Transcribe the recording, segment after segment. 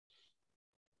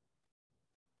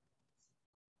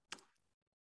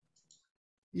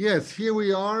Yes, here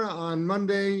we are on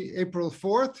Monday, April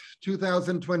 4th,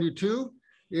 2022.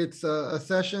 It's a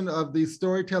session of the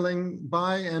Storytelling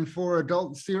by and for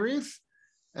Adult series.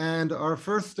 And our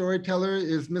first storyteller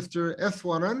is Mr.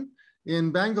 Eswaran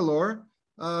in Bangalore.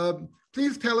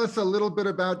 Please tell us a little bit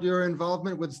about your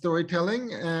involvement with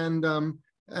storytelling and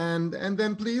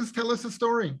then please tell us a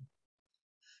story.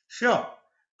 Sure.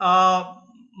 Uh,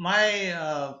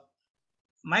 my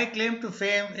my claim to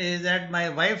fame is that my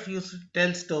wife used to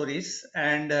tell stories,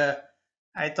 and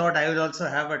I thought I will also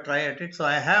have a try at it. So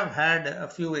I have had a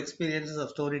few experiences of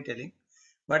storytelling,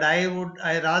 but I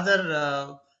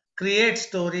rather create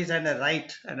stories and I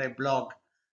write and I blog.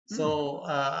 Hmm. So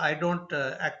I don't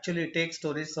actually take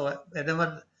stories. So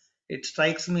whenever it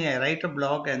strikes me, I write a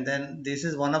blog, and then this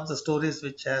is one of the stories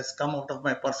which has come out of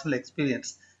my personal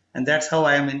experience, and that's how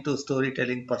I am into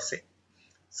storytelling per se.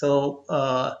 So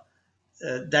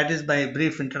that is my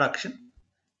brief introduction.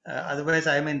 Otherwise,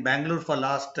 I'm in Bangalore for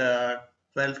last 12,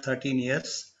 13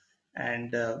 years.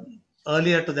 And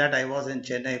earlier to that, I was in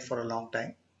Chennai for a long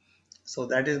time. So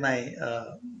that is my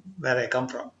where I come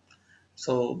from.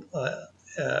 So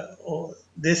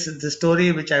this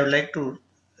story which I would like to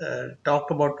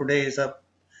talk about today is a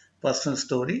personal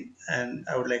story, and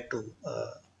I would like to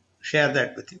share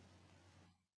that with you.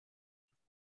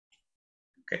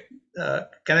 Okay,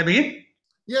 can I begin?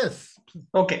 Yes.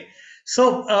 Okay,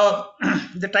 so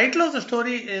the title of the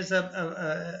story is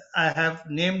I have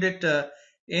named it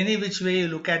 "Any Which Way You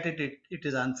Look at It, it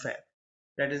is Unfair."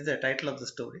 That is the title of the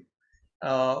story.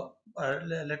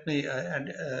 Let me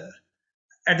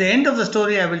at the end of the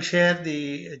story, I will share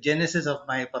the genesis of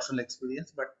my personal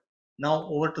experience. But now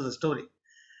over to the story.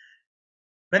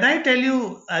 When I tell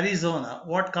you Arizona,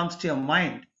 what comes to your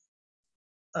mind?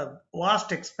 A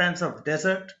vast expanse of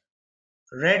desert,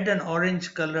 red and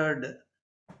orange colored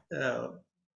uh,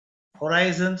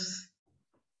 horizons,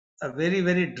 a very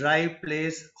very dry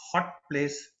place, hot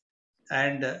place,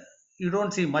 and you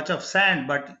don't see much of sand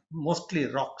but mostly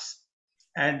rocks,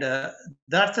 and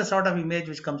that's the sort of image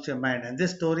which comes to your mind. And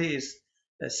this story is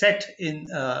set in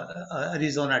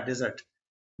Arizona desert.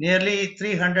 Nearly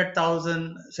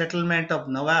 300,000 settlement of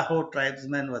Navajo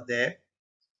tribesmen were there,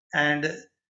 and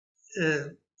uh,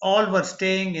 all were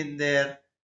staying in their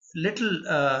little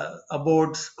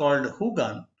abodes called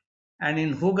Hugan. And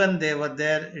in Hugan, they were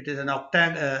there. It is an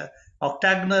octagonal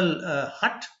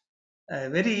hut,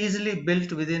 very easily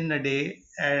built within a day,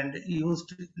 and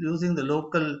using the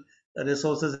local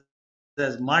resources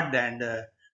as mud and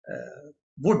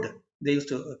wood. They used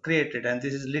to create it, and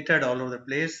this is littered all over the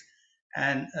place.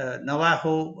 And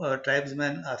Navajo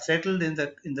tribesmen are settled in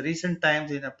the recent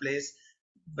times in a place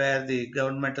where the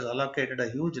government has allocated a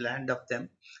huge land of them,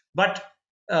 but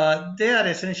they are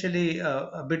essentially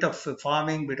a bit of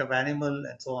farming, bit of animal,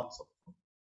 and so on. So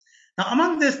now,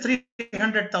 among these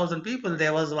 300,000 people,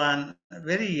 there was one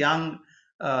very young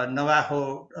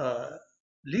Navajo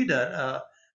leader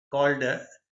called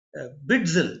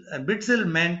Bidzil. Bidzil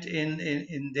meant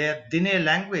in their Dine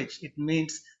language, it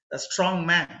means a strong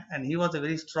man, and he was a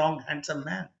very strong, handsome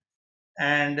man.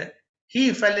 And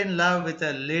he fell in love with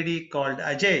a lady called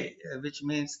Ajay, which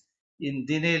means in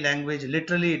Dine language,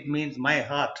 literally it means my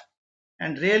heart.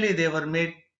 And really, they were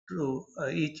made to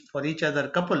each for each other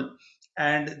couple,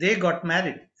 and they got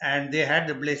married, and they had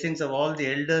the blessings of all the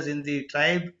elders in the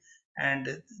tribe,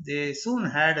 and they soon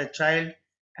had a child.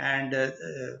 And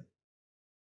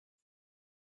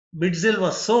Bidzil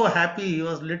was so happy, he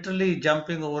was literally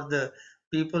jumping over the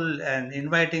people and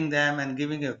inviting them and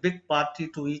giving a big party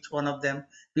to each one of them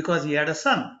because he had a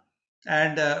son.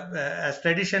 And as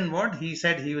tradition would, he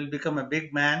said he will become a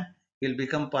big man, he'll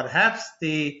become perhaps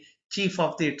the chief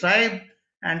of the tribe,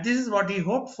 and this is what he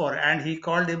hoped for. And he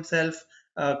called him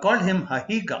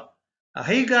Hahiga.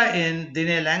 Hahiga in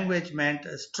Dine language meant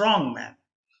a strong man.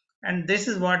 And this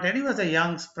is what, and he was a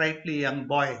young, sprightly young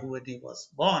boy who when he was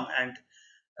born, and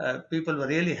people were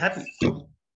really happy.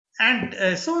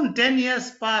 And soon 10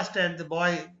 years passed, and the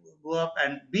boy grew up.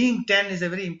 And being 10 is a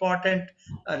very important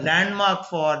landmark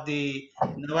for the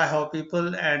Navajo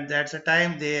people. And that's the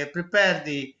time they prepare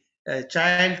the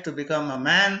child to become a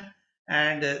man.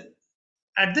 And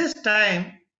at this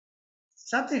time,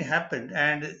 something happened,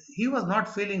 and he was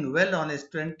not feeling well on his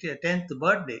 10th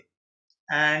birthday.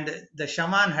 And the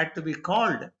shaman had to be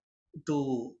called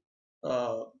to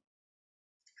uh,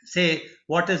 say,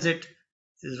 what is it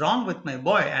is wrong with my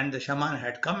boy? And the shaman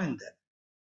had come in there.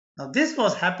 Now, this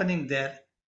was happening there.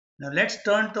 Now, let's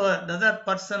turn to another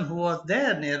person who was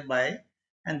there nearby,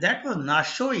 and that was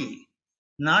Nashoi.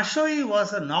 Nashoi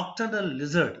was a nocturnal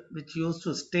lizard which used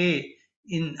to stay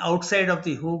in outside of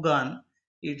the Hugan.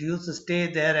 It used to stay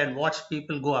there and watch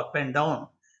people go up and down.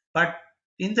 But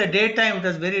in the daytime, it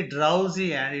was very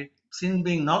drowsy, and since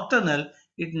being nocturnal,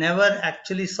 it never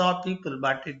actually saw people,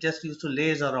 but it just used to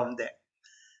laze around there.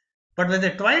 But when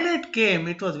the twilight came,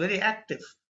 it was very active.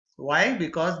 Why?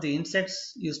 Because the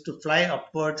insects used to fly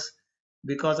upwards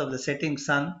because of the setting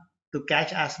sun to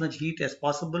catch as much heat as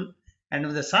possible. And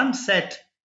when the sun set,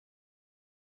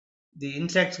 the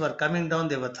insects were coming down.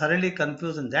 They were thoroughly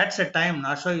confused. And that's the time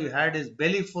Nashoy had his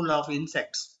belly full of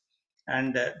insects.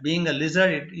 And being a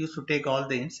lizard, it used to take all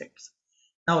the insects.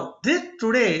 Now, this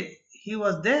today, he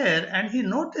was there and he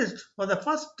noticed for the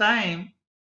first time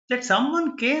that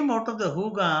someone came out of the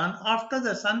Hugan after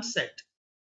the sunset,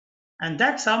 and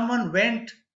that someone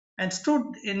went and stood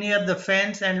near the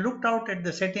fence and looked out at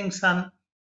the setting sun.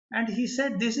 And he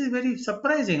said, "This is very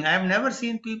surprising. I have never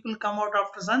seen people come out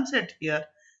after sunset here.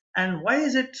 And why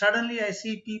is it suddenly I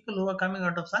see people who are coming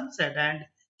out of sunset?" And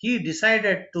he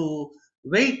decided to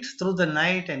wait through the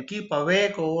night and keep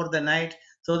awake over the night,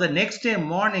 so the next day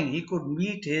morning he could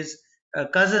meet his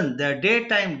cousin, the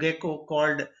daytime gecko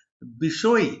called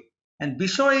Bishoi. And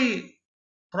Bishoi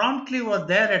promptly was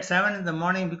there at 7 in the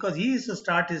morning because he used to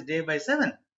start his day by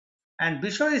 7. And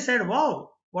Bishoy said,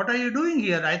 "Wow, what are you doing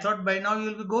here? I thought by now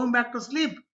you'll be going back to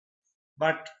sleep."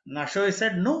 But Nashoy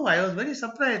said, "No, I was very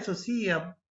surprised to see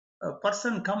a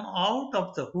person come out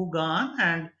of the Hugan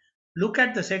and look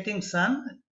at the setting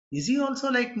sun. Is he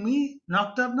also like me,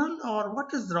 nocturnal, or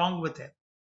what is wrong with him?"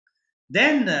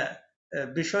 Then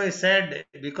Bishoy said,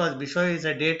 because Bishoy is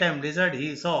a daytime lizard,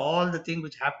 he saw all the things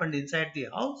which happened inside the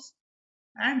house.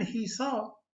 And he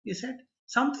said,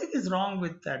 "Something is wrong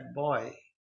with that boy,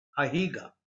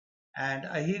 Ahiga." And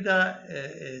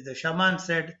Ahiga, the shaman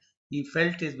said, he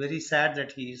felt is very sad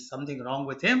that he is something wrong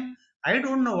with him. I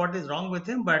don't know what is wrong with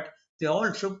him, but they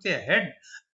all shook their head.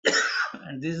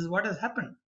 And this is what has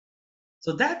happened.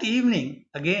 So that evening,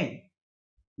 again,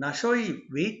 Nashoi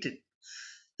waited.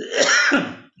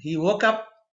 He woke up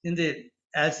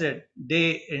as the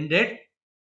day ended.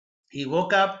 He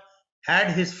woke up,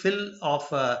 had his fill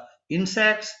of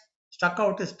insects, stuck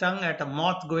out his tongue at a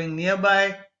moth going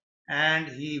nearby, and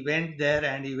he went there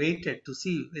and he waited to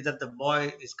see whether the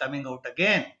boy is coming out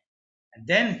again. And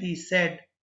then he said,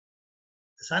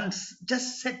 "The sun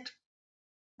just set,"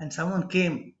 and someone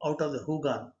came out of the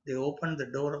Hugan. They opened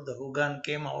the door of the Hugan,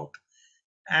 came out,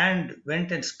 and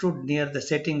went and stood near the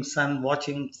setting sun,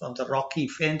 watching from the rocky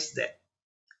fence there.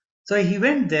 So he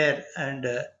went there and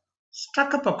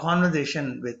struck up a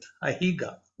conversation with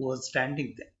Ahiga, who was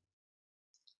standing there.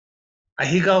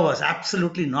 Ahiga was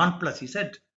absolutely nonplussed. He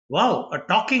said, "Wow, a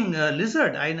talking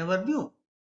lizard, I never knew."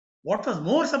 What was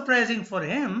more surprising for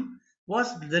him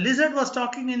was the lizard was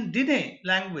talking in Dine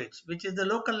language, which is the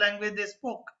local language they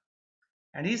spoke.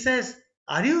 And he says,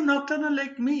 "Are you nocturnal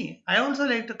like me? I also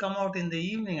like to come out in the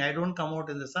evening. I don't come out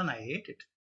in the sun. I hate it."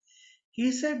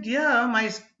 He said, "Yeah,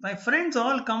 my friends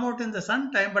all come out in the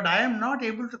sun time, but I am not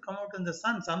able to come out in the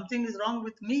sun. Something is wrong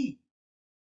with me."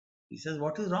 He says,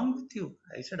 "What is wrong with you?"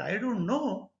 I said, "I don't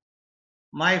know.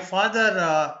 My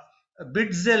father,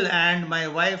 Bidzil, and my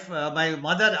wife, my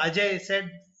mother, Ajay, said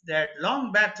that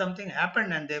long back something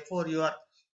happened and therefore you are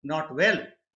not well."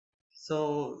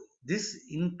 So this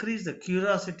increased the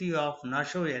curiosity of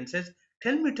Nashoy and says,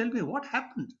 tell me, what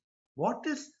happened? What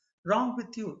is wrong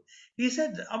with you?" He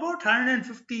said, "About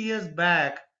 150 years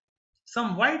back,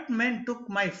 some white men took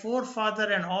my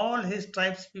forefather and all his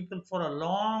tribes people for a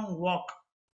long walk,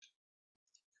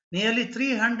 nearly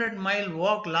 300-mile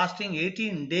walk lasting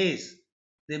 18 days.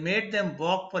 They made them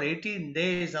walk for 18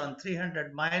 days on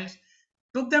 300 miles,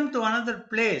 took them to another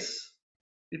place.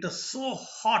 It was so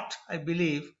hot, I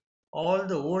believe, all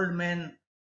the old men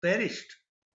perished.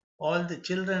 All the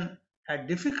children had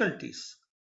difficulties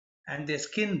and their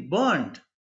skin burned.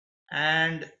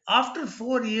 And after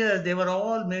 4 years, they were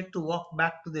all made to walk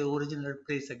back to their original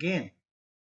place again.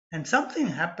 And something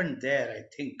happened there, I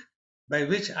think, by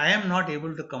which I am not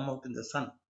able to come out in the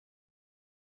sun.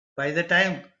 By the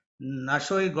time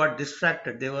Nashoi got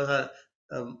distracted, there was a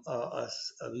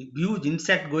huge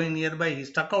insect going nearby. He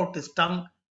stuck out his tongue,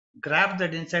 grabbed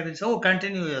that insect, and said, "Oh,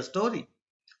 continue your story."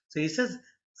 So he says,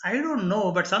 "I don't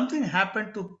know, but something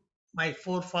happened to my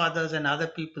forefathers and other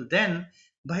people then,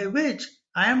 by which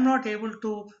I am not able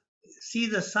to see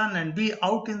the sun and be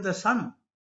out in the sun."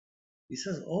 He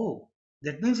says, "Oh,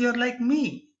 that means you're like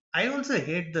me. I also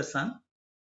hate the sun.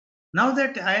 Now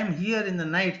that I am here in the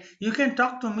night, you can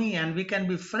talk to me and we can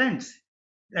be friends."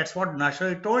 That's what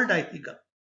Nashoi told Ahika.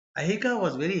 Ahika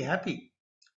was very happy.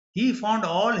 He found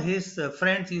all his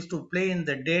friends used to play in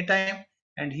the daytime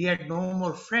and he had no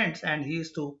more friends, and he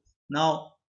used to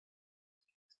now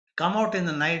come out in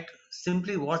the night,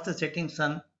 simply watch the setting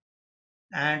sun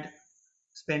and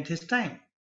spent his time.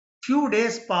 Few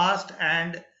days passed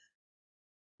and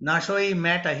Nashoi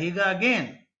met Ahiga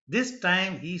again. This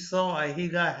time he saw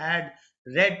Ahiga had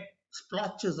red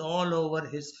splotches all over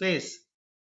his face.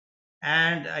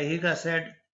 And Ahiga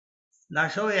said,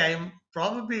 Nashoi, I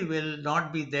probably will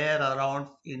not be there around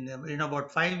in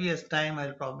about 5 years' time.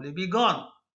 I'll probably be gone.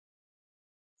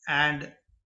 And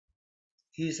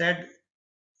he said,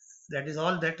 that is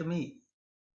all that to me.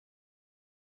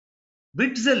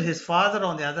 Bitzel, his father,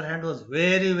 on the other hand, was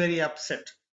very, very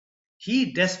upset.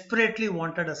 He desperately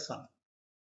wanted a son.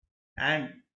 And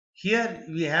here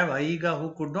we have Ahiga,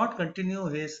 who could not continue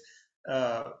his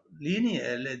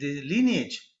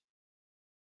lineage.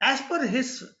 As per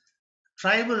his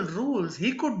tribal rules,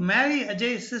 he could marry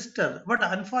Ajay's sister, but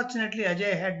unfortunately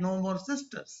Ajay had no more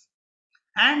sisters.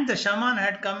 And the shaman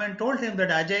had come and told him that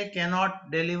Ajay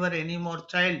cannot deliver any more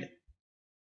child.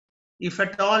 If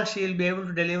at all she will be able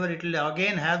to deliver, it will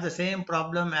again have the same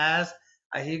problem as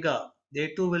Ahiga.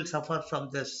 They too will suffer from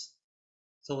this.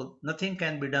 So nothing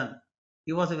can be done.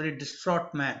 He was a very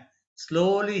distraught man.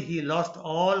 Slowly he lost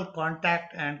all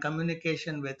contact and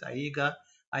communication with Ahiga.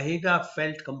 Ahiga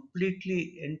felt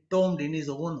completely entombed in his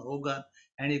own hogan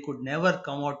and he could never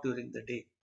come out during the day.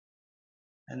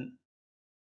 And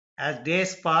as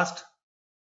days passed,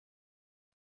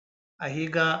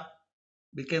 Ahiga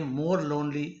became more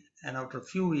lonely and after a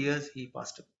few years he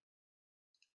passed away.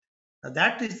 Now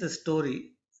that is the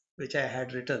story which I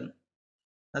had written.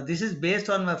 Now this is based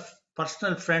on a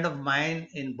personal friend of mine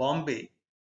in Bombay,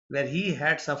 where he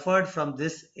had suffered from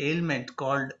this ailment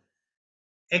called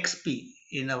XP.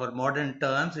 In our modern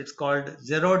terms, it's called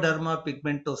xeroderma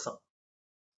pigmentosum.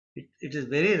 It is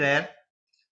very rare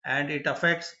and it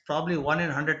affects probably 1 in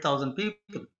 100,000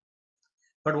 people.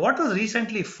 But what was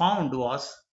recently found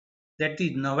was that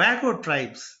the Navajo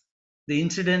tribes, the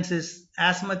incidence is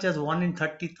as much as 1 in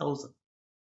 30,000.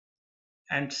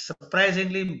 And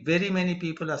surprisingly, very many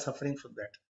people are suffering from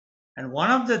that. And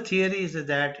one of the theories is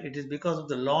that it is because of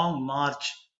the long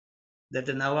march that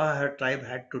the Navajo tribe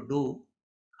had to do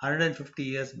 150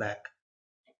 years back,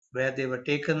 where they were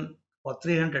taken for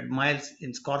 300 miles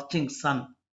in scorching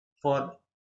sun for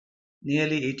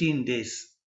nearly 18 days.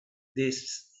 They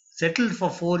settled for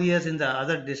 4 years in the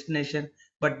other destination,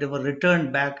 but they were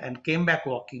returned back and came back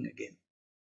walking again.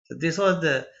 So this was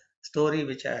the story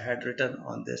which I had written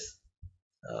on this.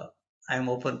 I am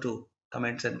open to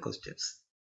comments and questions.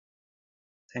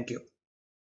 Thank you.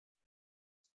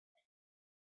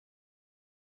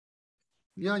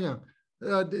 Yeah.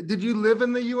 Did you live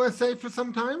in the USA for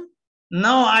some time?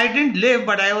 No, I didn't live,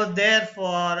 but I was there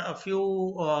for a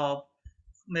few,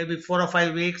 maybe 4 or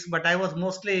 5 weeks. But I was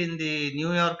mostly in the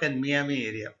New York and Miami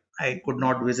area. I could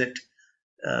not visit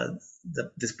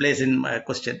this place in my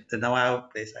question, the Navajo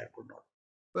place. I could not.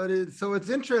 But so it's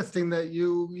interesting that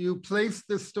you placed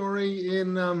this story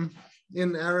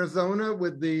in Arizona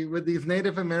with these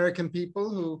Native American people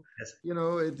who, Yes.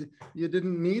 you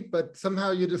didn't meet, but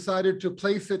somehow you decided to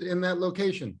place it in that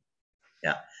location.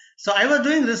 Yeah. So I was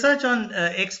doing research on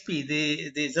XP,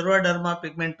 the xeroderma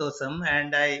pigmentosum,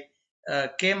 and I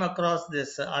came across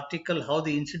this article how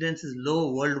the incidence is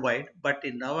low worldwide, but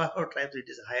in Navajo tribes it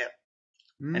is higher.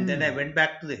 And then I went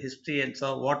back to the history and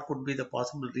saw what could be the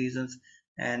possible reasons.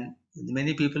 And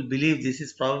many people believe this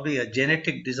is probably a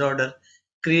genetic disorder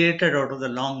created out of the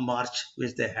long march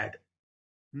which they had.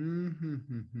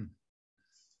 Mm-hmm.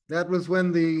 That was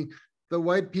when the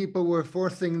white people were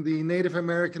forcing the Native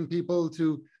American people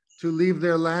to leave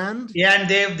their land. Yeah, and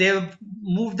they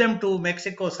moved them to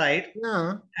Mexico side.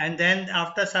 Yeah. And then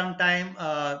after some time,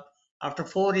 after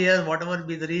 4 years, whatever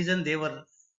be the reason, they were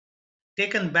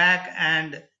taken back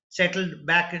and settled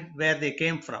back where they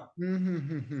came from.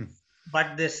 Mm-hmm.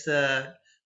 But this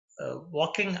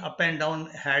walking up and down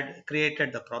had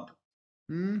created the problem.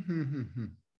 Mm-hmm.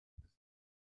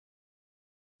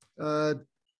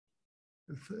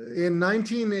 In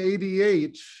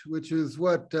 1988, which is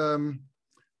what,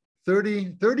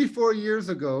 34 years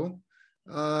ago,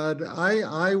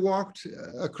 I walked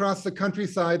across the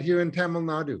countryside here in Tamil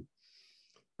Nadu.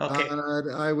 Okay.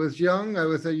 I was young. I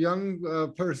was a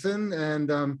young person,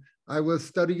 and I was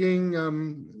studying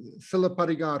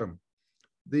Silapadigaram,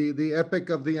 the epic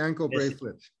of the ankle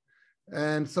bracelet.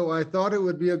 And so I thought it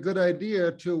would be a good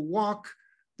idea to walk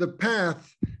the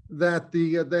path that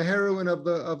the heroine of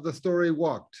the story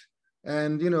walked,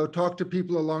 and talk to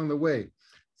people along the way.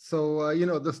 So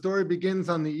the story begins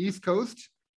on the East Coast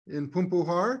in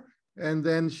Pumpuhar, and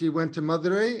then she went to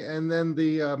Madurai, and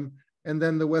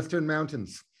then the Western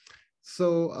Mountains.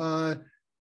 So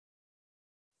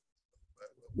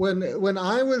when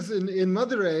I was in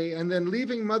Madurai and then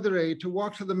leaving Madurai to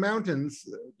walk to the mountains,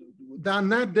 on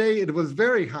that day, it was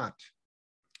very hot.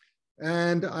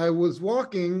 And I was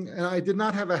walking and I did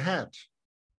not have a hat.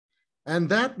 And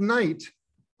that night,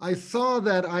 I saw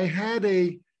that I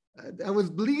was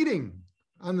bleeding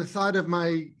on the side of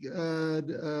my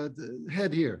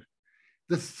head here.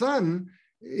 The sun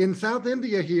in South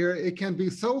India here, it can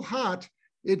be so hot,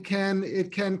 it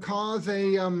can cause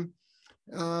a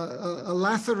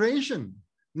laceration,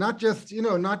 not just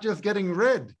getting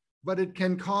red, but it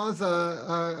can cause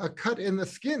a cut in the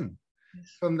skin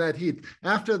from that heat.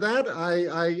 After that,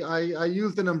 I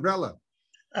used an umbrella.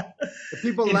 The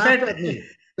people laughed at me.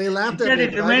 They laughed at me.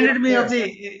 It reminded me of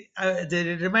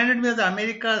the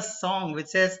America's song, which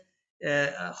says,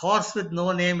 "Horse with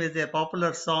No Name" is a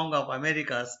popular song of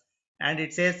America's, and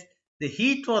it says the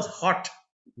heat was hot.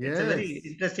 Yes. It's a very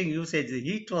interesting usage. The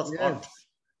heat was hot.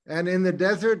 And in the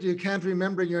desert, you can't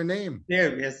remember your name.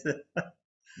 Yeah, yes.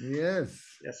 Yes.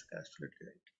 Yes, absolutely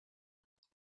right.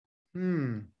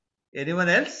 Hmm. Anyone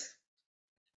else?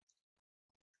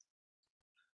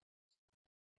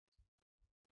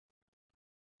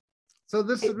 So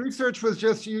this research was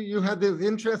just you had this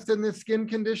interest in this skin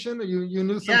condition, or you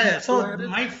knew something? Yeah. So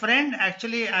my friend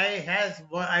actually,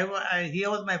 he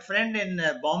was my friend in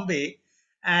Bombay,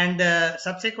 and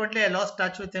subsequently I lost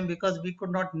touch with him because we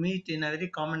could not meet in a very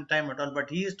common time at all. But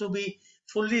he used to be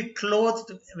fully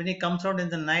clothed when he comes out in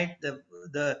the night.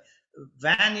 The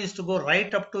van used to go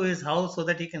right up to his house so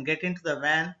that he can get into the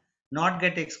van, not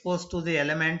get exposed to the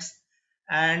elements.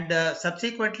 And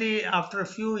subsequently, after a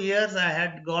few years, I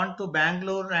had gone to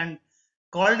Bangalore and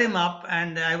called him up,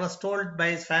 and I was told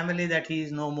by his family that he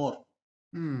is no more.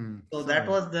 So that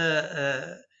was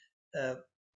the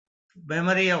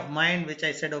memory of mine, which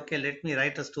I said, okay, let me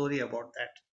write a story about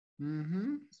that.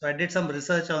 So I did some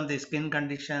research on the skin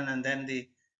condition, and then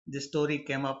the story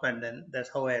came up, and then that's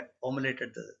how I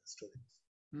formulated the story.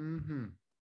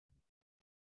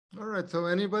 All right. So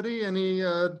anybody, any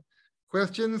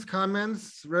questions,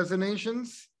 comments,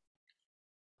 resonations?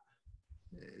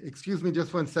 Excuse me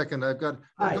just one second. I've got,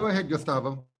 go ahead,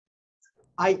 Gustavo.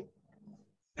 I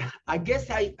guess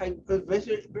I was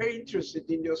very interested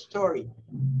in your story,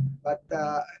 but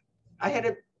I had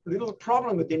a little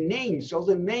problem with the names, all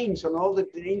the names and all the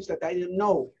names that I didn't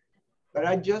know. But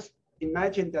I just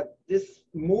imagined that this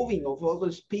moving of all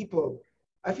those people,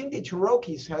 I think the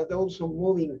Cherokees had also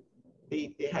moving,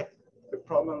 they had the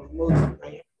problem of moving.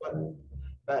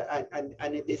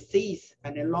 And a disease,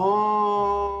 and a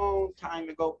long time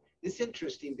ago. It's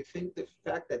interesting to think the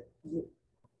fact that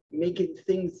making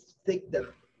things think that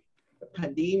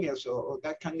pandemias or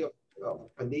that kind of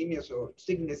pandemias or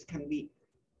sickness can be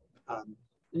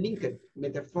linked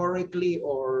metaphorically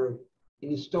or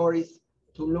in stories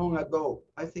too long ago.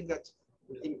 I think that's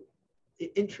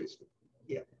interesting.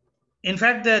 Yeah. In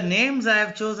fact, the names I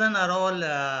have chosen are all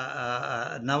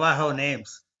Navajo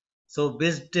names. So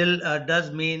Bizdil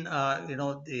does mean, a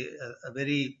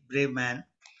very brave man.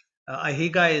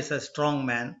 Ahiga is a strong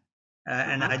man.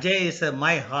 And Ajay is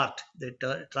my heart. That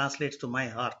translates to my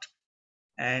heart.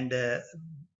 And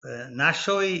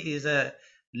Nashoi is a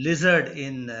lizard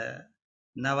in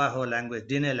Navajo language,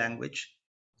 Dine language.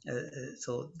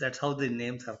 So that's how the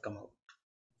names have come out.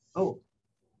 Oh,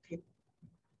 okay.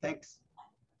 Thanks.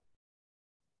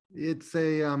 It's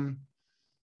a,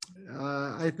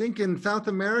 I think in South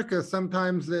America,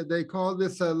 sometimes they call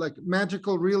this like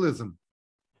magical realism.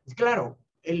 Claro,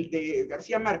 el de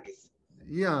García Márquez.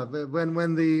 Yeah,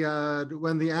 when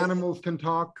the animals can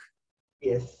talk.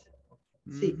 Yes.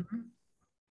 Sí.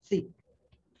 Sí.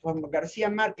 From García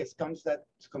Márquez comes that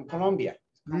from Colombia.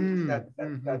 Comes that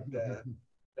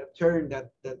turn,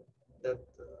 that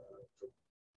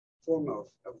form of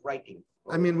writing.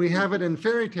 I mean, we have it in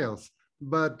fairy tales,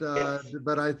 but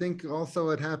but I think also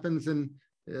it happens in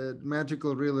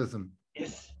magical realism.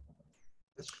 Yes.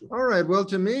 That's true. All right. Well,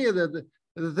 to me, the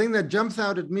thing that jumps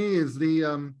out at me is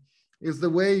the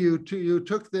way you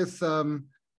took this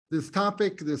this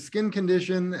topic, the skin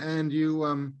condition, and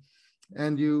you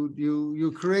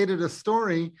created a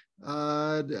story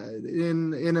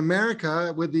in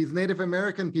America with these Native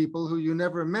American people who you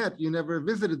never met, you never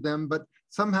visited them, but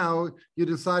somehow you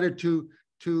decided to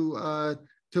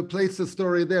place the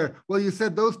story there. Well, you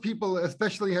said those people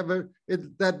especially have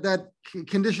that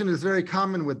condition is very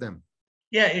common with them.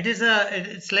 Yeah, it is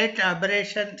a slight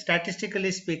aberration,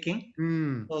 statistically speaking.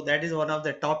 So that is one of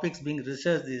the topics being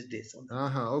researched these days.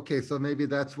 Okay, so maybe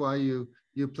that's why you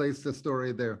placed the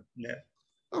story there. Yeah.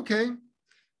 Okay.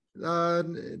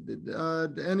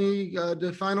 Any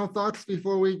final thoughts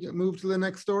before we move to the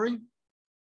next story?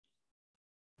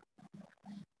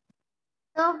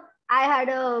 So I had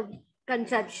a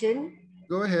conception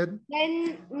Go ahead. When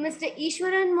Mr.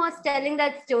 Eswaran was telling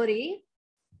that story,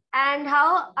 and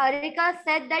how Arika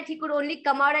said that he could only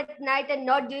come out at night and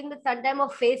not during the sun time or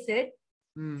face it.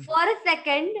 For a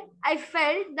second, I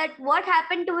felt that what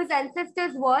happened to his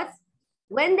ancestors was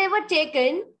when they were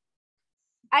taken,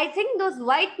 I think those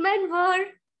white men were,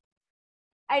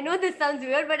 I know this sounds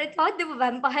weird, but I thought they were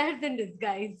vampires in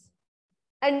disguise.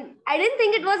 And I didn't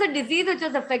think it was a disease which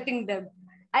was affecting them.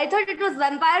 I thought it was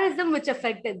vampirism which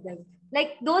affected them.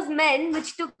 Like those men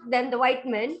which took them, the white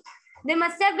men, they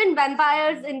must have been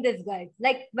vampires in disguise.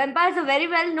 Like vampires are very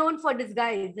well known for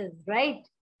disguises, right?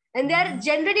 And they are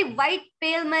generally white,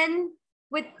 pale men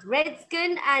with red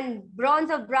skin and bronze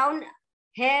or brown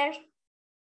hair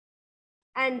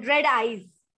and red eyes.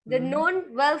 They're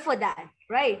known well for that,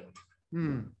 right?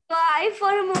 So I,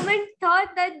 for a moment,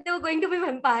 thought that they were going to be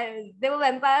vampires. They were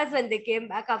vampires when they came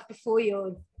back after 4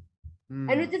 years.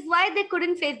 And which is why they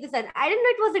couldn't face the sun. I didn't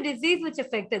know it was a disease which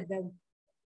affected them.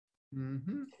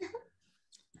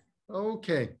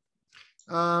 Okay.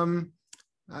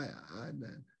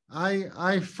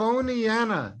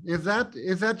 Iphoniana, is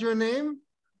that your name?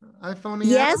 Iphoniana?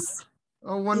 Yes.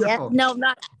 Oh, wonderful. Yeah, no,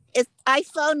 not.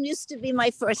 iPhone used to be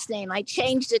my first name. I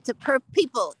changed it to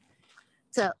people.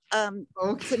 To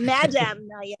Madame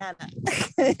Diana.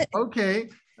 Okay,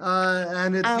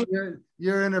 and it's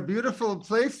you're in a beautiful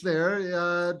place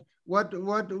there. What?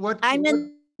 I'm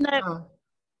in.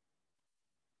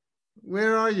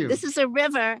 Where are you? This is a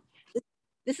river.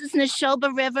 This is Neshoba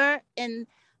River in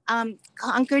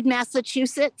Concord,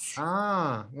 Massachusetts.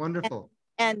 Ah, wonderful.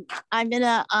 And I'm in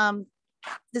a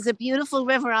there's a beautiful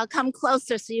river. I'll come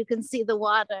closer so you can see the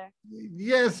water.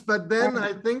 Yes, but then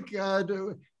I think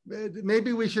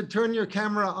maybe we should turn your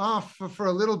camera off for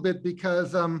a little bit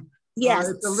because yes,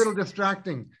 it's a little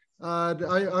distracting.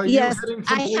 Are you yes, heading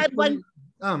I had one.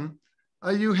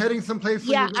 Are you heading someplace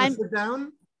where you're going to sit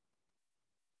down?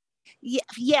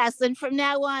 Yes, and from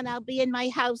now on, I'll be in my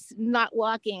house, not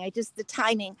walking. The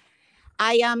timing.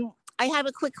 I have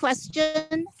a quick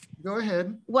question. Go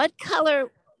ahead. What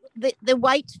color the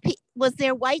white was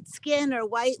there? White skin or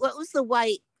white? What was the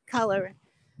white color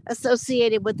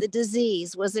associated with the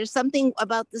disease? Was there something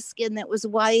about the skin that was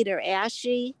white or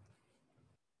ashy?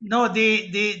 No,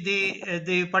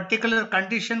 the particular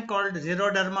condition called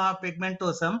xeroderma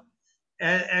pigmentosum,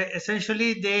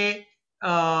 essentially the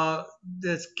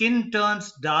skin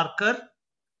turns darker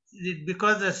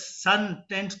because the sun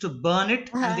tends to burn it,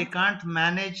 and they can't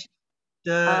manage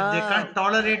they can't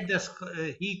tolerate the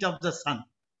heat of the sun.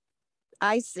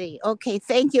 I see. Okay,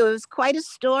 thank you. It was quite a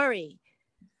story.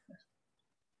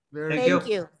 Thank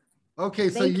you. Okay,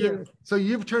 so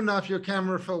you've turned off your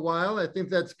camera for a while. I think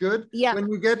that's good. Yeah. When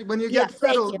you get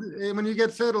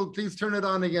settled, please turn it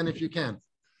on again if you can.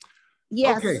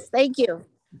 Yes. Okay. Thank you.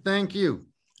 Thank you.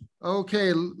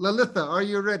 Okay, Lalitha, are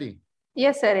you ready?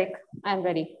 Yes, Eric, I'm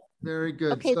ready. Very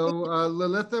good. Okay, so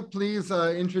Lalitha, please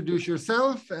introduce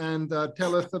yourself and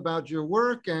tell us about your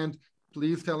work, and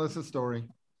please tell us a story.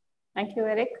 Thank you,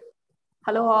 Eric.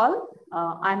 Hello all,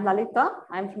 I'm Lalitha.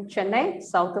 I'm from Chennai,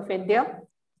 south of India.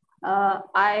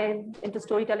 I'm into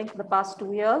storytelling for the past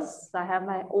 2 years. I have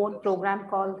my own program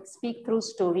called Speak Through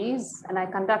Stories, and I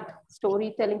conduct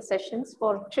storytelling sessions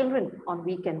for children on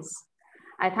weekends.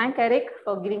 I thank Eric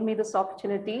for giving me this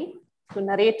opportunity to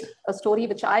narrate a story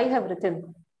which I have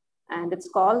written, and it's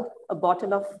called A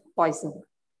Bottle of Poison.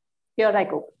 Here I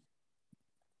go.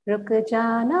 रुक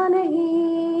जाना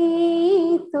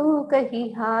नहीं तू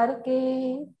कहीं हार के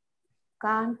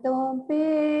कांटों पे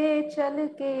चल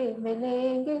के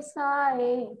मिलेंगे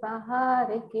साए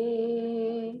बाहर के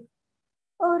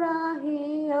ओ राही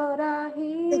ओ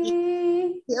राही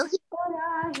ओ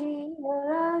राही ओ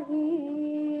राही.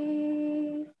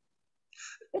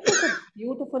 It was a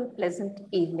beautiful, pleasant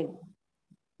evening.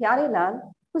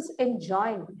 Pyarelal was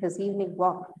enjoying his evening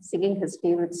walk, singing his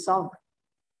favorite song.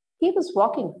 He was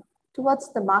walking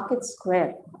towards the market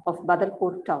square of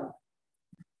Badalpur town.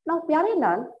 Now,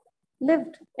 Pyarelal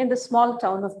lived in the small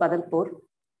town of Badalpur.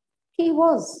 He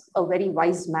was a very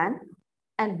wise man,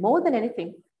 and more than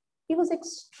anything, he was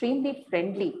extremely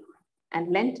friendly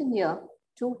and lent an ear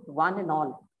to one and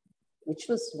all, which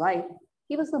was why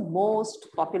he was the most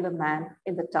popular man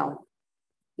in the town.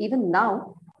 Even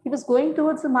now, he was going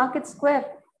towards the market square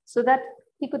so that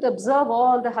he could observe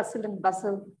all the hustle and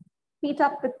bustle, meet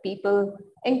up with people,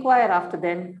 inquire after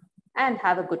them, and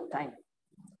have a good time.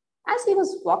 As he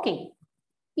was walking,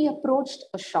 he approached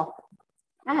a shop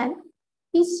and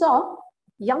he saw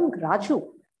young Raju,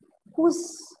 who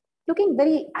was looking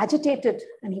very agitated,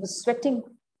 and he was sweating,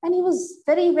 and he was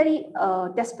very, very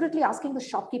desperately asking the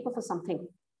shopkeeper for something.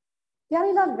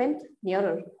 Pyarelal went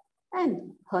nearer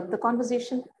and heard the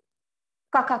conversation.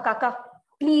 Kaka, Kaka,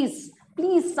 please,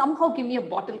 please somehow give me a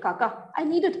bottle, Kaka. I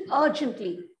need it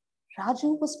urgently.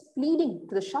 Raju was pleading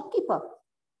to the shopkeeper.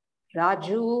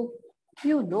 Raju,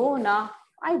 you know na,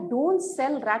 I don't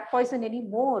sell rat poison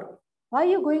anymore. Why are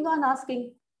you going on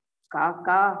asking?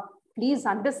 Kaka, please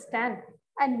understand.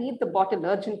 I need the bottle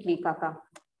urgently, Kaka.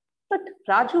 But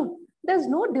Raju, there's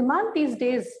no demand these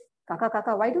days. Kaka,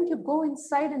 Kaka, why don't you go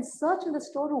inside and search in the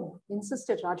storeroom?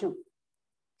 Insisted Raju.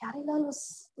 Kyarilal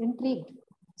was intrigued,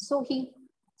 so he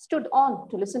stood on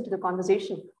to listen to the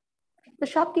conversation. The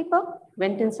shopkeeper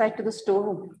went inside to the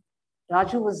storeroom.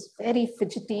 Raju was very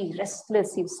fidgety,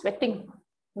 restless, he was sweating.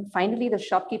 And finally, the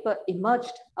shopkeeper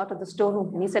emerged out of the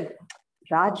storeroom and he said,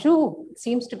 Raju, it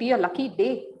seems to be a lucky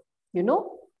day. You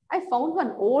know, I found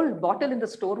one old bottle in the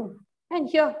storeroom. And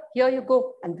here you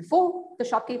go. And before the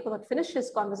shopkeeper had finished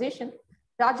his conversation,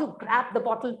 Raju grabbed the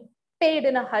bottle, paid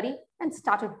in a hurry, and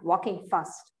started walking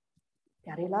fast.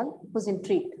 Kyarilal was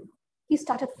intrigued. He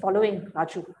started following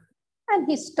Raju. And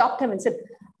he stopped him and said,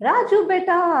 Raju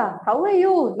beta, how are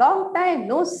you? Long time,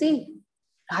 no see.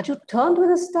 Raju turned with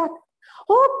a start.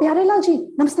 Oh, Pyarelal ji,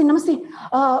 namaste, namaste.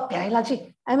 Pyarelal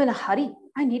ji, I'm in a hurry.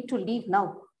 I need to leave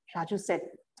now. Raju said,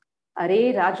 Are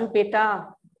Raju beta,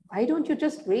 why don't you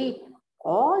just wait?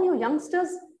 All you youngsters,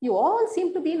 you all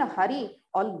seem to be in a hurry,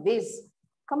 always.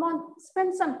 Come on,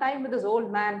 spend some time with this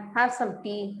old man, have some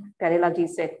tea, Pyarelal ji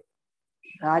said.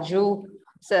 Raju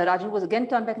was again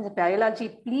turned back and said, Pyarelal ji,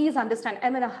 please understand,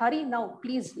 I'm in a hurry now.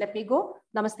 Please let me go.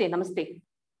 Namaste, namaste.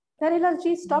 Pyarelal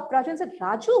ji stopped Raju and said,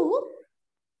 Raju,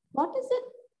 what is it?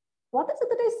 What is it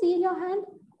that I see in your hand?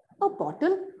 A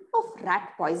bottle of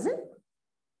rat poison?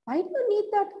 Why do you need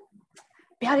that?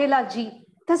 Pyarelal ji,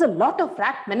 there's a lot of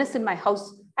rat menace in my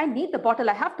house. I need the bottle.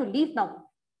 I have to leave now.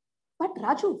 But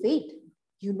Raju, wait.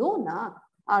 You know, na,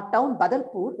 our town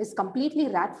Badalpur is completely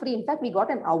rat-free. In fact, we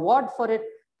got an award for it.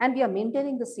 And we are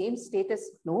maintaining the same status.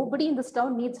 Nobody in this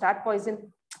town needs rat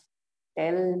poison.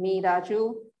 Tell me,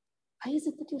 Raju, why is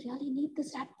it that you really need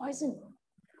this rat poison?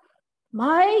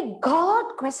 My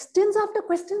God, questions after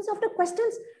questions after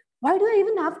questions. Why do I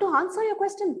even have to answer your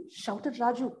question? Shouted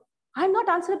Raju. I'm not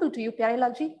answerable to you,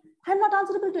 Pyarelal ji. I'm not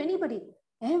answerable to anybody.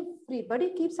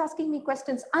 Everybody keeps asking me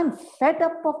questions. I'm fed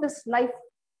up of this life.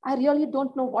 I really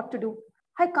don't know what to do.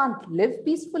 I can't live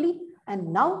peacefully.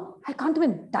 And now I can't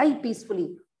even die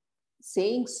peacefully.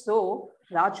 Saying so,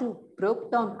 Raju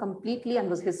broke down completely and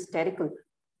was hysterical.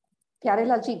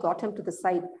 Pyarelal ji got him to the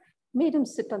side, made him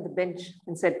sit on the bench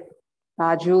and said,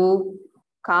 Raju,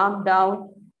 calm down.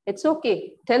 It's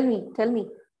okay. Tell me.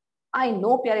 I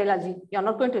know, Pyarelal ji, you're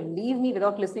not going to leave me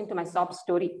without listening to my sob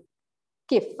story.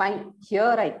 Okay, fine.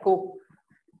 Here I go.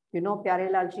 You know,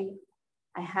 Pyarelal ji,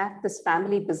 I have this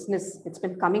family business. It's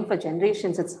been coming for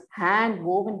generations. It's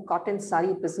hand-woven cotton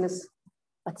sari business.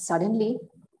 But suddenly,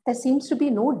 there seems to be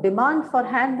no demand for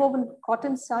hand-woven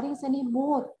cotton saris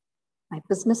anymore. My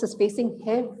business is facing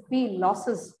heavy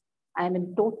losses. I am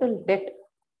in total debt.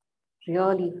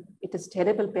 Really, it is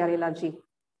terrible, Pyarelal ji.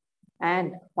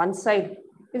 And one side,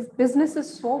 his business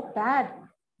is so bad.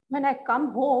 When I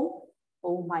come home,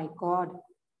 oh my God,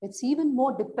 it's even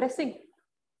more depressing.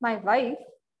 My wife,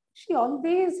 she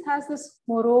always has this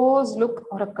morose look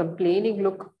or a complaining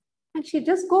look. And she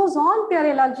just goes on,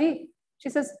 Pyarelal ji. She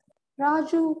says,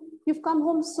 Raju, you've come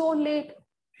home so late.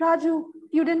 Raju,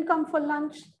 you didn't come for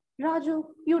lunch. Raju,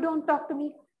 you don't talk to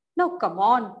me. Now, come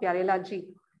on, Pyarelal ji.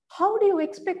 How do you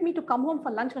expect me to come home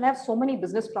for lunch when I have so many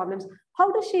business problems?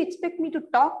 How does she expect me to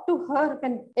talk to her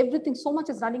when everything so much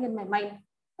is running in my mind?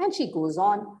 And she goes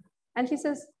on and she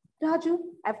says, Raju,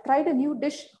 I've tried a new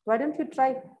dish. Why don't you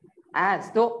try?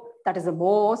 As though that is the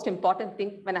most important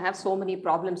thing when I have so many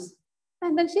problems.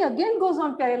 And then she again goes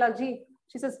on, Pyarelal ji.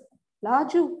 She says,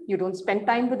 Raju, you don't spend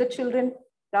time with the children.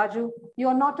 Raju, you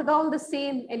are not at all the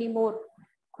same anymore.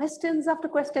 Questions after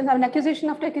questions, an accusation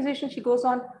after accusation, she goes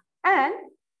on. And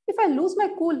if I lose my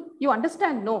cool, you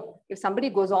understand? No. If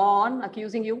somebody goes on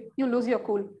accusing you, you lose your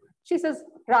cool. She says,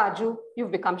 Raju,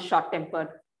 you've become short-tempered.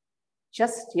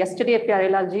 Just yesterday,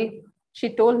 Pyarelal ji,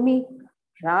 she told me,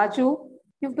 Raju,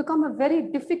 you've become a very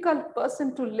difficult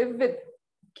person to live with.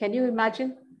 Can you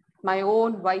imagine my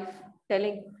own wife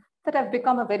telling that I've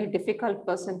become a very difficult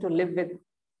person to live with?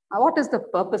 What is the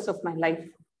purpose of my life?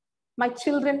 My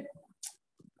children,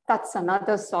 that's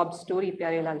another sob story,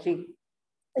 Pyarelal ji.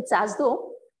 It's as though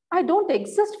I don't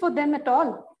exist for them at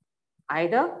all.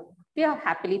 Either they are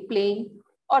happily playing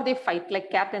or they fight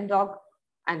like cat and dog.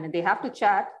 And when they have to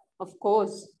chat, of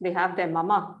course, they have their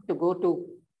mama to go to.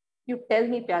 You tell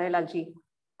me, Pyarelal ji,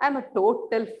 I'm a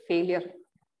total failure.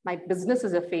 My business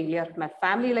is a failure. My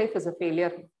family life is a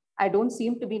failure. I don't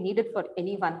seem to be needed for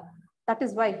anyone. That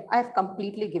is why I have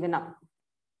completely given up.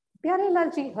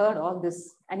 Pyarelal ji heard all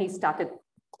this and he started.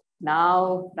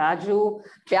 Now, Raju,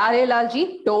 Pyarelal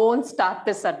ji, don't start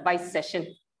this advice session.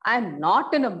 I'm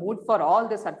not in a mood for all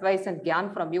this advice and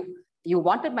gyan from you. You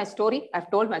wanted my story,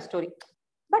 I've told my story.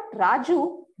 But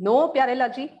Raju, no,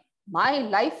 Pyarelal ji, my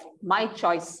life, my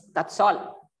choice, that's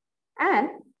all. And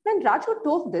when Raju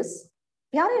told this,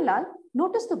 Pyarelal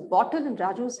noticed the bottle in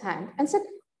Raju's hand and said,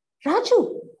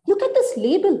 Raju, look at this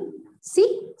label.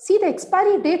 See the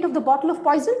expiry date of the bottle of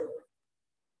poison?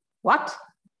 What?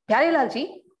 Pyarelal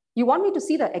ji, you want me to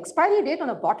see the expiry date on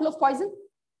a bottle of poison?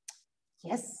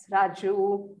 Yes,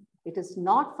 Raju, it is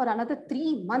not for another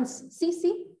 3 months.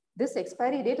 See, this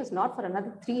expiry date is not for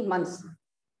another 3 months.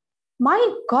 My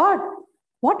God,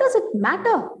 what does it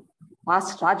matter?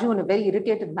 Asked Raju in a very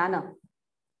irritated manner.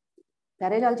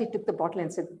 Pyarelal ji took the bottle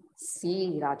and said,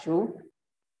 see, Raju,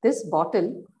 this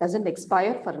bottle doesn't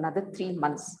expire for another 3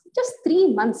 months. Just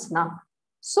 3 months now.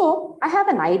 So I have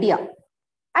an idea.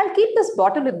 I'll keep this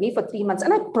bottle with me for 3 months.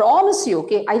 And I promise you,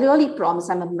 okay, I really promise,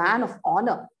 I'm a man of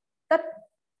honor, that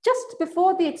just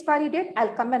before the expiry date,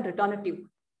 I'll come and return it to you.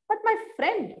 But my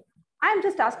friend, I'm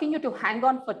just asking you to hang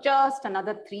on for just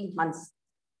another 3 months.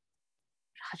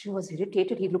 Raju was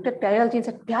irritated. He looked at Pyarelal ji and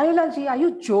said, Pyarelal ji, are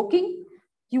you joking?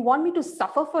 You want me to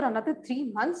suffer for another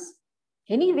 3 months?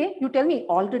 Anyway, you tell me,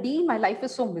 already my life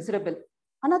is so miserable.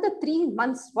 Another 3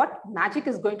 months, what magic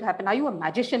is going to happen? Are you a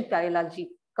magician, Pyarelal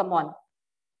ji? Come on.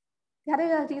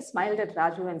 Pyarelal ji smiled at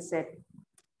Raju and said,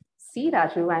 see,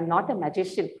 Raju, I'm not a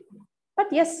magician. But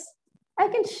yes, I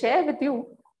can share with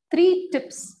you 3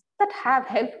 tips that have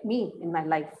helped me in my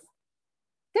life.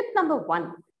 Tip number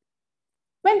 1,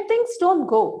 when things don't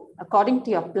go according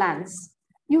to your plans,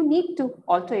 you need to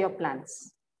alter your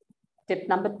plans. Tip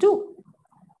number 2,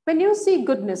 when you see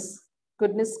goodness,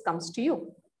 goodness comes to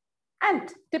you.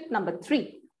 And tip number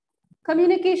 3,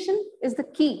 communication is the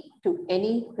key to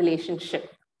any relationship.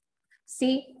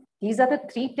 See, these are the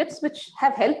 3 tips which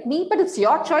have helped me, but it's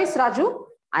your choice, Raju.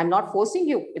 I'm not forcing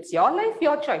you. It's your life,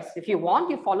 your choice. If you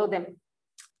want, you follow them.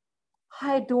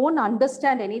 I don't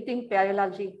understand anything,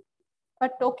 Pyarelal ji.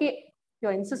 But okay,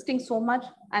 you're insisting so much.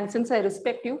 And since I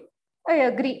respect you, I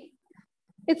agree.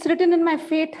 It's written in my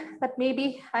fate that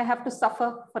maybe I have to suffer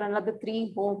for another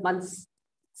 3 more months.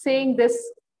 Saying this,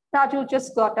 Raju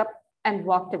just got up and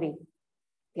walked away.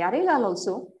 Pyarelal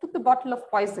also took the bottle of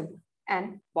poison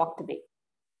and walked away.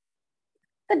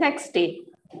 The next day,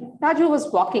 Raju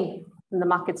was walking in the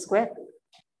market square.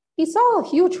 He saw a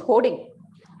huge hoarding,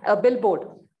 a billboard,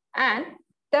 and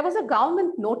there was a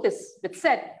government notice which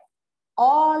said,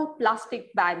 all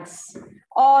plastic bags,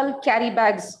 all carry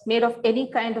bags made of any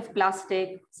kind of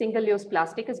plastic, single-use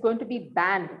plastic, is going to be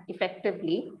banned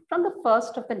effectively from the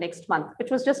 1st of the next month, which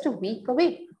was just a week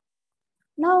away.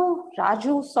 Now,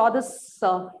 Raju saw this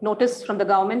notice from the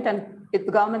government, and the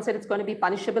government said it's going to be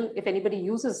punishable if anybody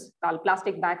uses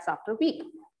plastic bags after a week.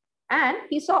 And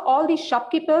he saw all these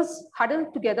shopkeepers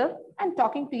huddled together and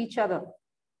talking to each other.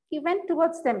 He went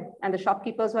towards them, and the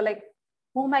shopkeepers were like,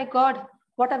 oh my God,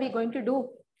 what are we going to do?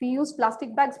 We use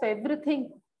plastic bags for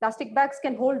everything. Plastic bags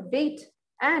can hold weight.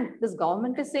 And this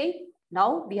government is saying,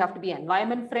 now we have to be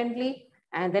environment friendly.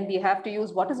 And then we have to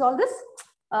use, what is all this?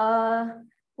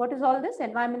 What is all this?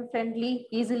 Environment friendly,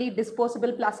 easily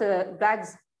disposable plastic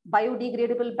bags,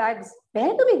 biodegradable bags.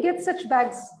 Where do we get such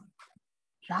bags?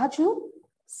 Raju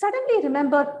suddenly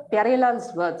remembered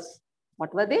Pyarellal's words.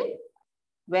 What were they?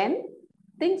 When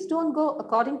things don't go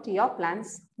according to your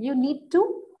plans, you need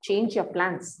to change your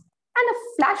plans. And a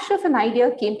flash of an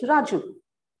idea came to Raju.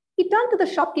 He turned to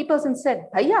the shopkeepers and said,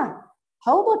 Bhaiya,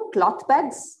 how about cloth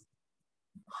bags?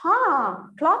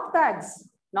 Cloth bags,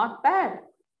 not bad.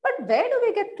 But where do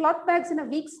we get cloth bags in a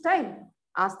week's time?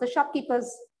 Asked the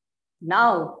shopkeepers.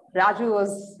 Now, Raju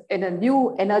was in a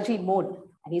new energy mode.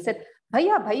 And he said,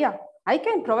 Bhaiya, I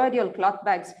can provide you cloth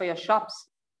bags for your shops.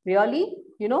 Really?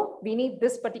 You know, we need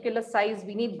this particular size.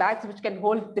 We need bags which can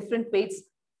hold different weights.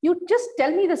 You just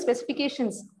tell me the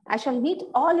specifications. I shall meet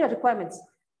all your requirements.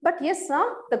 But yes, sir,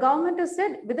 the government has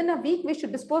said within a week, we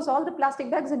should dispose all the plastic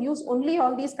bags and use only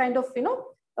all these kind of,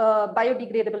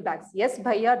 biodegradable bags. Yes,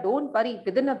 Bhaiya, don't worry.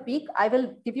 Within a week, I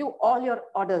will give you all your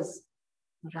orders.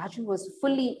 Raju was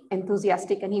fully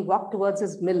enthusiastic and he walked towards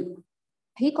his mill.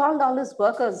 He called all his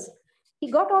workers. He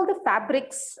got all the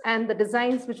fabrics and the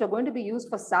designs which are going to be used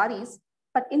for saris.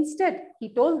 But instead,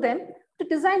 he told them to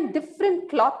design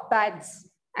different cloth bags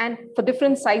and for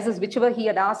different sizes, whichever he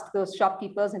had asked those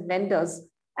shopkeepers and vendors.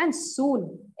 And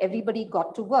soon everybody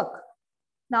got to work.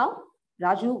 Now,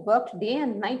 Raju worked day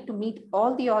and night to meet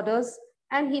all the orders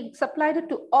and he supplied it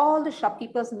to all the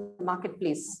shopkeepers in the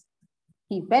marketplace.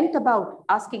 He went about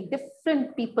asking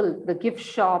different people, the gift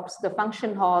shops, the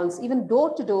function halls, even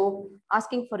door to door,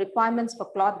 asking for requirements for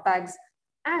cloth bags.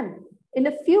 And in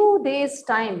a few days'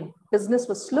 time, business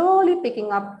was slowly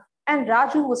picking up, and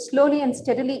Raju was slowly and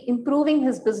steadily improving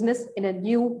his business in a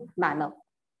new manner.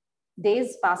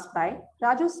 Days passed by.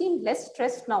 Raju seemed less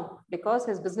stressed now because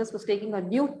his business was taking a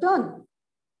new turn.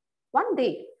 One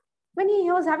day, when he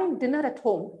was having dinner at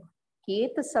home, he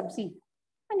ate the sabzi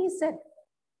and he said,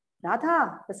 "Radha,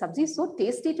 the sabzi is so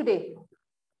tasty today."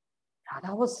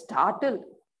 Radha was startled.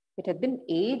 It had been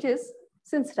ages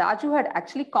since Raju had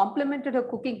actually complimented her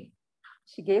cooking.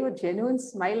 She gave a genuine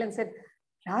smile and said,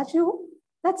 "Raju,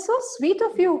 that's so sweet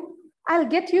of you. I'll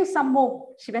get you some more."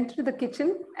 She went to the kitchen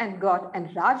and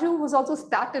Raju was also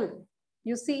startled.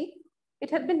 You see, it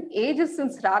had been ages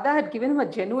since Radha had given him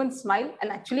a genuine smile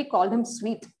and actually called him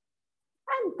sweet.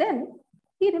 And then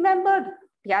he remembered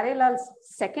Pyare Lal's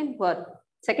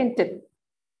second tip.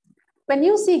 When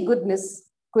you see goodness,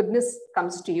 goodness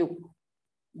comes to you.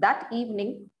 That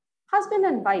evening, husband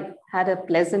and wife had a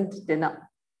pleasant dinner.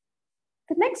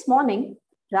 The next morning,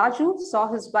 Raju saw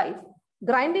his wife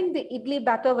grinding the idli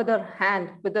batter with her hand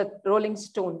with a rolling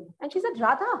stone. And she said,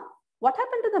 "Radha, what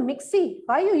happened to the mixie?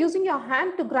 Why are you using your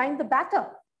hand to grind the batter?"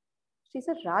 She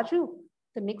said, "Raju,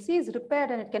 the mixie is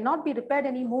repaired and it cannot be repaired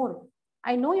anymore.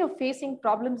 I know you're facing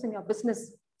problems in your business,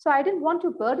 so I didn't want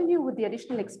to burden you with the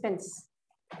additional expense."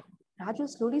 Raju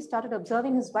slowly started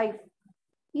observing his wife.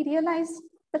 He realized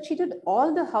that she did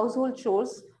all the household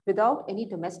chores without any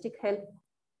domestic help.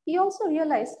 He also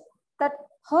realized that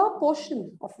her portion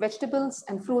of vegetables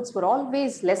and fruits were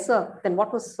always lesser than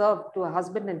what was served to her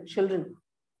husband and children.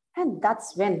 And that's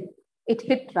when it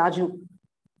hit Raju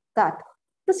that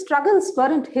the struggles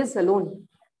weren't his alone.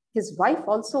 His wife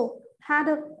also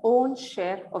had her own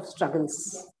share of struggles.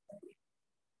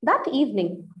 That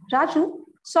evening, Raju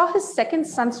saw his second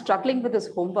son struggling with his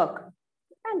homework.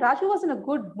 And Raju was in a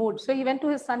good mood. So he went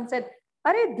to his son and said,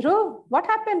 "Arey Dhruv, what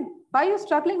happened? Why are you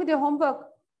struggling with your homework?"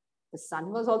 The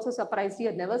son was also surprised. He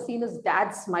had never seen his dad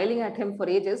smiling at him for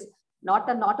ages. Not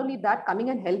only that, coming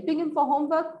and helping him for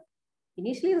homework.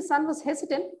 Initially, the son was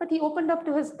hesitant, but he opened up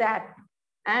to his dad.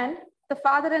 And the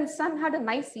father and son had a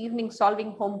nice evening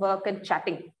solving homework and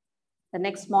chatting. The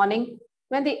next morning,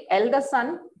 when the elder son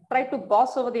tried to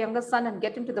boss over the younger son and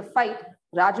get into the fight,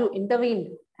 Raju intervened,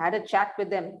 had a chat with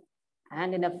them.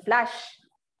 And in a flash,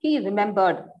 he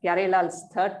remembered Pyare Lal's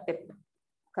third tip.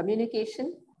 Communication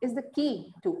is the key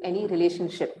to any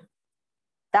relationship.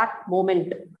 That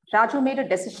moment, Raju made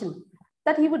a decision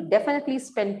that he would definitely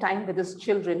spend time with his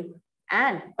children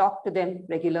and talk to them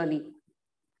regularly.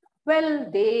 Well,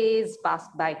 days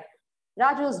passed by.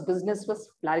 Raju's business was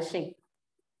flourishing.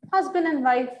 Husband and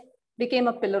wife became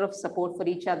a pillar of support for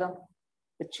each other.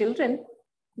 The children,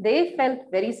 they felt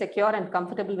very secure and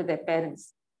comfortable with their parents.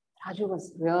 Raju was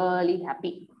really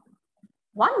happy.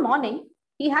 One morning,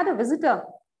 he had a visitor.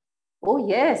 Oh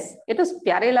yes, it was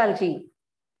Pyare Lalji.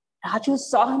 Raju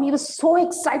saw him. He was so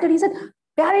excited. He said,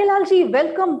 "Pyare Lalji,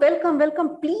 welcome, welcome, welcome.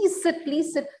 Please sit,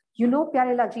 please sit. You know,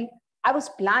 Pyare Lalji, I was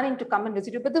planning to come and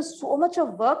visit you, but there's so much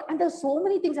of work and there's so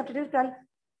many things I have to do."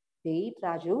 "Wait,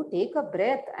 Raju, take a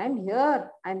breath. I'm here.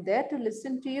 I'm there to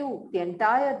listen to you the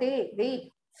entire day.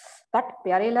 Wait." "But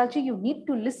Pyare Lalji, you need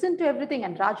to listen to everything."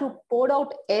 And Raju poured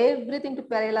out everything to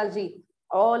Pyare Lalji,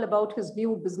 all about his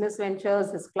new business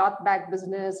ventures, his cloth bag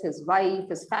business, his wife,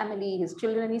 his family, his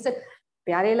children. And he said,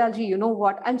 "Pyare Lalji, you know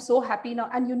what? I'm so happy now.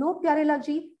 And you know, Pyare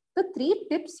Lalji, the 3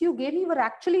 tips you gave me were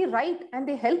actually right and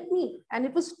they helped me. And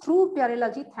it was true, Pyare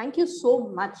Lalji. Thank you so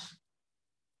much."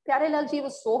 Pyare Lalji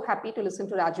was so happy to listen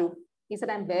to Raju. He said,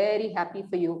 "I'm very happy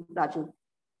for you, Raju."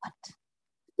 But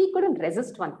he couldn't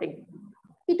resist one thing.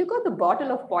 He took out the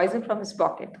bottle of poison from his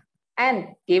pocket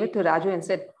and gave it to Raju and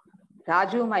said,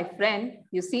 "Raju, my friend,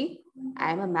 you see,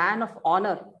 I am a man of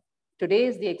honor. Today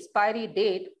is the expiry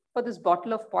date for this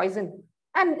bottle of poison.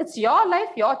 And it's your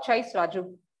life, your choice, Raju.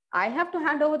 I have to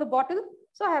hand over the bottle,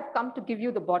 so I have come to give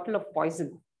you the bottle of poison."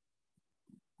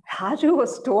 Raju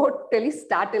was totally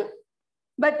startled.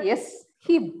 But yes,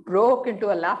 he broke into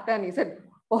a laughter and he said,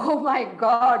 "Oh my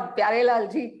God, Pyare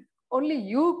Lalji, only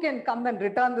you can come and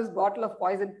return this bottle of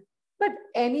poison. But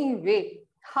anyway,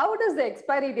 how does the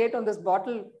expiry date on this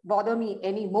bottle bother me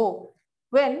anymore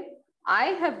when I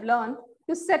have learned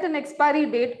to set an expiry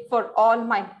date for all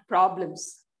my problems?"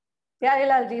 Pyare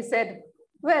Lalji said,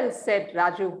 "Well said,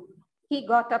 Raju." He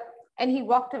got up and he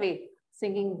walked away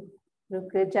singing,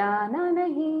 "Ruk jana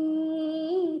nahi,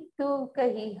 tu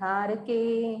kahi haar ke,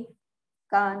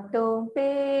 कांटों पे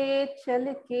चल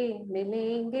के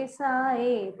मिलेंगे साए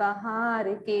बहार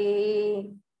के."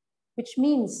 Which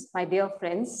means, my dear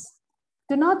friends,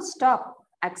 do not stop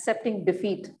accepting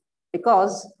defeat,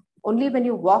 because only when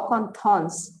you walk on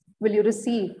thorns will you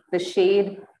receive the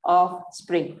shade of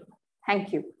spring.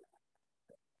 Thank you.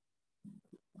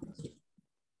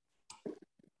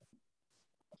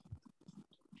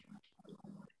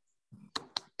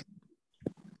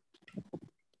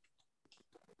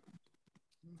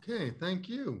 Okay, thank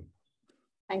you.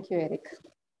 Thank you, Eric.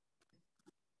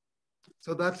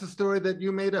 So that's the story that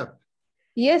you made up?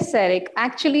 Yes, Eric.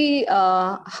 Actually,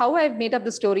 how I've made up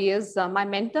the story is my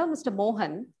mentor, Mr.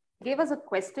 Mohan, gave us a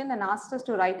question and asked us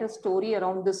to write a story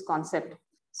around this concept.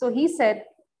 So he said,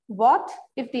 what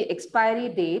if the expiry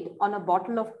date on a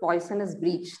bottle of poison is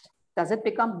breached? Does it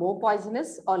become more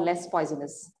poisonous or less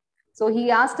poisonous? So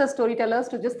he asked us storytellers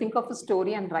to just think of a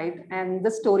story and write. And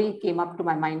this story came up to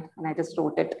my mind and I just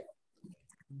wrote it.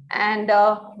 And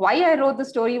why I wrote the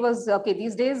story was, okay,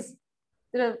 these days,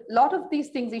 there are a lot of these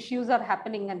things, issues are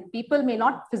happening, and people may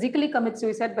not physically commit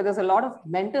suicide, but there's a lot of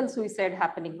mental suicide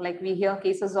happening. Like we hear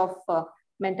cases of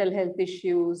mental health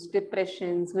issues,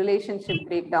 depressions, relationship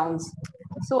breakdowns.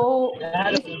 So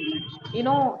if,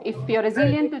 if you're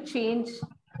resilient to change,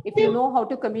 if you know how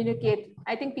to communicate,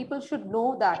 I think people should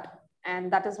know that.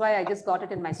 And that is why I just got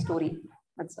it in my story.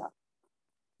 That's all.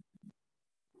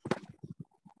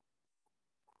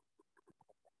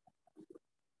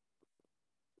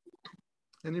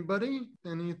 Anybody?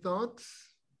 Any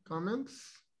thoughts, comments?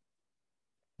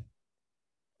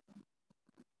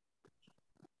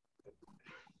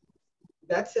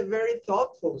 That's a very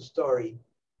thoughtful story.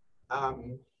 How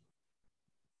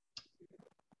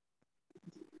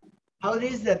it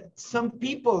is that some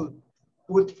people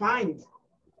would find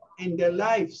in their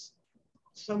lives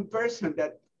some person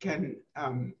that can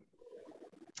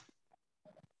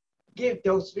give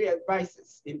those three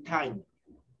advices in time.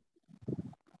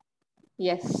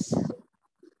 Yes,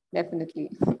 definitely.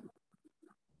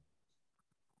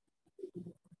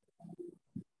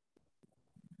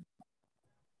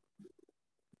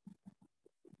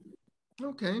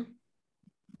 Okay.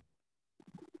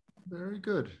 Very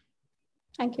good.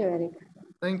 Thank you, Eric.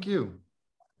 Thank you.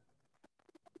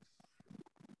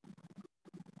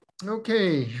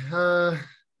 Okay.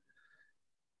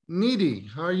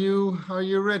 Nidhi, are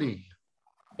you ready?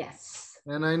 Yes.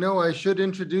 And I know I should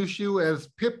introduce you as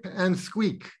Pip and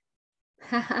Squeak,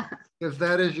 if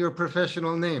that is your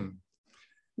professional name.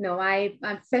 No, my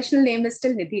professional name is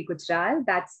still Nidhi Gujral.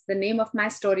 That's the name of my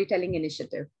storytelling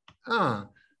initiative. Ah,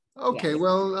 okay. Yes.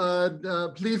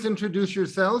 Well, please introduce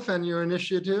yourself and your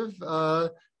initiative,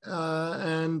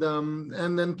 and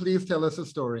then please tell us a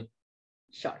story.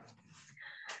 Sure.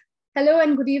 Hello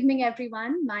and good evening,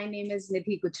 everyone. My name is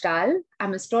Nidhi Gujral.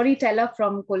 I'm a storyteller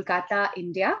from Kolkata,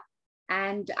 India.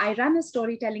 And I run a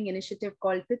storytelling initiative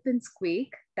called Pip and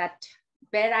Squeak,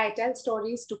 where I tell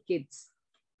stories to kids.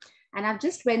 And I've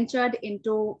just ventured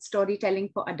into storytelling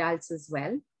for adults as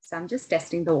well. So I'm just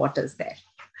testing the waters there.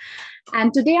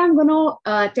 And today I'm going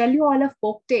to tell you all a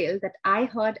folk tale that I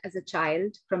heard as a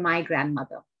child from my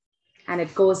grandmother. And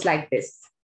it goes like this.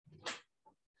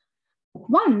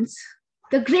 Once,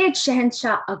 the great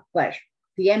Shahanshah Akbar,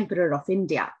 the Emperor of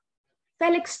India,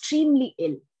 fell extremely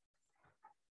ill.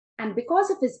 And because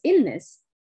of his illness,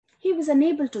 he was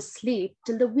unable to sleep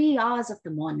till the wee hours of the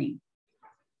morning.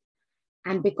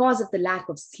 And because of the lack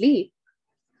of sleep,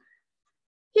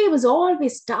 he was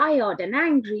always tired and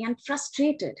angry and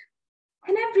frustrated.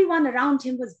 And everyone around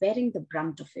him was bearing the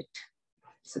brunt of it.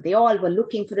 So they all were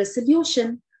looking for a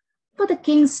solution for the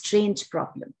king's strange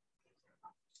problem.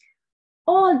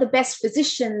 All the best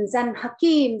physicians and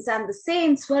hakims and the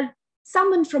saints were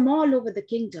summoned from all over the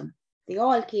kingdom. They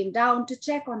all came down to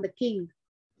check on the king.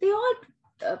 They all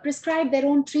prescribed their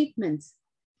own treatments.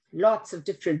 Lots of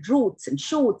different roots and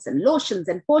shoots and lotions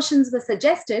and potions were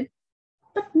suggested,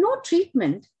 but no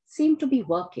treatment seemed to be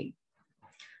working.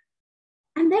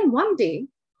 And then one day,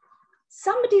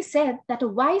 somebody said that a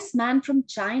wise man from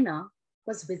China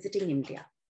was visiting India,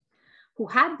 who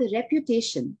had the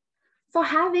reputation for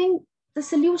having the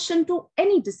solution to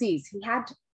any disease. He had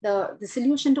the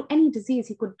solution to any disease.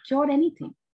 He could cure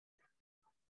anything.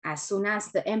 As soon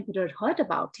as the emperor heard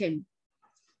about him,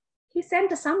 he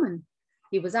sent a summon.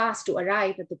 He was asked to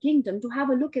arrive at the kingdom to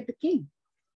have a look at the king.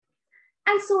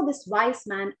 And so this wise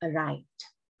man arrived.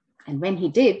 And when he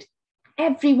did,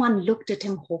 everyone looked at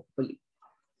him hopefully.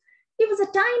 He was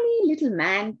a tiny little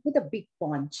man with a big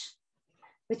paunch,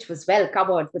 which was well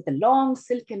covered with the long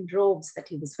silken robes that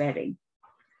he was wearing.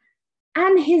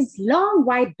 And his long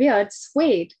white beard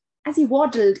swayed as he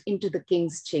waddled into the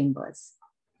king's chambers.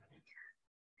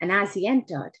 And as he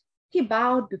entered, he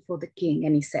bowed before the king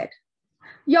and he said,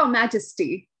 "Your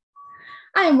Majesty,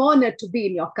 I am honored to be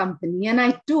in your company, and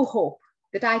I do hope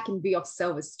that I can be of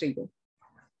service to you.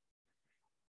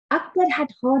 Akbar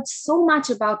had heard so much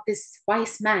about this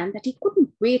wise man that he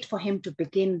couldn't wait for him to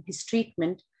begin his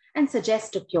treatment and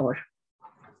suggest a cure.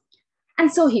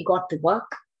 And so he got to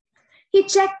work. He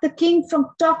checked the king from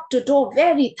top to toe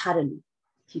very thoroughly.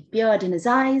 He peered in his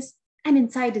eyes and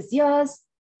inside his ears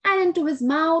and into his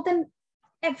mouth and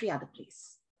every other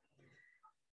place.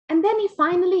 And then he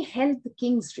finally held the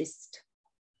king's wrist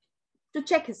to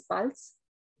check his pulse.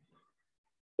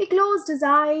 He closed his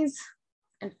eyes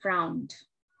and frowned.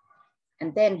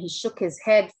 And then he shook his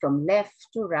head from left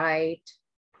to right.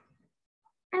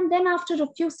 And then after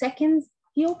a few seconds,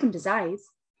 he opened his eyes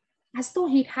as though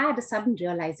he'd had a sudden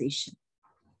realization.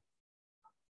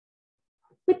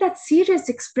 With that serious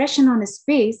expression on his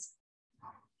face,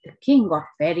 the king got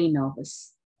very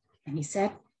nervous. And he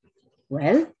said,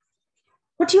 "Well,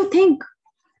 what do you think?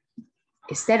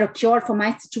 Is there a cure for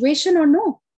my situation or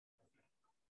no?"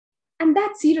 And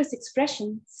that serious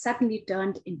expression suddenly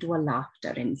turned into a laughter,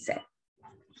 and he said,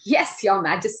 "Yes, Your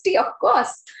Majesty, of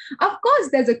course. Of course,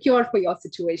 there's a cure for your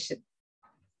situation.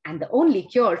 And the only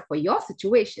cure for your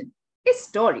situation is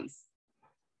stories."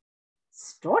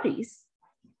 Stories?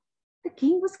 The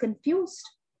king was confused.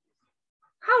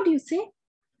 "How do you say?"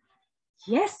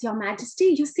 "Yes, Your Majesty,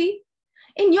 you see,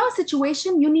 in your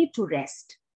situation, you need to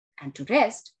rest. And to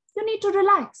rest, you need to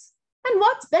relax. And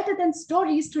what's better than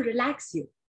stories to relax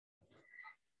you?"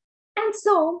 And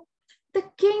so the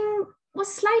king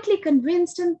was slightly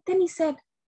convinced, and then he said,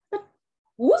 "But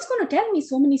who's going to tell me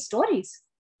so many stories?"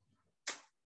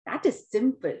 "That is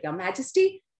simple, Your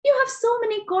Majesty. You have so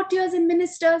many courtiers and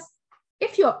ministers.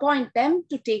 If you appoint them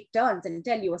to take turns and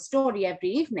tell you a story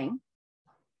every evening,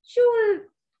 you'll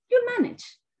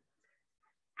manage."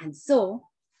 And so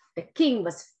the king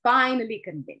was finally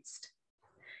convinced.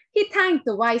 He thanked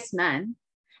the wise man,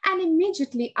 and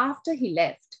immediately after he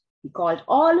left, he called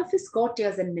all of his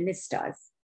courtiers and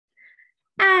ministers,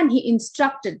 and he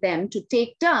instructed them to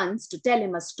take turns to tell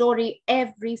him a story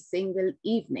every single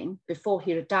evening before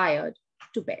he retired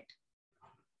to bed.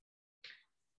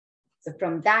 So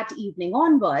from that evening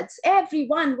onwards,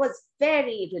 everyone was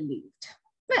very relieved.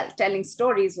 Well, telling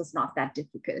stories was not that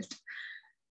difficult.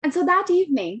 And so that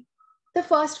evening, the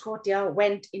first courtier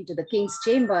went into the king's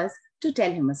chambers to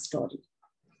tell him a story.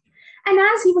 And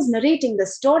as he was narrating the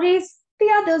stories,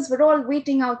 the others were all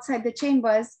waiting outside the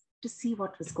chambers to see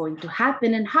what was going to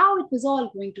happen and how it was all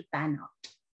going to pan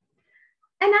out.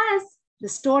 And as the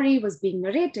story was being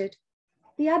narrated,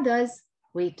 the others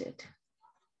waited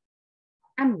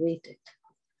and waited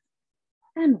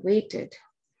and waited.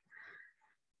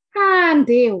 And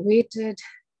they waited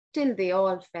till they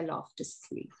all fell off to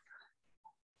sleep.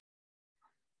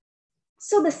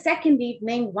 So the second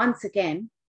evening, once again,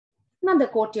 another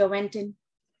courtier went in.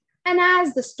 And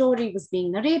as the story was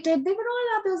being narrated, there were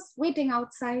all others waiting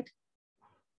outside.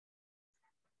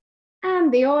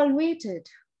 And they all waited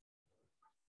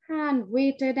and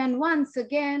waited. And once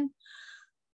again,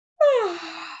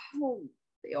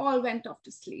 they all went off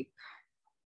to sleep.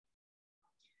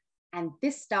 And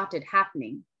this started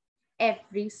happening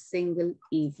every single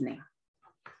evening.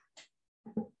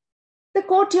 The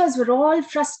courtiers were all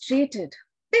frustrated.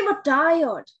 They were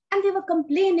tired and they were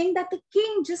complaining that the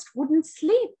king just wouldn't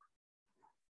sleep.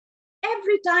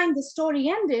 Every time the story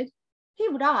ended, he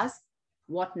would ask,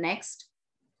 "What next?"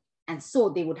 And so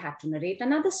they would have to narrate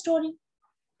another story.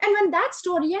 And when that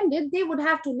story ended, they would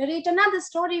have to narrate another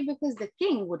story because the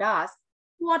king would ask,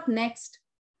 "What next?"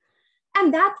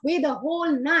 And that way, the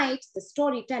whole night, the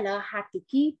storyteller had to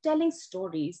keep telling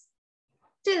stories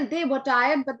till they were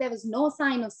tired, but there was no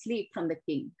sign of sleep from the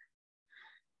king.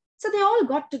 So they all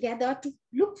got together to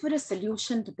look for a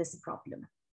solution to this problem.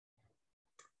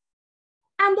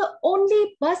 And the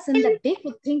only person that they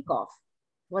could think of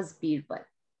was Birbal.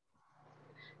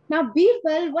 Now,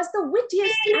 Birbal was the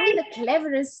wittiest and the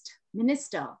cleverest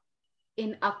minister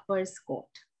in Akbar's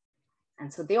court.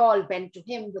 And so they all went to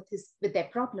him with their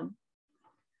problem.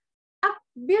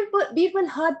 Birbal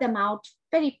heard them out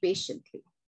very patiently.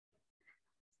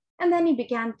 And then he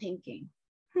began thinking,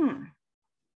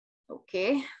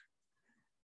 okay,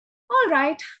 all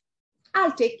right,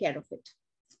 I'll take care of it.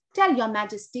 Tell Your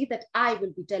Majesty that I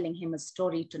will be telling him a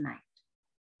story tonight.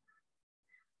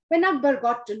 When Akbar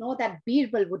got to know that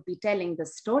Birbal would be telling the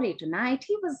story tonight,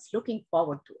 he was looking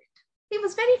forward to it. He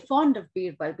was very fond of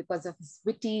Birbal because of his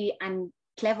wittiness and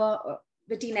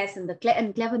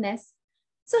cleverness.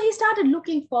 So he started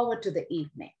looking forward to the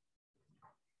evening.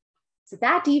 So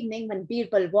that evening, when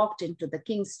Birbal walked into the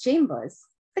king's chambers,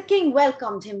 the king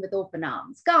welcomed him with open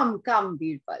arms. Come, come,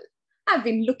 Birbal. I've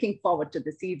been looking forward to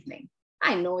this evening.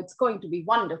 I know it's going to be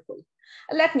wonderful.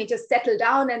 Let me just settle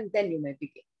down and then you may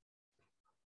begin.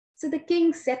 So the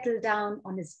king settled down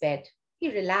on his bed. He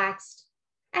relaxed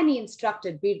and he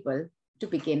instructed Birbal to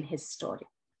begin his story.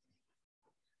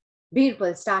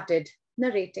 Birbal started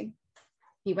narrating.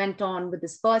 He went on with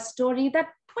his first story that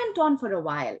went on for a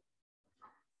while.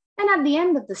 And at the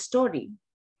end of the story,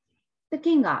 the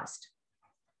king asked,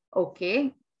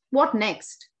 okay, what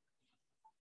next?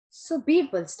 So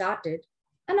Birbal started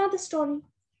another story.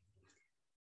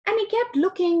 And he kept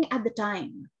looking at the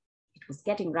time. It was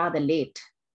getting rather late.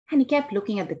 And he kept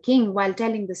looking at the king while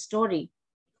telling the story.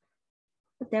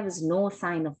 But there was no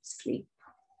sign of sleep.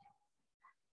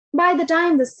 By the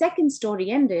time the second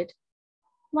story ended,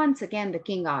 once again the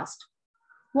king asked,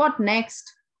 what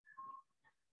next?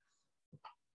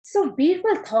 So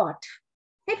Birbal thought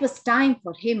it was time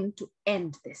for him to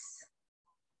end this.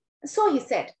 So he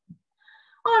said,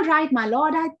 all right, my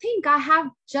lord, I think I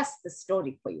have just the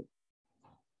story for you.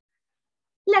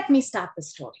 Let me start the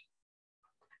story.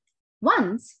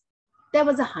 Once there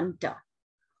was a hunter.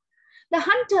 The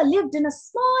hunter lived in a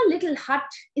small little hut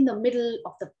in the middle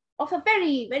of a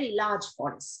very, very large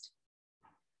forest.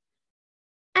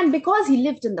 And because he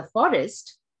lived in the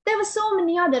forest, there were so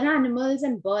many other animals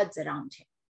and birds around him.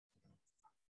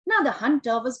 Now the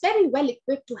hunter was very well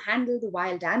equipped to handle the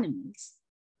wild animals,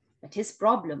 but his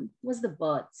problem was the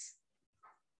birds.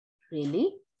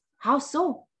 Really? How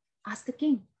so? Asked the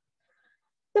king.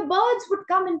 The birds would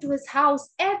come into his house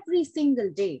every single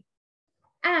day,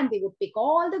 and they would pick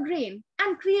all the grain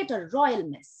and create a royal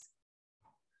mess.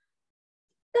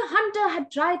 The hunter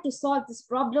had tried to solve this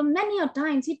problem many a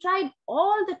times. He tried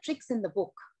all the tricks in the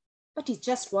book, but he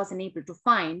just wasn't able to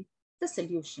find the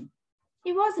solution.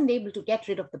 He wasn't able to get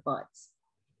rid of the birds.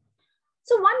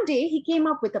 So one day he came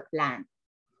up with a plan.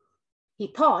 He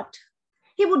thought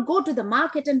he would go to the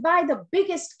market and buy the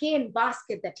biggest cane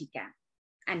basket that he can,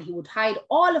 and he would hide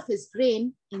all of his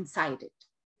grain inside it.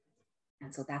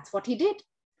 And so that's what he did.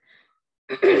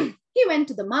 He went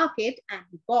to the market and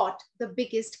he bought the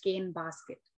biggest cane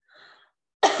basket.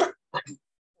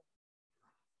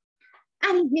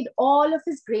 And he hid all of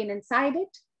his grain inside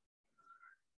it.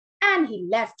 And he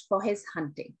left for his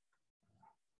hunting.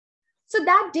 So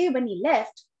that day when he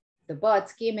left, the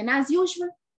birds came in as usual.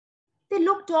 They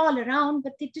looked all around,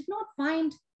 but they did not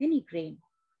find any grain.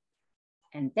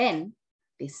 And then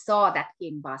they saw that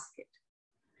cane basket.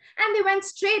 And they went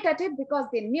straight at it because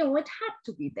they knew it had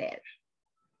to be there.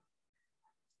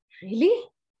 Really?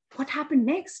 What happened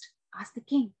next? Asked the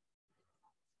king.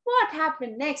 What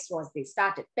happened next was they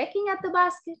started pecking at the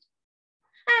basket.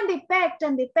 And they pecked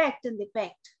and they pecked and they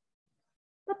pecked.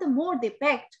 But the more they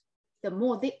pecked, the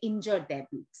more they injured their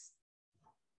beaks.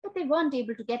 But they weren't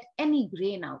able to get any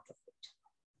grain out of it.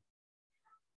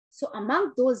 So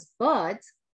among those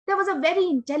birds, there was a very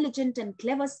intelligent and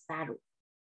clever sparrow.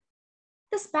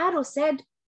 The sparrow said,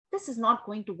 this is not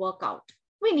going to work out.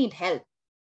 We need help.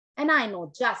 And I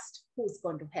know just who's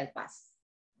going to help us.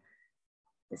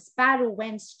 The sparrow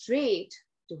went straight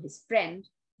to his friend,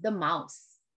 the mouse.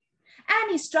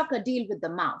 And he struck a deal with the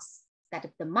mouse that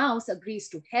if the mouse agrees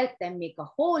to help them make a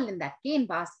hole in that cane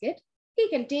basket, he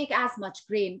can take as much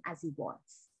grain as he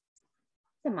wants.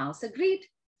 The mouse agreed.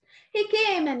 He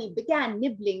came and he began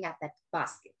nibbling at that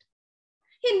basket.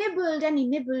 He nibbled and he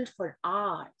nibbled for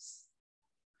hours.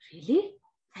 Really?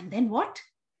 And then what?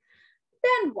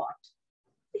 Then what?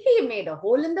 He made a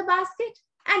hole in the basket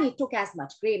and he took as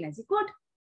much grain as he could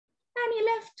and he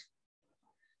left.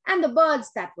 And the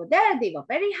birds that were there, they were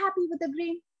very happy with the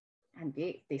grain and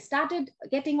they started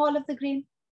getting all of the grain.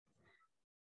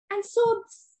 And so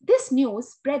this news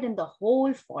spread in the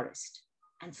whole forest.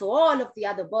 And so all of the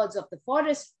other birds of the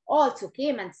forest also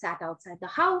came and sat outside the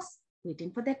house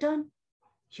waiting for their turn.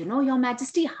 You know, Your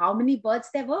Majesty, how many birds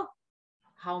there were?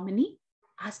 How many?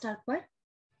 Asked Akbar.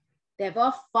 There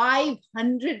were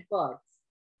 500 birds.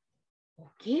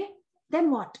 Okay,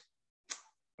 then what?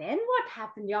 Then what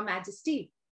happened, Your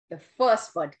Majesty? The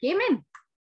first bird came in,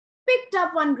 picked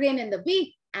up one grain in the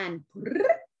beak and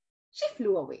she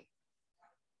flew away.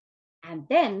 And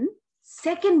then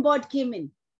second bird came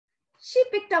in. She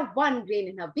picked up one grain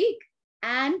in her beak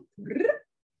and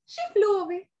she flew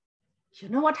away. You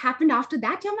know what happened after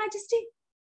that, Your Majesty?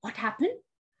 What happened?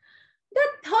 The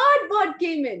third bird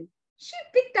came in. She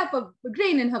picked up a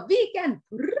grain in her beak and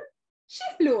she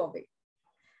flew away.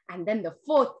 And then the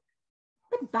fourth.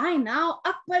 But by now,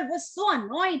 Akbar was so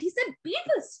annoyed. He said,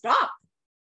 people, stop.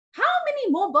 How many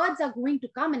more birds are going to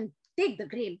come and take the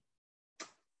grain?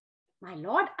 My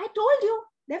lord, I told you,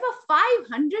 there were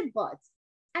 500 birds.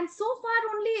 And so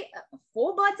far, only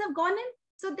 4 birds have gone in.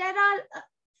 So there are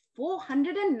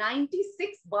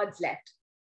 496 birds left.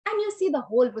 And you see, the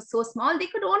hole was so small, they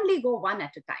could only go one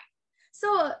at a time.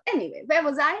 So anyway, where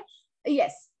was I?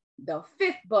 Yes, the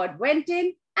fifth bird went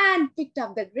in and picked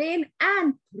up the grain,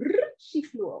 and she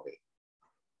flew away.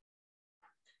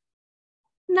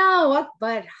 Now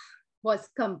Akbar was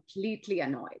completely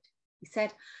annoyed. He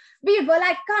said, Birbal,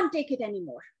 I can't take it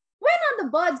anymore. When are the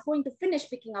birds going to finish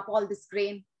picking up all this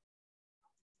grain?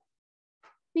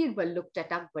 Birbal looked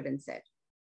at Akbar and said,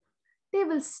 they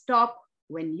will stop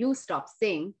when you stop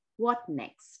saying, what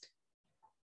next?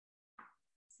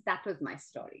 So that was my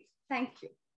story. Thank you.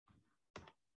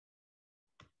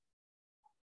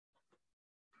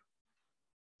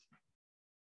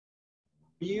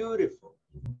 Beautiful.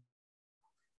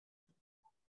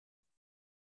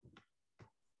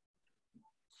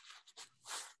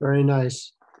 Very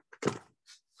nice.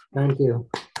 Thank you.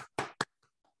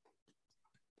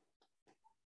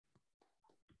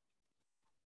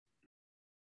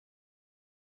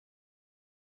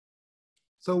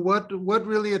 So what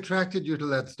really attracted you to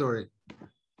that story?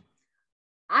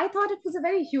 I thought it was a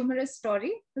very humorous story.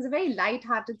 It was a very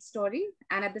light-hearted story.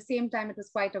 And at the same time, it was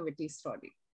quite a witty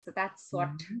story. So that's what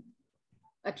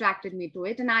attracted me to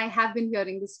it. And I have been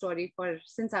hearing this story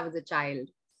since I was a child.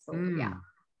 So yeah.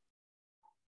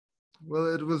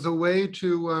 Well, it was a way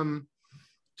to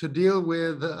deal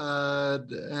with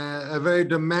a very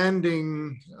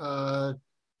demanding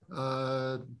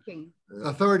King.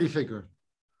 Authority figure.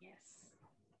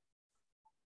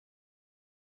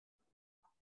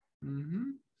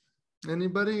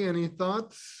 Anybody, any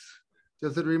thoughts?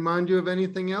 Does it remind you of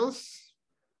anything else?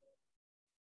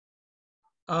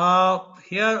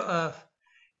 Here,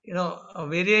 a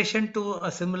variation to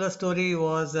a similar story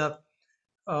was the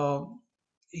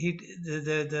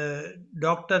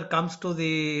doctor comes to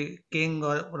the king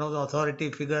or one of the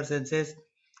authority figures and says,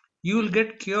 you will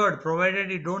get cured provided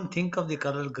you don't think of the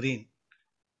color green.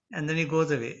 And then he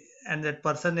goes away. And that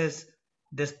person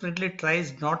desperately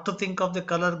tries not to think of the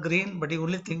color green, but he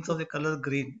only thinks of the color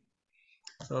green.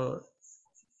 So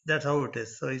that's how it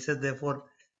is. So he says, therefore,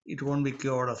 it won't be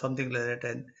cured or something like that.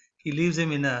 And he leaves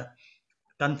him in a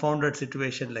confounded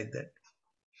situation like that.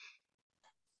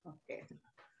 Okay.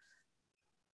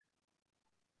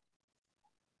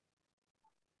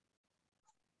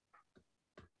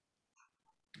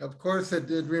 Of course, it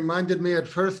reminded me at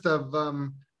first of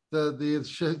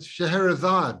the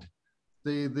Scheherazade,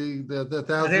 the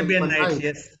Thousand Arabian and One Nights, Nights.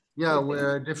 yes. Yeah,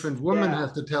 where a different woman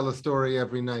has to tell a story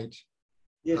every night.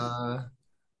 Yes.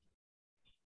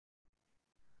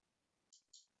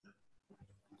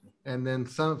 And then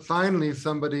finally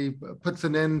somebody puts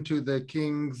an end to the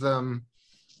king's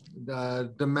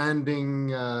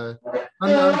demanding,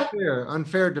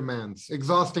 unfair demands,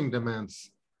 exhausting demands.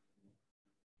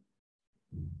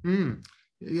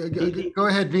 Go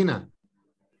ahead, Veena.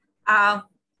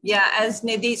 Yeah, as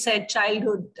Nidhi said,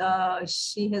 childhood,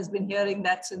 she has been hearing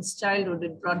that since childhood.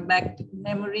 It brought back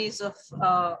memories of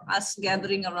us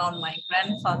gathering around my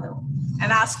grandfather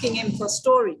and asking him for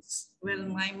stories. Well,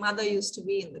 my mother used to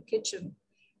be in the kitchen.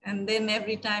 And then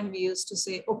every time we used to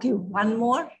say, okay, one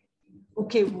more.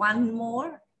 Okay, one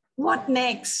more. What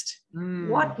next?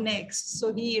 What next?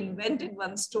 So he invented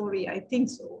one story, I think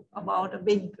so, about a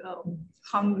big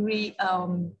hungry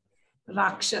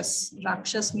Rakshas.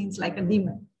 Rakshas means like a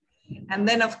demon. And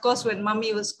then, of course, when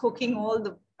mummy was cooking, all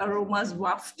the aromas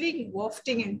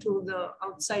wafting into the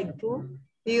outside room,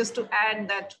 he used to add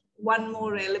that one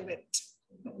more element,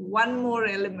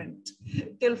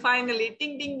 till finally,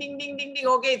 ding, ding, ding, ding, ding, ding.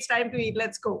 Okay, it's time to eat.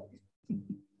 Let's go.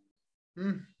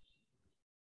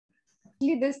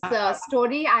 This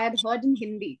story I had heard in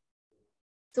Hindi.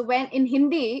 So when in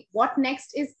Hindi, what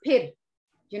next is pir.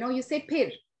 You say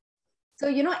pir. So,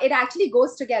 it actually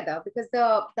goes together because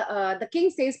the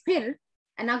king says pir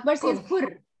and Akbar says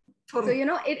pur. So,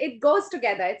 it goes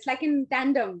together. It's like in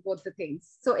tandem, both the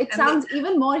things. So it sounds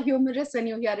even more humorous when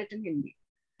you hear it in Hindi.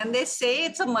 And they say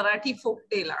it's a Marathi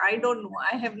folktale. I don't know.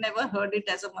 I have never heard it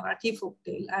as a Marathi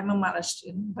folktale. I'm a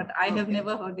Maharashtrian, but I have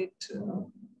never heard it.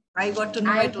 I got to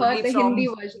know I've heard the Hindi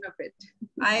version of it.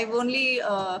 I've only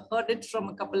heard it from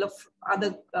a couple of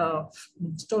other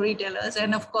storytellers,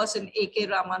 and of course in A.K.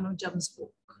 Ramanujam's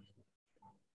book.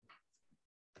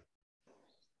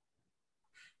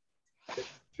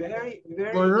 Very,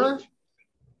 very.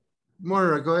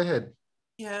 Moira, go ahead.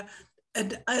 Yeah,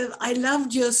 And I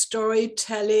loved your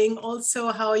storytelling,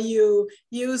 also how you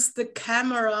use the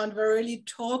camera and were really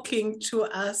talking to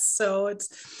us. So it's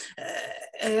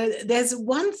there's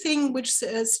one thing which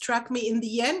struck me in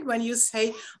the end when you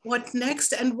say what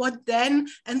next and what then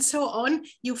and so on.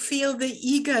 You feel the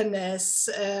eagerness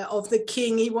of the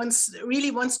king. He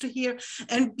really wants to hear.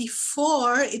 And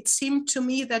before it seemed to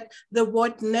me that the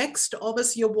what next,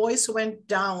 always your voice went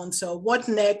down. So what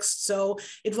next? So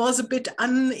it was a bit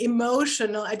unemotional.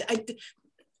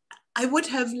 I would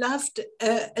have loved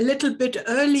a little bit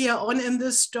earlier on in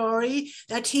the story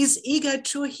that he's eager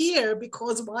to hear,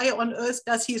 because why on earth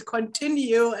does he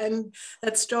continue and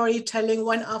that storytelling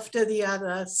one after the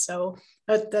other? So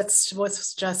that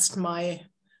was just my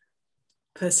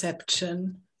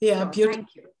perception. Yeah, beautiful.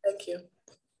 Thank you.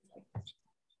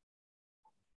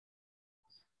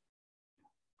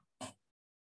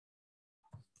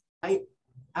 Thank you.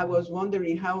 I was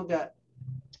wondering how the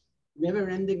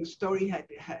never-ending story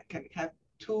can have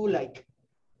two, like,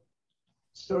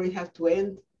 story has to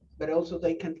end, but also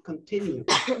they can continue.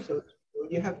 So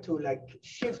you have to like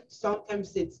shift.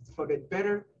 Sometimes it's for the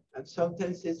better, and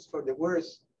sometimes it's for the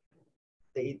worse.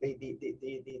 The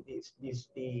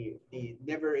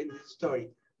never-ending story.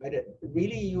 But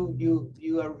really,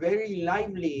 you are very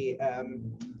lively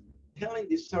telling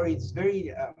this story. It's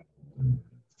very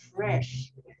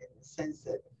fresh in the sense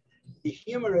that the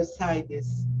humorous side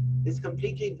is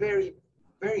completely very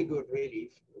good,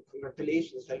 really.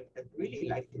 Congratulations. I really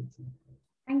liked it.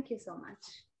 Thank you so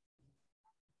much.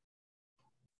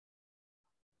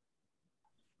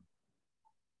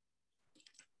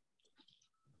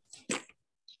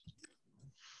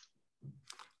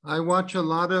 I watch a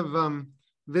lot of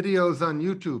videos on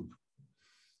YouTube,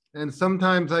 and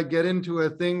sometimes I get into a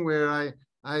thing where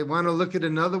I want to look at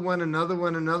another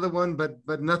one,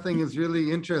 but nothing is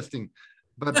really interesting.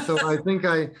 But so I think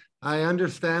I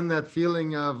understand that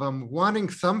feeling of wanting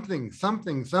something,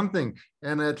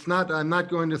 and it's not. I'm not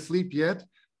going to sleep yet,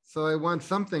 so I want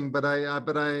something, but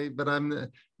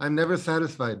I'm never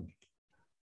satisfied.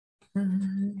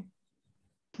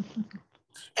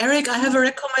 Eric, I have a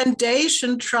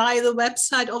recommendation. Try the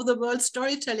website of the World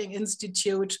Storytelling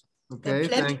Institute. Okay,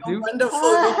 thank you. Wonderful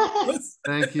videos.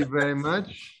 Thank you very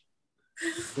much.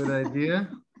 Good idea.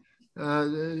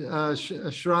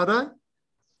 Shraddha?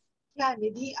 Yeah,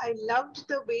 Nidhi, I loved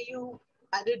the way you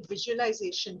added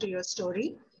visualization to your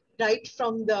story, right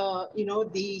from the,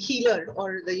 the healer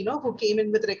or the, who came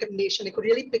in with recommendation. I could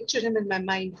really picture him in my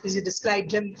mind as you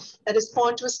described him, that his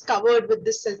paunch was covered with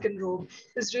this silken robe.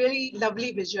 It was really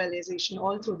lovely visualization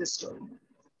all through the story.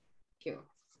 Thank you.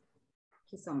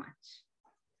 Thank you so much.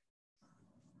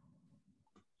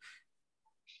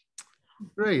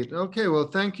 Great. Okay, well,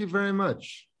 thank you very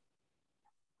much.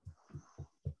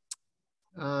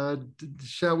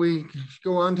 Shall we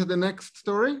go on to the next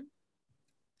story?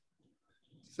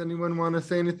 Does anyone want to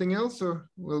say anything else, or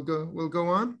we'll go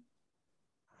on?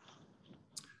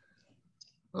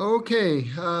 Okay,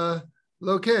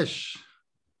 Lokesh,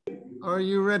 are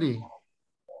you ready?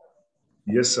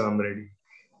 Yes, I'm ready.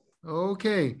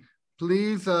 Okay,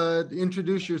 please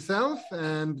introduce yourself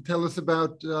and tell us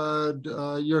about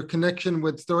your connection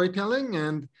with storytelling,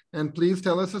 and please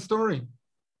tell us a story.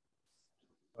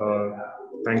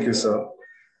 Thank you, sir.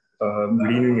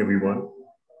 Good evening, everyone.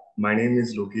 My name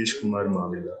is Lokesh Kumaar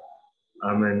Maavilla.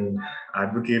 I'm an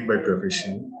advocate by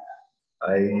profession.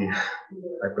 I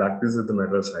practice at the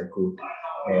Madras High Court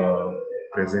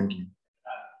presently.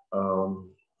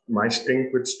 My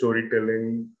stint with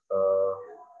storytelling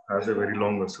has a very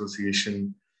long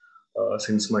association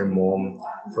since my mom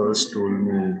first told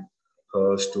me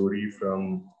her story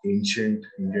from ancient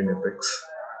Indian epics.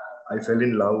 I fell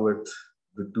in love with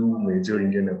the two major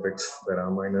Indian epics, the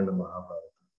Ramayana and the Mahabharata.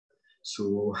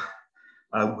 So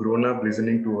I've grown up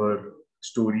listening to her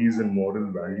stories and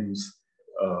moral values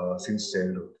since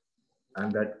childhood.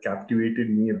 And that captivated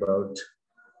me about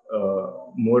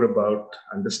more about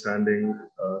understanding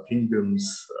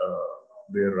kingdoms,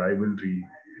 their rivalry,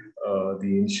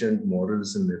 the ancient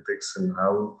morals and ethics, and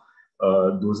how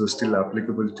those are still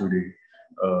applicable today,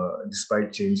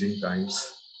 despite changing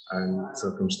times and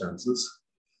circumstances.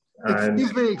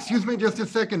 Excuse me just a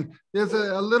second. There's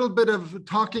a little bit of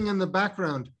talking in the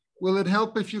background. Will it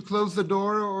help if you close the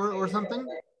door or something?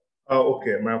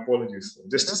 Okay, my apologies.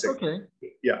 Just a second.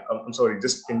 Okay. Yeah, I'm sorry.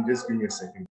 Can you just give me a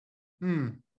second?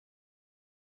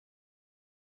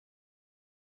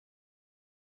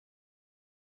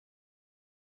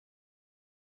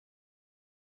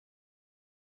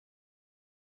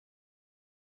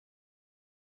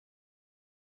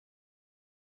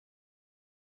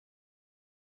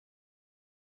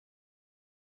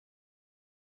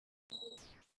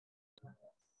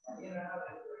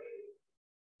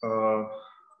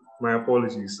 My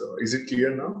apologies. Is it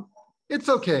clear now? It's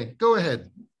okay. Go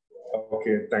ahead.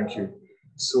 Okay, thank you.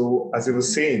 So as I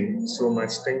was saying, so my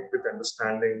strength with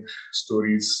understanding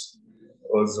stories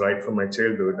was right from my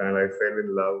childhood, and I fell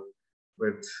in love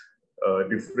with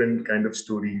different kind of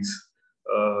stories,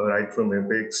 right from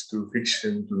epics to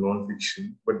fiction to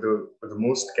non-fiction. But the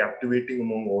most captivating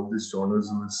among all these genres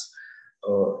was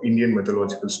Indian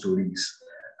mythological stories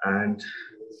and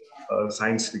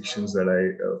science fictions that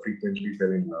I frequently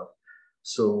fell in love.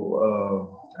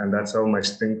 So, and that's how my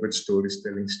strength with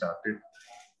storytelling started.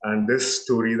 And this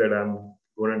story that I'm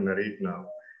going to narrate now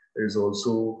is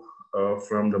also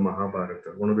from the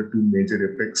Mahabharata, one of the two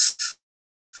major epics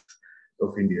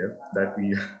of India that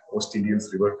we most Indians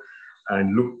revere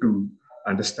and look to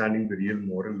understanding the real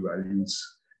moral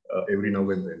values every now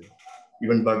and then.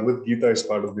 Even Bhagavad Gita is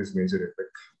part of this major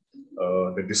epic,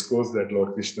 the discourse that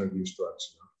Lord Krishna gives to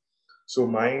Arjuna. So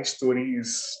my story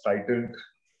is titled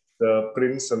The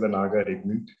Prince and the Naga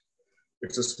Regnant.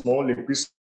 It's a small episode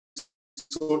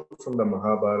from the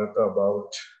Mahabharata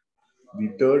about the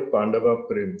third Pandava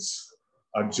prince,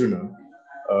 Arjuna,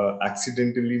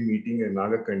 accidentally meeting a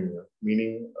Nagakanya,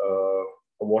 meaning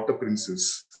a water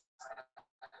princess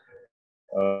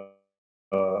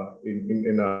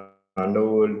in an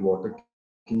underworld water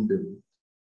kingdom,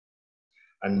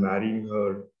 and marrying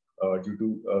her due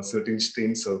to certain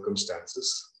strange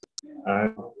circumstances.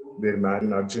 And their marriage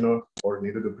in Arjuna or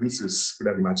neither the princess could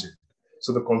have imagined.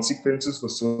 So the consequences were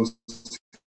so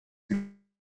severe.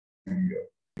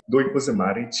 Though it was a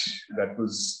marriage that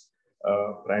was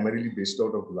primarily based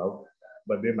out of love,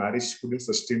 but their marriage couldn't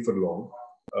sustain for long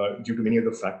due to many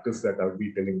other factors that I'll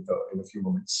be telling in a few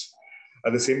moments.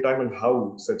 At the same time, and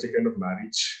how such a kind of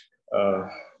marriage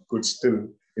could still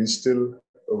instill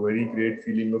a very great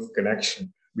feeling of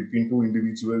connection between two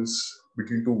individuals,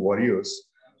 between two warriors,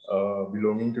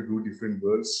 belonging to two different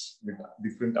worlds with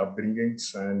different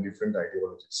upbringings and different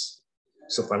ideologies.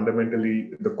 So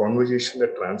fundamentally, the conversation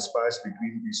that transpires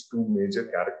between these two major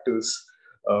characters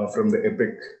from the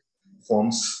epic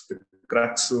forms the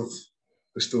crux of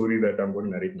the story that I'm going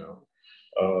to narrate now.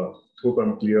 Hope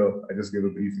I'm clear. I just gave a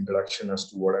brief introduction as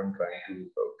to what I'm trying to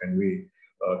convey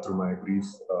through my brief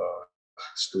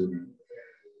story.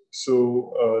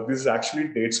 So this actually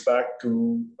dates back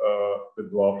to the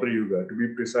Dwapara Yuga. To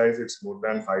be precise, it's more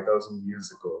than 5,000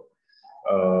 years ago,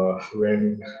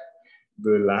 when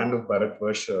the land of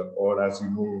Bharatvarsha, or as you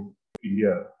know,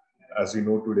 India, as we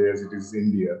know today as it is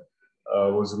India,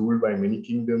 was ruled by many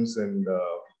kingdoms and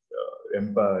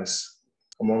empires,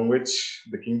 among which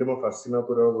the kingdom of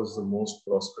Hastinapura was the most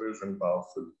prosperous and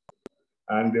powerful.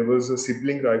 And there was a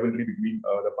sibling rivalry between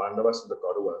the Pandavas and the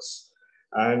Kauravas.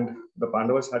 And the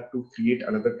Pandavas had to create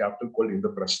another capital called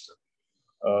Indraprastha.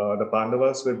 The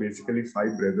Pandavas were basically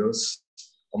 5 brothers,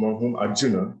 among whom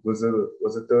Arjuna was a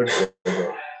third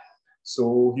brother.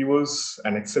 So he was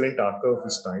an excellent archer of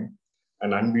his time,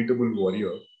 an unbeatable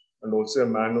warrior, and also a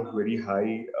man of very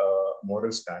high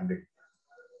moral standing.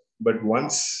 But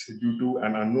once, due to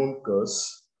an unknown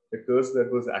curse, a curse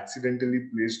that was accidentally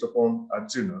placed upon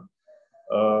Arjuna,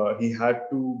 he had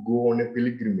to go on a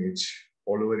pilgrimage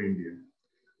all over India.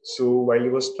 So while he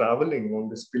was traveling on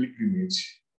this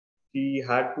pilgrimage, he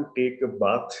had to take a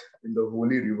bath in the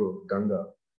holy river, Ganga.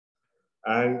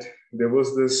 And there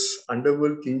was this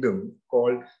underworld kingdom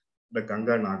called the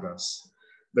Ganga Nagas.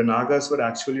 The Nagas were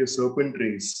actually a serpent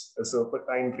race, a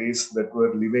serpentine race that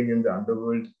were living in the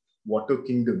underworld water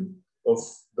kingdom of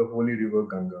the holy river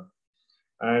Ganga.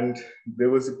 And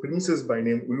there was a princess by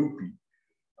name Ulupi.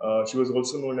 She was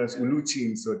also known as Uluchi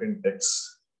in certain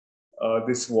texts.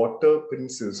 This water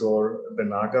princess, or the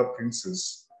Naga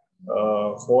princess,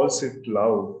 falls in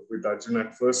love with Arjuna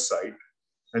at first sight,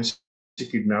 and she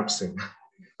kidnaps him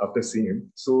after seeing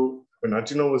him. So when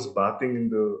Arjuna was bathing in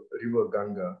the river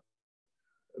Ganga,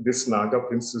 this Naga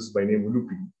princess by name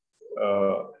Ulupi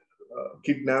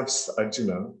kidnaps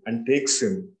Arjuna and takes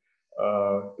him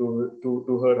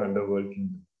to her underworld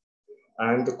kingdom.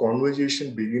 And the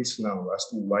conversation begins now as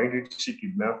to why did she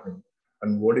kidnap him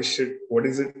and what is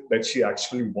it that she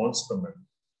actually wants from him.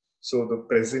 So the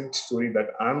present story that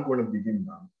I'm going to begin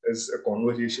now is a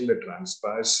conversation that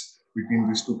transpires between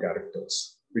these two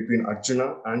characters, between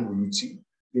Arjuna and Uluchi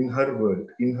in her world,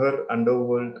 in her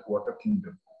underworld water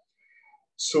kingdom.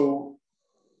 So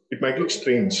it might look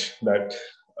strange that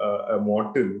a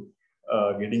mortal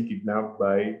getting kidnapped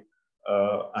by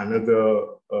another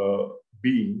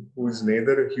being who is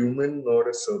neither a human nor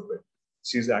a serpent.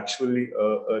 She's actually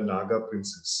a Naga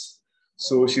princess.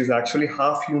 So she's actually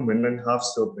half human and half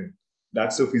serpent.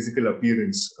 That's her physical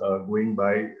appearance going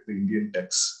by the Indian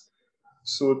texts.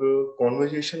 So the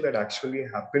conversation that actually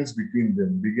happens between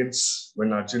them begins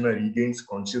when Arjuna regains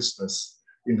consciousness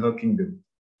in her kingdom.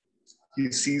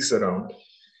 He sees around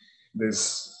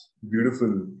this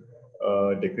beautiful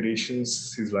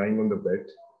decorations. He's lying on the bed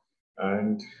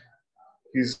and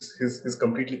he's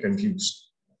completely confused.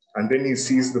 And then he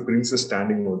sees the princess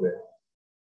standing over there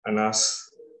and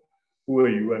asks, "Who are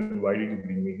you and why did you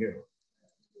bring me here?"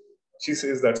 She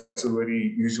says that's a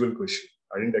very usual question.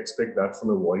 I didn't expect that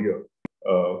from a warrior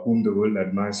whom the world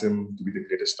admires him to be the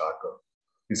greatest stalker.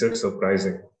 He said,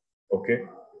 "Surprising. Okay.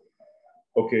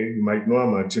 Okay, you might know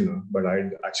I'm Arjuna, but I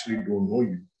actually don't know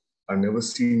you. I've never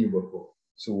seen you before.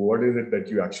 So what is it that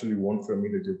you actually want from me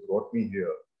that you brought me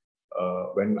here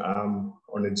when I'm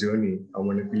on a journey, I'm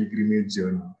on a pilgrimage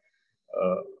journey,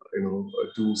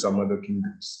 to some other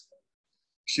kingdoms?"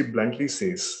 She bluntly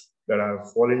says that I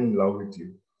have fallen in love with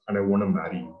you and I want to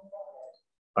marry you.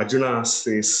 Arjuna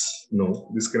says, "No,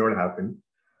 this cannot happen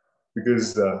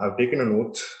because I've taken an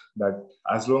oath that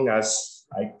as long as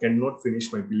I cannot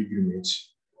finish my pilgrimage,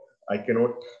 I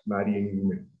cannot marry any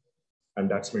woman. And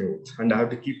that's my oath. And I have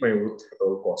to keep my oath at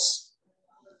all costs."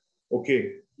 "Okay,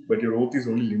 but your oath is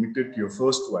only limited to your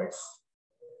first wife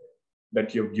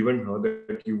that you have given her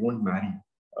that you won't marry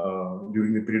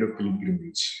during the period of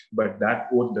pilgrimage. But that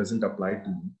oath doesn't apply to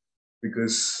me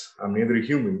because I'm neither a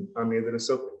human, I'm neither a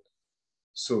serpent.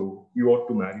 So you ought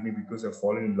to marry me because I've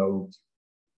fallen in love with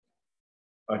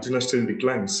you." Arjuna still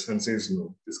declines and says,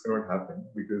 "No, this cannot happen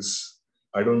because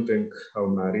I don't think our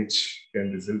marriage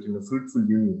can result in a fruitful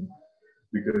union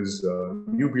because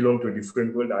you belong to a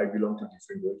different world, I belong to a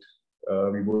different world.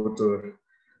 We both are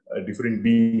different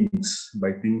beings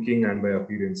by thinking and by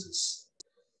appearances."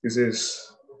 He says,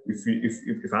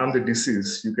 if I'm the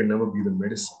disease, you can never be the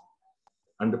medicine."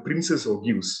 And the princess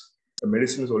argues, the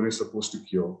medicine is always supposed to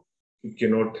cure. It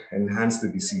cannot enhance the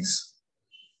disease.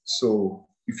 So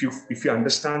if you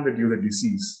understand that you're the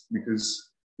disease because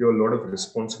you have a lot of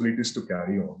responsibilities to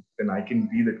carry on, then I can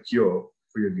be the cure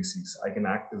for your disease. I can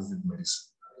act as the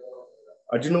medicine.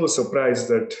 Arjuna was surprised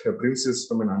that a princess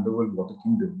from an underworld water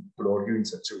kingdom could argue in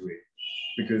such a way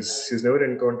because he's never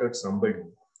encountered somebody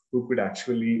who could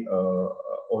actually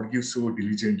argue so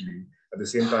diligently, at the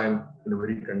same time in a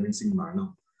very convincing manner.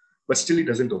 But still he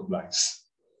doesn't oblige.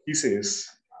 He says,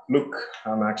 "Look,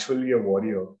 I'm actually a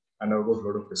warrior and I've got a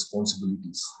lot of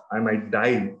responsibilities. I might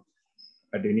die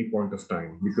at any point of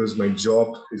time because my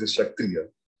job is a Kshatriya.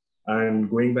 And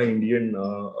going by Indian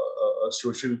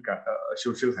social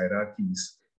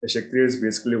hierarchies, a Kshatriya is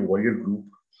basically a warrior group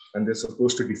and they're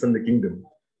supposed to defend the kingdom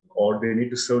or they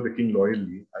need to serve the king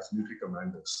loyally as military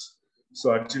commanders.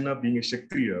 So Arjuna, being a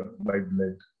Kshatriya by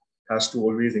blood, has to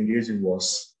always engage in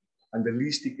wars. And the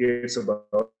least he cares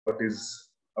about is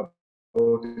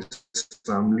about his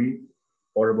family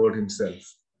or about himself.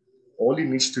 All he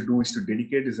needs to do is to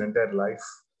dedicate his entire life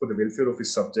for the welfare of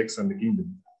his subjects and the kingdom.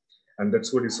 And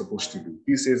that's what he's supposed to do.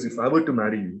 He says, if I were to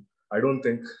marry you, I don't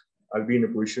think I'll be in a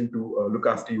position to look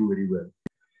after you very well.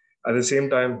 At the same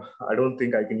time, I don't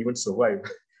think I can even survive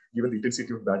given the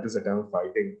intensity of battles that I'm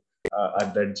fighting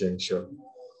at that juncture.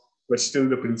 But still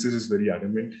the princess is very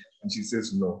adamant and she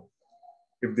says, no.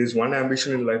 If there's one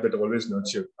ambition in life that I always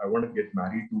nurture, I want to get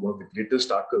married to one of the greatest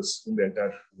stalkers in the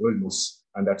entire world knows,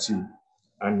 and that's you.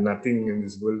 And nothing in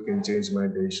this world can change my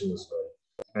decision as well.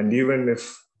 And even if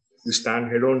you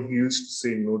stand head on heels to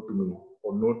say no to me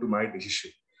or no to my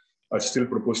decision, I still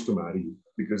propose to marry you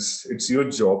because it's your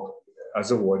job as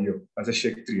a warrior, as a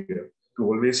Kshatriya, to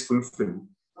always fulfill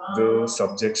the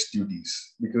subject's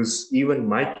duties. Because even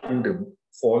my kingdom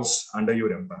falls under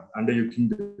your empire, under your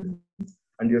kingdom.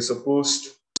 And you're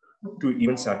supposed to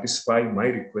even satisfy my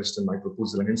request and my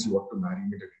proposal, and hence you ought to marry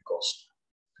me at any cost.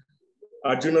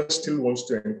 Arjuna still wants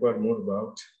to inquire more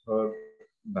about her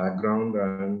background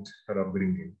and her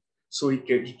upbringing. So he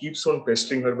keeps on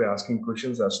pestering her by asking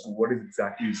questions as to what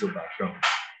exactly is your background.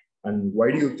 And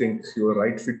why do you think you're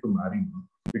right fit to marry me?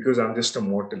 Because I'm just a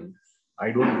mortal.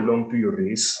 I don't belong to your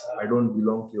race. I don't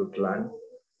belong to your clan.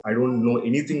 I don't know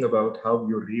anything about how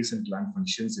your race and clan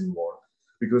functions in war.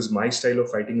 Because my style of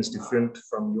fighting is different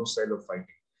from your style of fighting.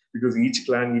 Because each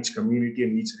clan, each community,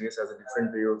 and each race has a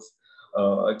different way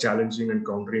of challenging and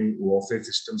countering warfare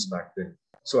systems back then.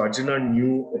 So Arjuna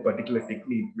knew a particular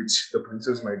technique which the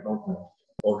princess might not know,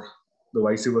 or the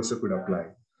vice versa could apply.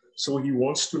 So he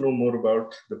wants to know more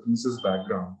about the princess'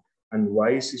 background and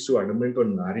why she's so adamant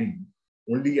on marrying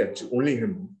only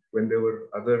him when there were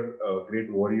other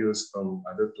great warriors from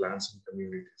other clans and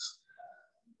communities.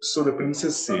 So the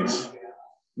princess says,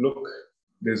 look,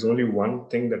 there's only one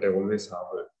thing that I always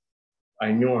harbored.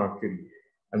 I know archery,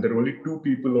 and there are only two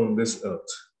people on this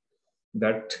earth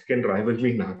that can rival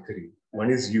me in archery. One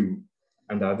is you,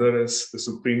 and the other is the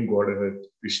supreme godhead,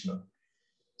 Krishna.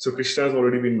 So Krishna has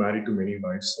already been married to many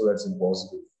wives, so that's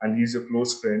impossible. And he's your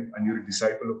close friend, and you're a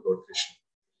disciple of Lord Krishna.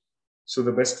 So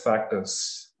the best fact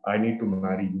is, I need to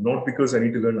marry you, not because I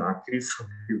need to learn archery from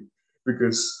you,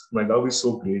 because my love is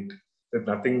so great that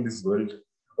nothing in this world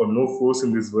or no force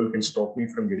in this world can stop me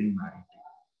from getting married.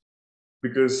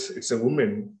 Because it's a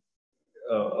woman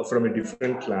from a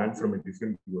different clan, from a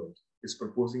different world, is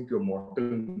proposing to a mortal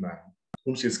man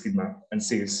whom she has kidnapped and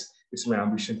says, it's my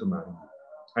ambition to marry you.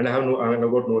 And I have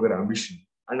got no other ambition.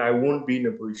 And I won't be in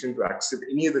a position to accept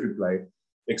any other reply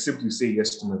except you say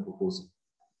yes to my proposal.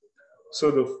 So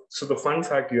the fun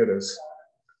fact here is,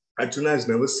 Arjuna has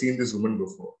never seen this woman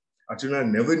before. Arjuna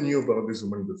never knew about this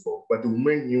woman before, but the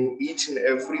woman knew each and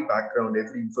every background,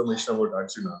 every information about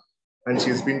Arjuna. And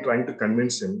she's been trying to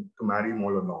convince him to marry him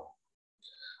all along.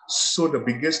 So the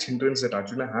biggest hindrance that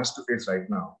Arjuna has to face right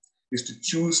now is to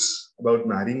choose about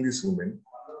marrying this woman.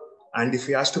 And if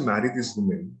he has to marry this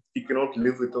woman, he cannot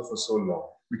live with her for so long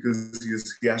because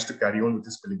he has to carry on with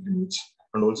his pilgrimage.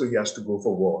 And also he has to go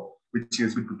for war, which he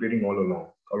has been preparing all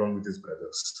along with his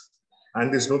brothers.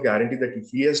 And there's no guarantee that if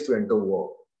he has to enter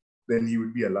war, then he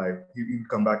would be alive. He would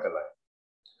come back alive.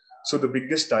 So the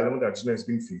biggest dilemma that Arjuna has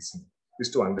been facing is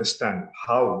to understand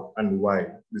how and why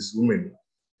this woman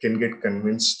can get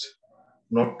convinced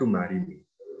not to marry me.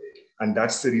 And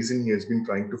that's the reason he has been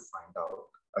trying to find out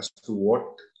as to what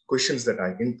questions that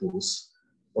I can pose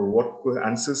or what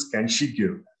answers can she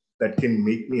give that can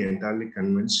make me entirely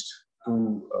convinced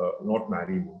to not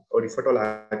marry me. Or if at all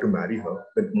I had to marry her,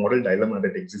 the moral dilemma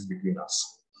that exists between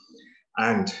us.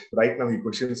 And right now he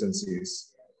questions and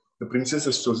says, the princess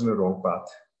has chosen the wrong path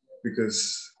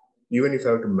because even if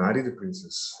I have to marry the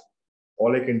princess,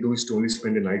 all I can do is to only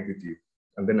spend a night with you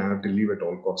and then I have to leave at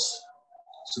all costs.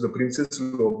 So the princess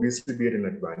will obviously be at an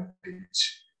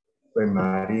advantage by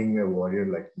marrying a warrior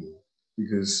like me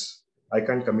because I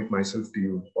can't commit myself to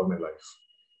you all my life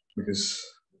because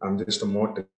I'm just a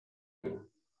mortal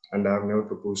and I have never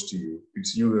proposed to you.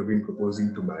 It's you who have been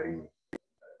proposing to marry me.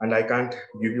 And I can't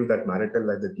give you that marital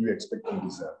life that you expect and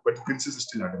deserve. But the princess is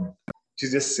still adamant. She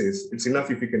just says, it's enough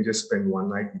if you can just spend one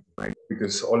night with me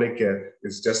because all I care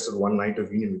is just one night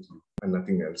of union with you and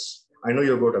nothing else. I know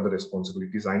you've got other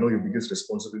responsibilities. I know your biggest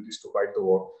responsibility is to fight the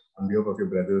war on behalf of your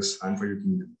brothers and for your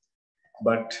kingdom.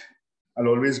 But I'll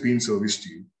always be in service to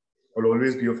you. I'll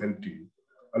always be of help to you.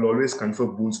 I'll always confer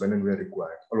boons when and where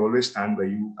required. I'll always stand by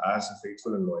you as a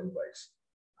faithful and loyal wife.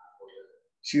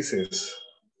 She says,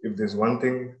 if there's one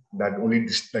thing that can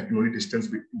only distance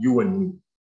you and me,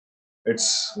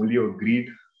 it's only your greed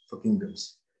for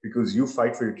kingdoms. Because you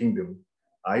fight for your kingdom,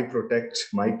 I protect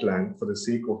my clan for the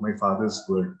sake of my father's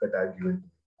word that I've given to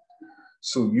you.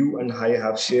 So you and I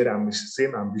have same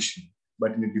ambition,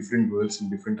 but in different worlds, in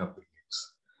different upbringings.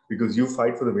 Because you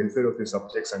fight for the welfare of your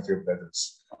subjects and your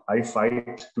brothers. I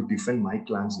fight to defend my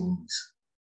clan's enemies.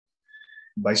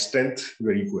 By strength, we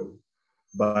are equal.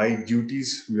 By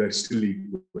duties, we are still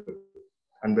equal.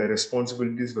 And by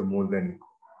responsibilities, we're more than equal.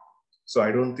 So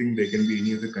I don't think there can be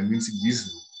any other convincing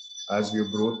reason, as we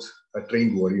are both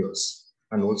trained warriors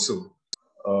and also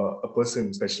a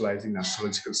person specializing in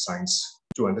astrological science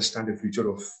to understand the future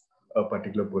of a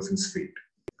particular person's fate.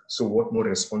 So what more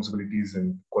responsibilities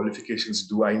and qualifications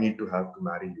do I need to have to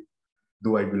marry you?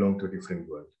 Do I belong to a different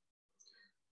world?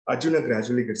 Arjuna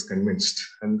gradually gets convinced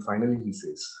and finally he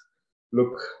says,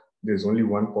 look, there's only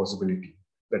one possibility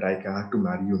that I have to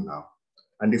marry you now.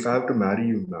 And if I have to marry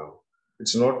you now,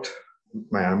 it's not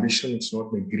my ambition, it's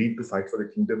not my greed to fight for the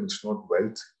kingdom, it's not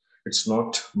wealth, it's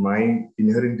not my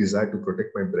inherent desire to protect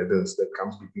my brothers that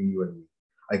comes between you and me.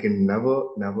 I can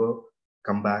never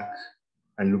come back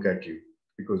and look at you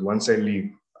because once I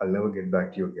leave, I'll never get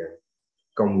back to you again,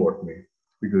 come what may,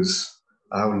 because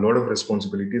I have a lot of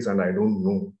responsibilities and I don't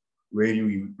know where will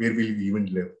you even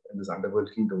live in this underworld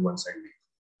kingdom once I leave.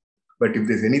 But if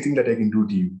there's anything that I can do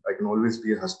to you, I can always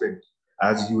be a husband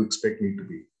as you expect me to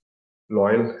be,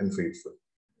 loyal and faithful,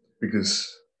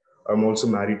 because I'm also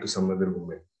married to some other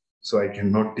woman. So I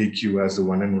cannot take you as the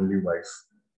one and only wife,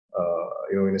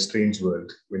 in a strange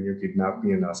world when you kidnap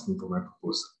me and ask me for my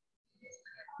proposal.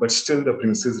 But still the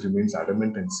princess remains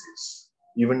adamant and says,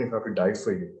 even if I have to die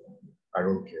for you, I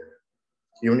don't care.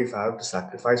 Even if I have to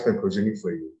sacrifice my progeny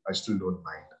for you, I still don't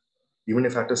mind. Even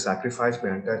if I have to sacrifice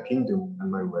my entire kingdom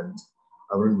and my wealth,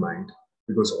 I wouldn't mind,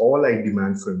 because all I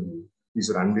demand from you is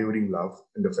your unwavering love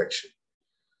and affection.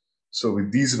 So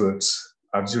with these words,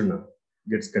 Arjuna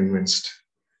gets convinced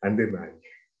and they marry.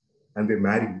 And they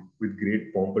marry with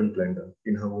great pomp and splendor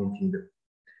in her own kingdom.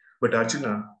 But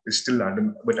Arjuna is still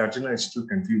adamant, but Arjuna is still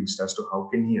confused as to how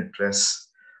can he address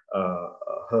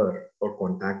her or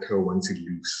contact her once he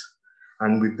leaves.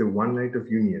 And with the one night of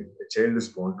union, a child is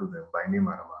born to them by name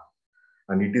Aravan.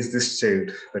 And it is this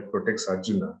child that protects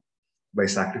Arjuna by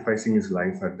sacrificing his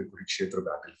life at the Kurukshetra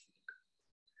battlefield.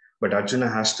 But Arjuna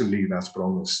has to leave as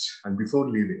promised. And before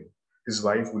leaving, his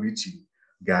wife Ulichi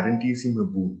guarantees him a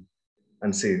boon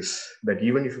and says that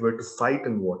even if you were to fight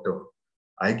in water,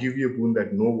 I give you a boon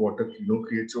that no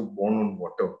creature born on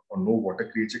water or no water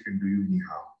creature can do you any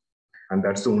harm. And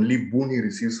that's the only boon he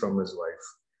receives from his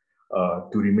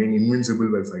wife, to remain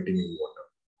invincible while fighting in water.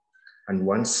 And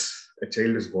once a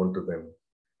child is born to them,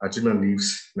 Arjuna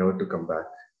leaves never to come back.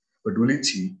 But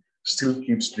Ulichi still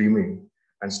keeps dreaming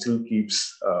and still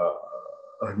keeps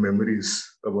her memories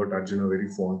about Arjuna very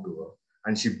fond to her.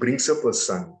 And she brings up her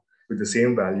son with the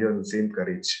same value and the same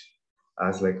courage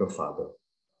as like a father.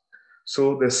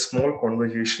 So this small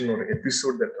conversation or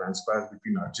episode that transpires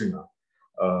between Arjuna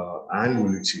and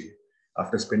Ulichi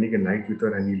after spending a night with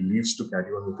her, and he leaves to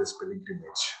carry on with his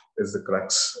pilgrimage, is the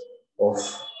crux of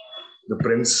the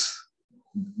prince,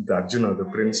 the Arjuna, the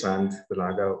prince, and the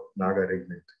Naga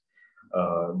regnant,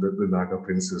 the Naga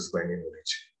princess by name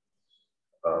Ulichi.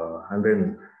 And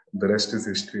then the rest is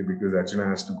history, because Arjuna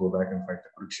has to go back and fight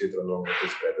the Kurukshetra along with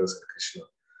his brothers and Krishna,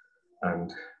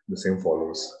 and the same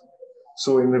follows.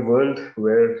 So in the world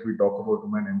where we talk about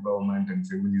women empowerment and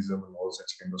feminism and all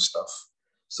such kind of stuff,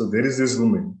 so there is this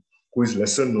woman who is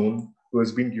lesser known, who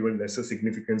has been given lesser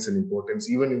significance and importance,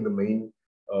 even in the main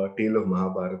tale of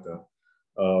Mahabharata,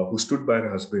 who stood by her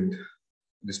husband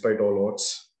despite all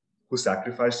odds, who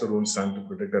sacrificed her own son to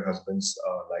protect her husband's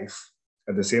life.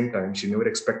 At the same time, she never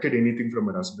expected anything from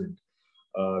her husband,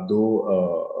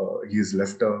 though he has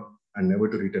left her and never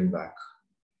to return back.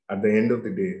 At the end of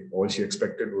the day, all she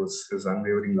expected was his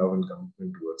unwavering love and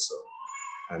commitment towards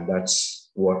her. And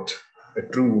that's what a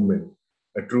true woman,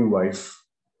 a true wife,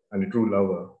 and a true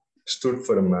lover stood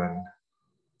for a man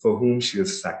for whom she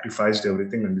has sacrificed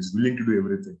everything and is willing to do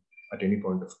everything at any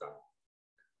point of time.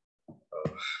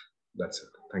 That's it.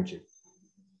 Thank you.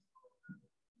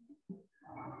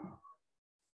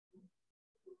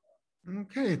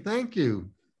 Okay, thank you.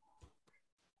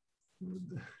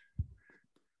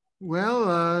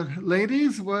 Well,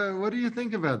 ladies, what do you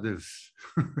think about this?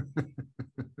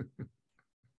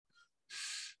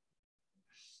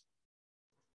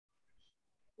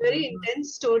 Very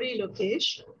intense story,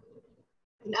 Lokesh.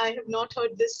 And I have not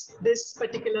heard this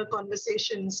particular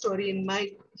conversation story in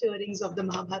my hearings of the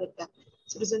Mahabharata.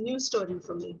 So it was a new story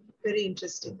for me. Very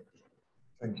interesting.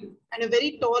 Thank you. And a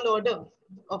very tall order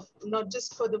of not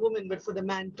just for the woman, but for the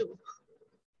man too.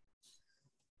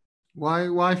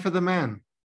 Why for the man?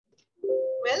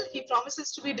 Well, he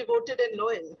promises to be devoted and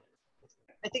loyal.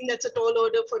 I think that's a tall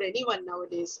order for anyone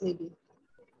nowadays, maybe.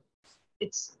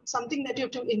 It's something that you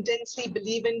have to intensely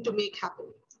believe in to make happen.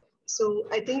 So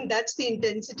I think that's the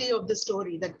intensity of the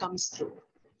story that comes through.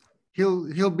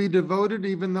 He'll be devoted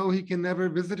even though he can never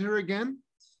visit her again?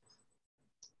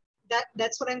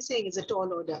 That's what I'm saying, is a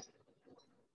tall order.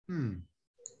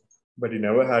 But he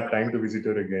never had time to visit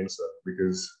her again, sir,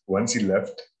 because once he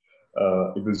left,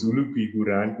 it was Ulupi who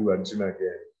ran to Arjuna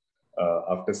again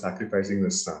after sacrificing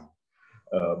his son,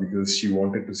 because she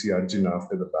wanted to see Arjuna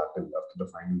after the battle, after the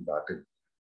final battle.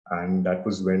 And that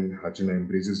was when Arjuna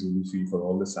embraces Ulupi for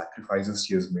all the sacrifices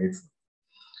she has made.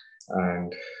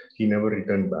 And he never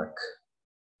returned back.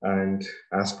 And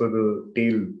as per the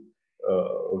tale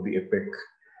of the epic,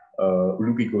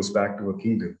 Ulupi goes back to her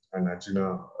kingdom and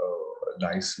Arjuna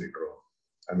dies later on.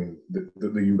 I mean,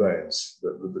 the Yuga ends,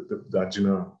 the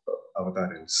Arjuna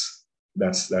avatar ends.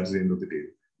 That's the end of the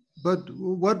tale. But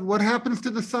what happens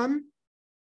to the son?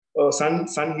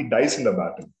 Son, he dies in the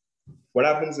battle. What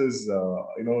happens is,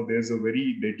 there's a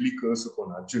very deadly curse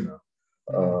upon Arjuna.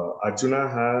 Arjuna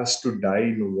has to die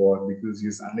in a war because he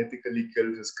has unethically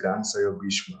killed his grandsire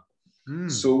Bhishma.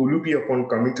 So Ulupi, upon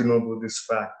coming to know about this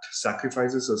fact,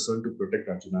 sacrifices her son to protect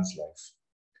Arjuna's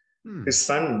life. His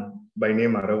son, by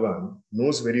name Aravan,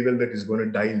 knows very well that he's going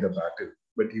to die in the battle,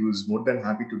 but he was more than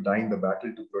happy to die in the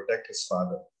battle to protect his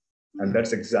father. And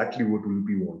that's exactly what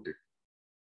Ulupi wanted.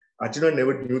 Arjuna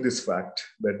never knew this fact,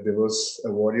 that there was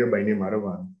a warrior by name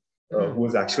Aravan, who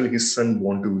was actually his son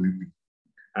born to Ulupi.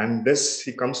 And this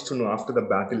he comes to know after the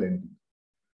battle ended.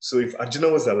 So if Arjuna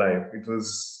was alive, it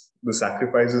was the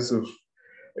sacrifices of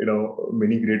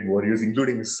many great warriors,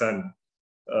 including his son,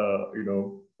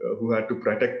 who had to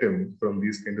protect him from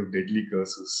these kind of deadly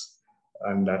curses.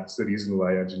 And that's the reason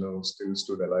why Arjuna still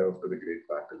stood alive after the great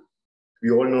battle.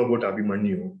 We all know about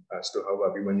Abhimanyu, as to how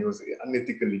Abhimanyu was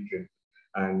unethically killed.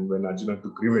 And when Arjuna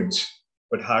took revenge,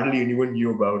 but hardly anyone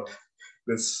knew about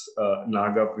this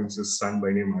Naga prince's son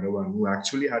by name Aravan, who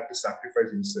actually had to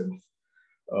sacrifice himself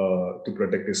to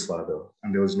protect his father.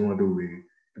 And there was no other way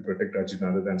to protect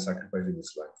Arjuna other than sacrificing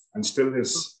his life. And still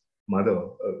his mother,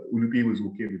 Ulupi, was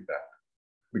okay with that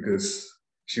because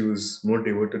she was more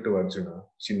devoted to Arjuna.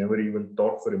 She never even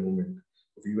thought for a moment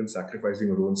of even sacrificing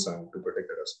her own son to protect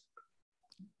her husband.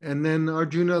 And then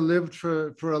Arjuna lived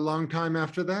for a long time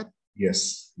after that?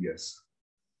 Yes, yes.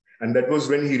 And that was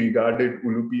when he regarded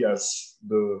Ulupi as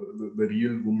the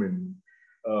real woman,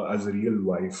 as a real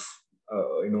wife,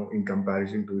 in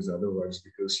comparison to his other wives,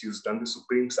 because she has done the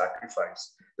supreme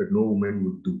sacrifice that no woman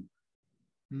would do.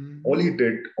 Mm-hmm. All he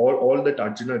did, all that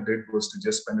Arjuna did was to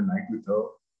just spend a night with her,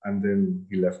 and then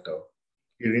he left her.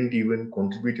 He didn't even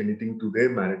contribute anything to their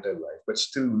marital life, but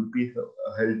still Ulupi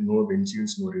held no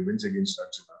vengeance, no revenge against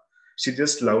Arjuna. She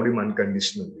just loved him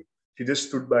unconditionally. She just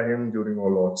stood by him during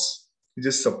all odds. She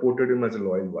just supported him as a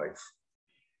loyal wife.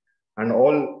 And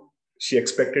all she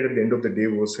expected at the end of the day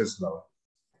was his love.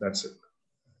 That's it.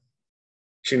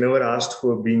 She never asked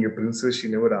for being a princess. She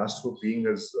never asked for being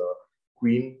his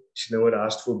queen. She never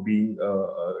asked for being,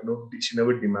 she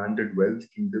never demanded wealth,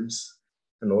 kingdoms,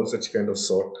 and all such kind of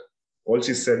sort. All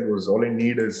she said was, all I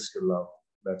need is your love.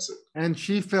 That's it. And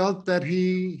she felt that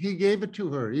he gave it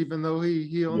to her, even though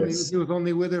he was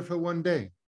only with her for one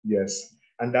day. Yes.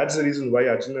 And that's the reason why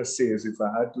Arjuna says, if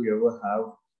I had to ever have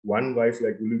one wife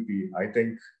like Ulupi, I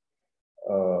think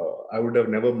I would have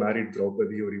never married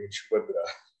Draupadi or even Subhadra.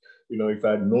 If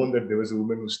I had known that there was a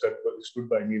woman who stood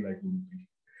by me like Ulupi.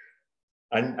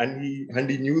 And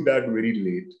he knew that very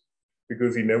late,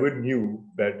 because he never knew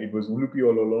that it was Ulupi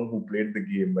all along who played the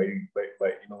game by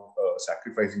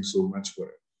sacrificing so much for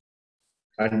it,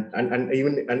 and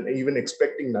even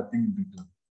expecting nothing in return.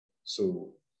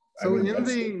 So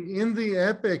in the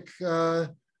epic,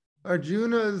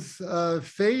 Arjuna's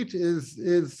fate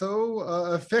is so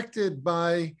affected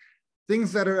by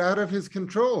things that are out of his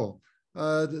control.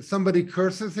 Somebody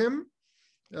curses him.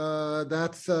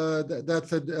 That's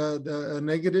a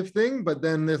negative thing. But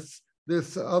then this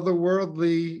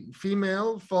otherworldly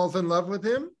female falls in love with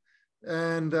him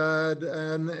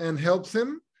and helps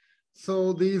him.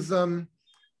 So these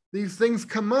things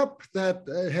come up that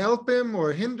help him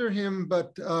or hinder him,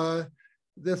 but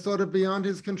they're sort of beyond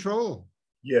his control.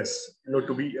 Yes,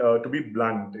 to be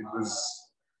blunt,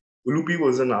 Ulupi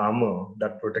was an armor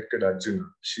that protected Arjuna.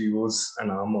 She was an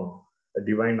armor, a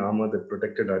divine armor that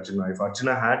protected Arjuna. If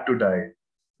Arjuna had to die,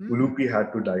 Ulupi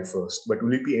had to die first. But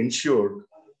Ulupi ensured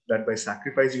that by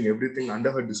sacrificing everything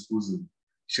under her disposal,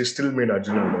 she still made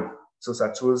Arjuna live. So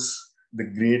such was the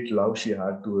great love she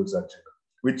had towards Arjuna,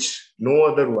 which no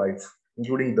other wife,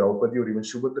 including Draupadi or even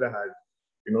Subhadra, had,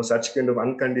 such kind of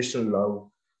unconditional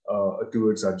love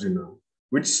towards Arjuna.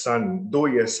 Which son, though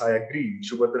yes, I agree,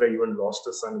 Subhadra even lost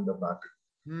a son in the battle,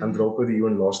 and Draupadi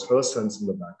even lost her sons in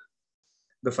the battle.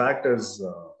 The fact is,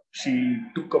 she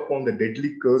took upon the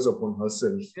deadly curse upon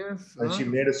herself, and she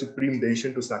made a supreme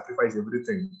decision to sacrifice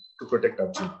everything to protect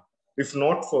Arjuna. If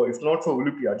not for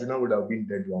Ulupi, Arjuna would have been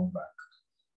dead long back.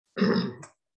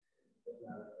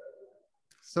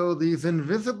 So these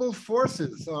invisible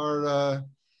forces are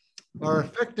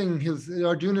affecting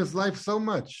Arjuna's life so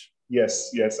much.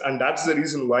 Yes, and that's the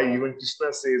reason why even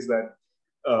Krishna says that,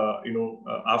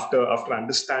 after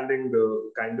understanding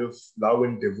the kind of love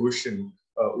and devotion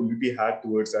Ulupi had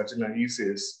towards Arjuna, he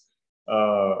says,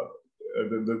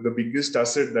 the biggest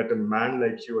asset that a man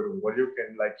like you or a warrior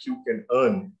can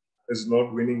earn is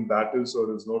not winning battles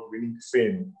or is not winning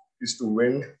fame, is to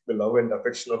win the love and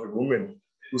affection of a woman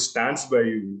who stands by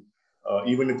you,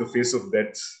 even in the face of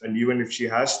death, and even if she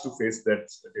has to face death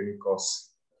at any cost.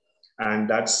 And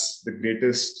that's the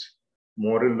greatest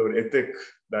moral or ethic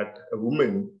that a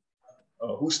woman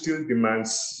who still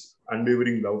demands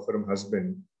unwavering love from her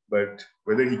husband, but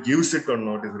whether he gives it or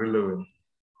not is irrelevant.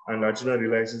 And Arjuna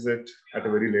realizes it at a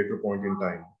very later point in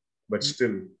time. But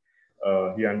still,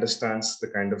 he understands the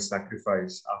kind of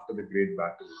sacrifice after the great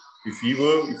battle. If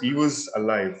he was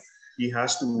alive, he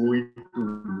has to owe it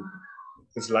to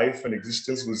his life and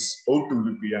existence was owed to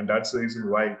Ulupi, and that's the reason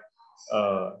why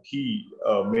he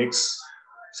makes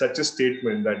such a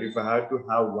statement that if I had to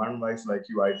have one wife like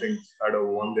you, I think I'd have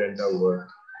won the entire world,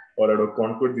 or I'd have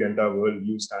conquered the entire world,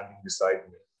 you standing beside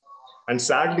me. And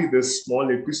sadly, this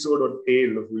small episode or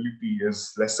tale of Ulupi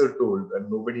is lesser told and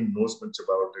nobody knows much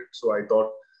about it. So I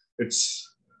thought it's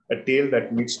a tale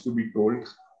that needs to be told,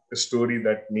 a story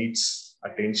that needs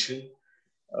attention,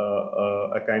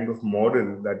 a kind of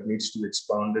model that needs to be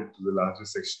expounded to the larger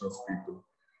section of people.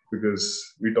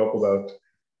 Because we talk about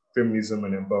feminism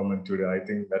and empowerment today. I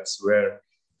think that's where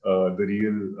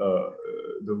the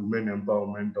women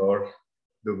empowerment or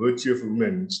the virtue of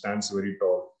women stands very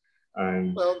tall.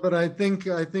 And well, but I think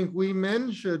we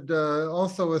men should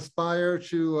also aspire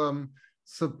to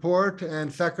support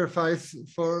and sacrifice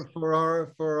for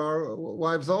our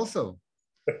wives also.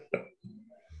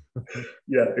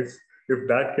 Yeah, if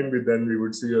that can be done,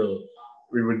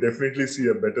 we would definitely see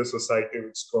a better society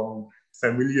with strong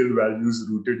familial values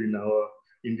rooted in our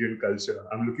Indian culture.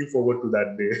 I'm looking forward to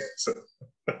that day. So,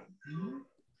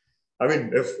 I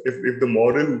mean, if the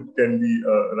moral can be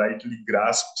rightly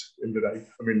grasped in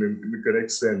in the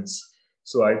correct sense,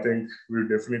 so I think we'll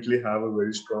definitely have a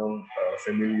very strong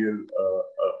familial,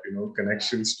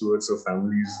 connections towards our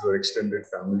families or extended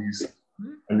families,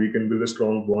 and we can build a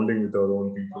strong bonding with our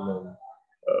own people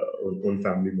and own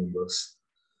family members.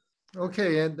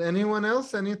 Okay, and anyone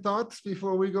else? Any thoughts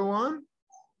before we go on?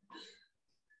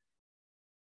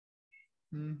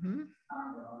 Mm-hmm.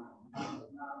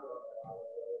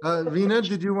 Veena,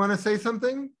 did you want to say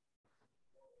something?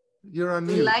 You're on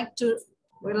mute.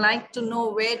 We'd like to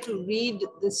know where to read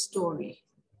this story.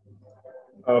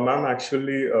 Ma'am,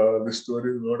 actually, the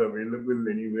story is not available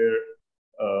anywhere,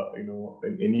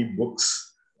 in any books.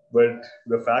 But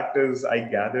the fact is, I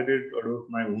gathered it out of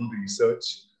my own research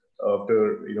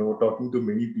after, talking to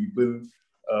many people,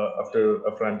 after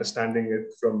understanding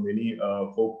it from many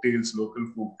local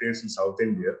folk tales in South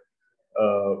India.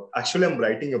 Actually, I'm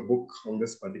writing a book on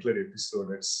this particular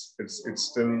episode. It's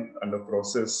still under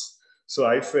process. So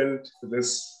I felt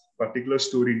this particular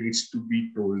story needs to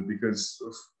be told because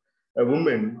of a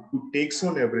woman who takes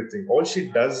on everything. All she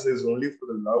does is only for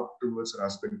the love towards her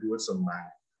husband, towards a man.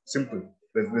 Simple.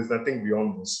 There's nothing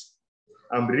beyond this.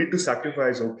 I'm ready to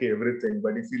sacrifice, everything,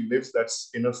 but if he lives, that's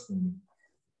enough for me.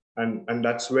 And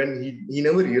that's when he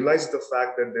never realized the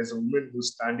fact that there's a woman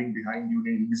who's standing behind you in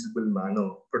an invisible manner,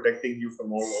 protecting you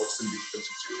from all odds and difficult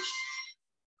situations.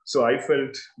 So I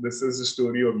felt this is a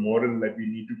story or moral that we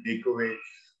need to take away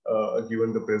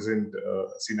given the present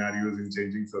scenarios in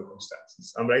changing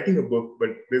circumstances. I'm writing a book, but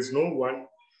there's no one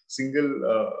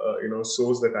single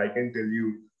source that I can tell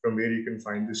you from where you can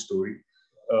find this story.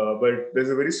 But there's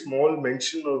a very small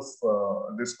mention of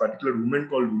this particular woman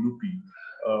called Ulupi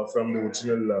from the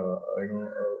original,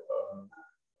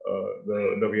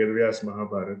 the Vedas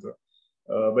Mahabharata.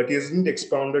 But he hasn't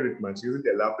expounded it much. He hasn't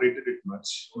elaborated it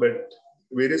much. But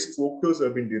various folk tales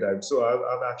have been derived. So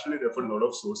I've actually referred a lot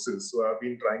of sources. So I've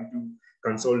been trying to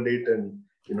consolidate and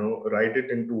write it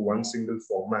into one single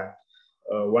format.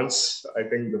 Once I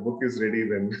think the book is ready,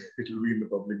 then it will be in the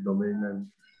public domain, and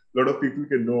a lot of people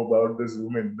can know about this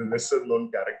woman, the lesser known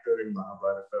character in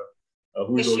Mahabharata,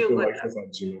 who is also wife of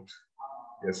Arjuna.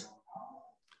 Yes.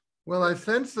 Well, I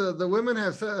sense the women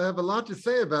have a lot to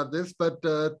say about this, but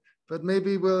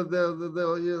maybe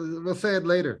we'll say it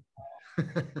later.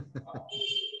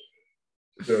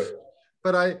 Sure.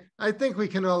 But I think we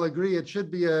can all agree it should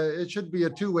be a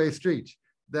two-way street.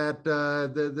 That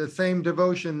the same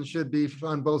devotion should be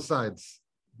on both sides.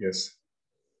 Yes.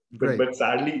 But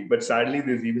sadly,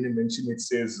 there's even a mention. It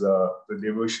says the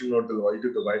devotion or the loyalty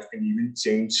to the wife can even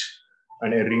change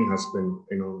an erring husband.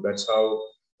 That's how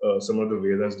some of the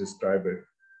Vedas describe it.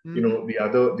 Mm-hmm.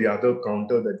 The other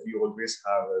counter that we always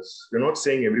have is, we're not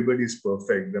saying everybody is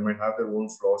perfect. They might have their own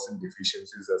flaws and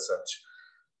deficiencies as such,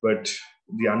 but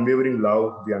the unwavering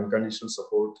love, the unconditional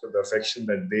support, the affection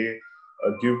that they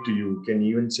give to you can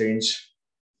even change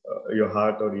your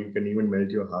heart, or you can even melt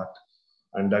your heart.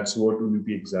 And that's what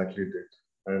Ulupi exactly did.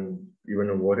 And even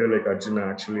a warrior like Arjuna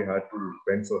actually had to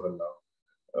bend for her love.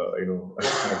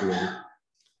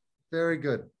 Very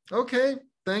good. Okay.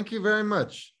 Thank you very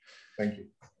much. Thank you.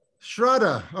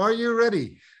 Shraddha, are you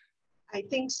ready? I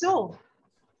think so.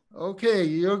 Okay.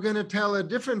 You're going to tell a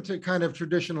different kind of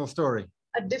traditional story.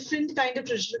 A different kind of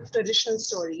traditional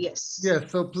story, yes. Yes,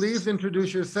 so please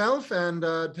introduce yourself and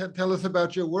tell us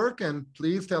about your work, and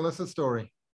please tell us a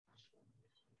story.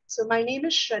 So my name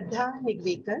is Shraddha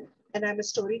Nigavekar, and I'm a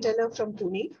storyteller from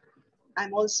Pune.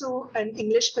 I'm also an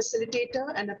English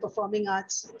facilitator and a performing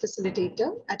arts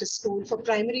facilitator at a school for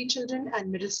primary children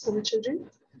and middle school children.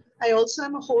 I also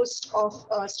am a host of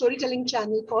a storytelling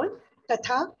channel called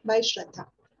Katha by Shraddha.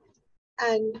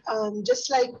 And just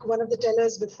like one of the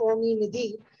tellers before me,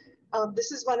 Nidhi,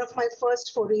 this is one of my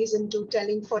first forays into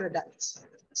telling for adults.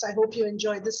 So I hope you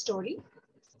enjoy this story.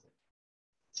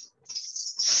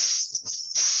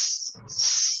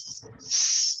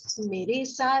 मेरे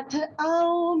साथ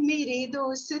आओ मेरे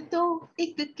दोस्तों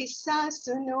एक किस्सा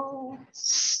सुनो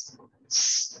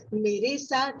मेरे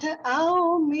साथ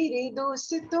आओ मेरे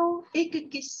दोस्तों एक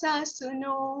किस्सा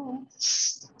सुनो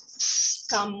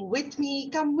Come with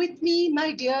me,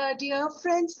 my dear, dear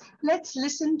friends. Let's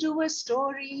listen to a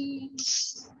story.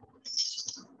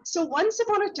 So once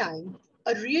upon a time,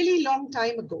 a really long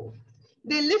time ago,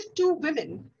 there lived two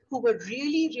women who were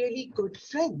really, really good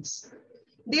friends.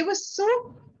 They were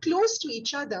so close to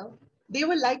each other, they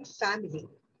were like family.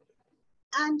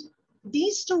 And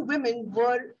these two women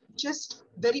were just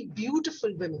very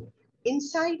beautiful women,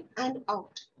 inside and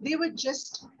out. They were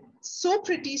just so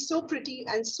pretty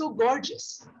and so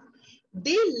gorgeous.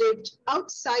 They lived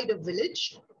outside a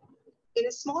village in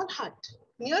a small hut,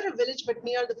 near a village, but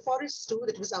near the forest too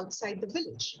that was outside the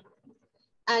village.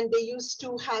 And they used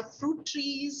to have fruit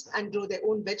trees and grow their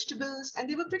own vegetables, and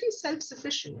they were pretty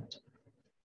self-sufficient.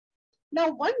 Now,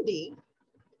 one day,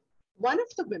 one of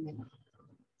the women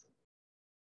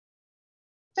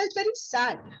felt very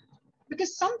sad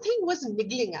because something was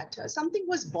niggling at her, something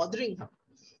was bothering her.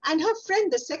 And her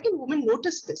friend, the second woman,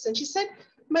 noticed this, and she said,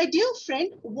 "My dear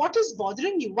friend, what is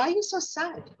bothering you? Why are you so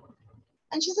sad?"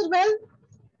 And she said, "Well,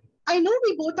 I know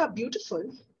we both are beautiful,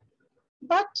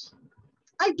 but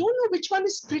I don't know which one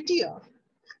is prettier.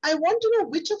 I want to know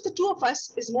which of the two of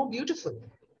us is more beautiful."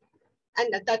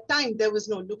 And at that time, there was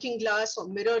no looking glass or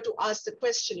mirror to ask the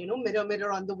question, you know, mirror,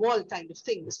 mirror on the wall kind of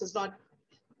thing.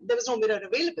 There was no mirror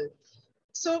available.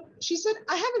 So she said,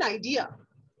 "I have an idea.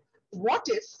 What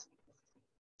if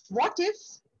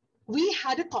we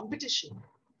had a competition?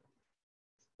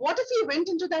 What if we went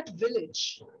into that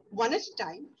village one at a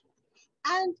time,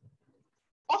 and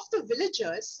of the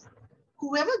villagers,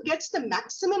 whoever gets the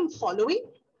maximum following,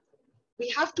 we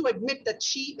have to admit that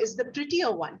she is the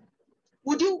prettier one.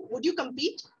 Would you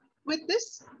compete with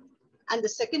this?" And the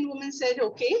second woman said,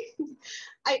 "Okay,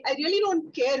 I really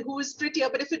don't care who is prettier,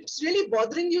 but if it's really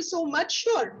bothering you so much,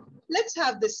 sure, let's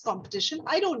have this competition.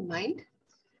 I don't mind."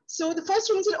 So the first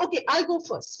woman said, "Okay, I'll go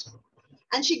first."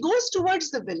 And she goes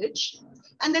towards the village,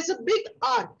 and there's a big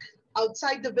arc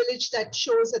outside the village that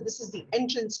shows that this is the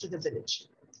entrance to the village.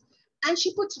 And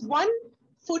she puts one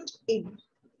foot in,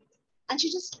 and she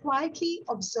just quietly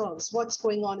observes what's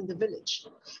going on in the village.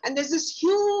 And there's this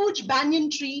huge banyan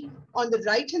tree on the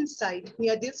right-hand side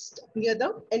near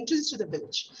the entrance to the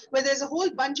village, where there's a whole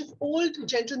bunch of old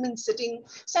gentlemen sitting.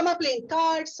 Some are playing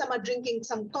cards, some are drinking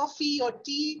some coffee or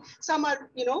tea, some are,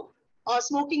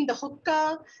 smoking the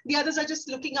hookah. The others are just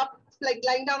looking up, like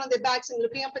lying down on their backs and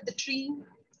looking up at the tree.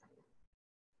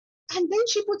 And then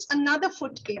she puts another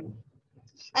foot in.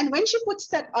 And when she puts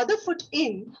that other foot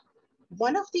in,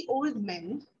 one of the old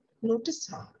men notices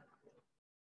her.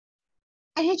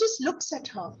 And he just looks at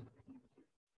her.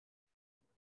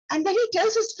 And then he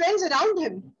tells his friends around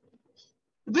him,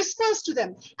 whispers to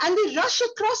them, and they rush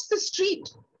across the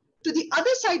street to the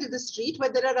other side of the street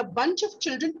where there are a bunch of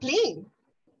children playing.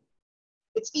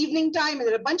 It's evening time and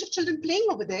there are a bunch of children playing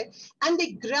over there. And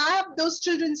they grab those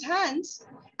children's hands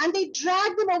and they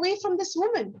drag them away from this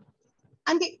woman.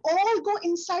 And they all go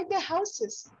inside their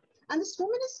houses. And this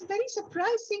woman is very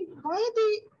surprised, saying, why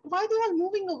are they all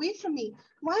moving away from me?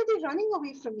 Why are they running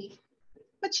away from me?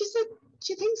 But she said,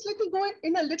 she thinks, let me go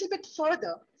in a little bit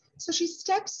further. So she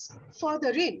steps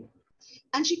further in,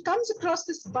 and she comes across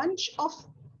this bunch of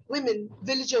women,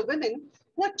 villager women,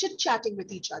 who are chit-chatting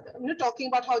with each other, talking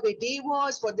about how their day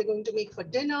was, what they're going to make for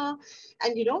dinner,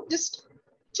 and, just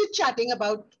chit-chatting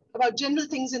about general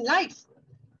things in life.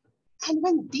 And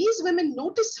when these women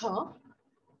notice her,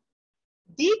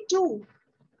 they too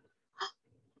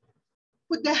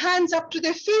put their hands up to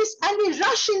their face and they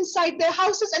rush inside their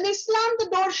houses and they slam the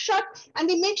door shut and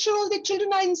they make sure all their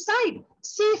children are inside,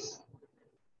 safe.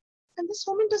 And this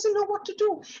woman doesn't know what to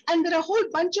do. And there are a whole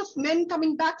bunch of men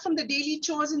coming back from the daily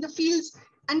chores in the fields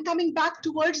and coming back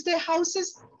towards their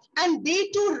houses, and they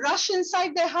too rush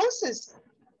inside their houses.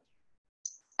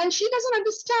 And she doesn't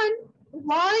understand,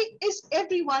 why is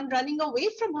everyone running away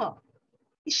from her?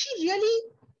 Is she really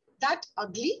that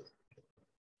ugly?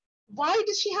 Why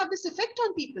does she have this effect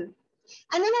on people?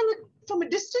 And then from a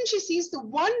distance, she sees the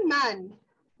one man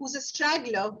who's a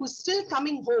straggler who's still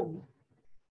coming home.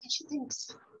 And she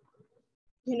thinks,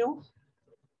 no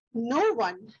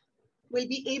one will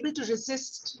be able to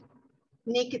resist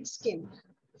naked skin.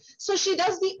 So she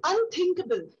does the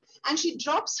unthinkable and she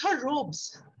drops her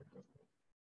robes.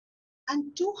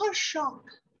 And to her shock,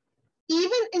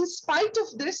 even in spite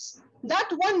of this, that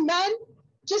one man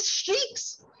just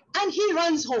shrieks and he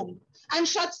runs home and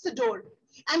shuts the door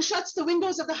and shuts the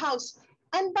windows of the house.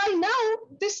 And by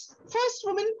now, this first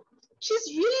woman, she's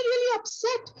really, really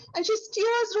upset and she's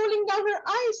tears rolling down her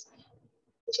eyes.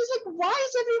 And she's like, why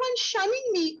is everyone shunning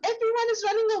me? Everyone is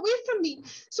running away from me.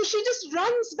 So she just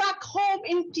runs back home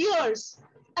in tears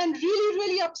and really,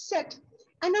 really upset.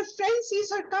 And her friend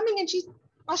sees her coming and she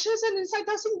Ushers are inside.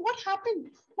 They're saying, what happened?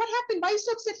 What happened? Why are you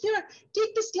so upset? Here,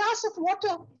 take this glass of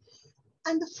water.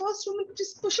 And the first woman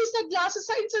just pushes that glass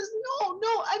aside and says, no,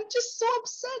 no, I'm just so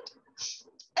upset.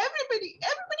 Everybody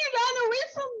ran away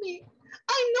from me.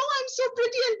 I know I'm so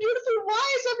pretty and beautiful. Why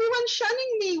is everyone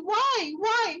shunning me?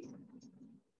 Why?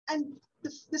 And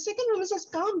the second woman says,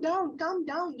 calm down.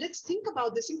 Let's think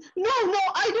about this. No,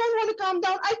 I don't want to calm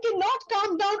down. I cannot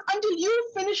calm down until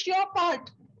you finish your part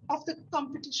of the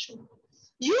competition.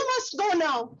 You must go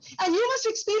now, and you must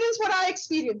experience what I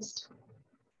experienced.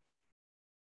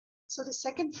 So the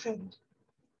second friend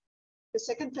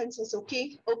says,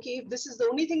 okay, if this is the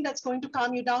only thing that's going to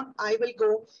calm you down, I will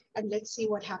go and let's see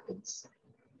what happens.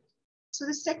 So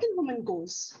the second woman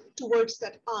goes towards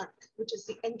that arc, which is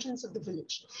the entrance of the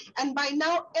village. And by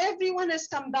now, everyone has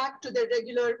come back to their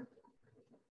regular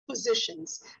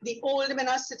positions. The old men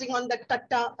are sitting on the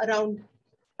tatta around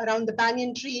the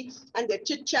banyan tree, and they're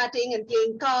chit-chatting and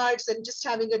playing cards and just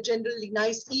having a generally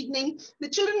nice evening. The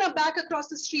children are back across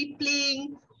the street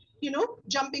playing,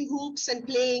 jumping hoops and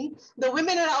playing. The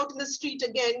women are out in the street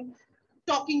again,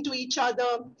 talking to each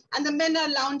other, and the men are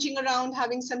lounging around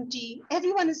having some tea.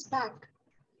 Everyone is back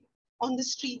on the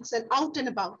streets and out and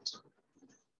about.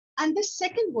 And this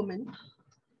second woman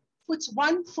puts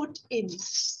one foot in,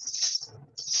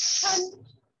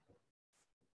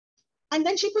 and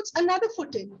then she puts another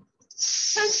foot in.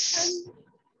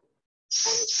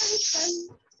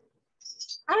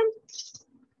 And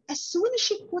as soon as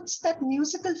she puts that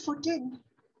musical foot in,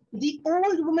 the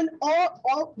old woman,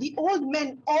 the old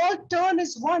men all turn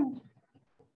as one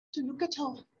to look at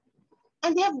her.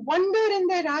 And they have wonder in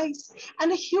their eyes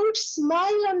and a huge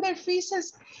smile on their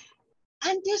faces.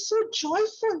 And they're so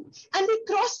joyful. And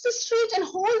they cross the street and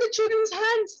hold the children's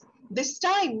hands. This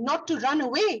time, not to run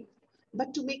away,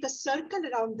 but to make a circle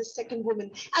around the second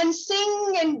woman and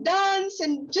sing and dance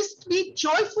and just be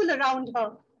joyful around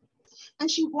her.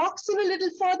 And she walks in a little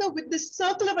further with this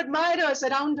circle of admirers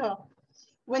around her.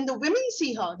 When the women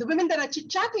see her, the women that are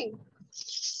chit-chatting,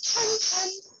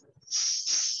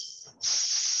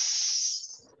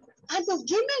 and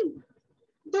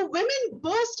the women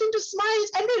burst into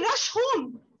smiles and they rush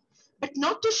home, but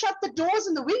not to shut the doors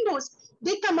and the windows.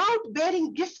 They come out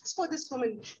bearing gifts for this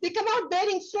woman. They come out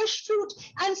bearing fresh fruit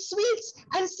and sweets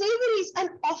and savories and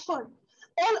all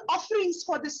offerings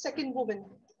for this second woman.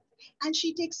 And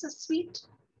she takes a sweet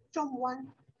from one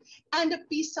and a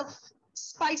piece of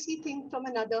spicy thing from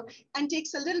another and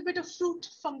takes a little bit of fruit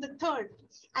from the third.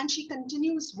 And she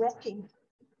continues walking.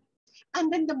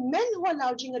 And then the men who are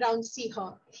lounging around see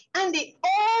her. And they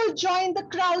all join the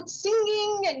crowd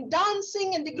singing and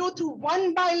dancing. And they go through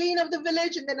one by-lane of the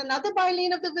village and then another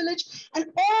by-lane of the village. And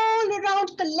all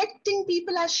around collecting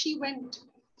people as she went.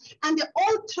 And they're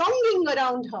all thronging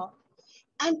around her.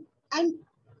 And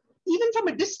even from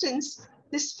a distance,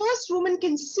 this first woman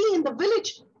can see in the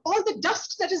village all the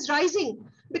dust that is rising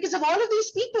because of all of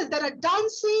these people that are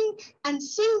dancing and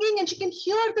singing, and she can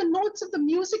hear the notes of the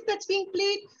music that's being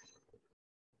played.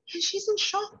 And she's in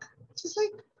shock. She's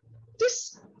like,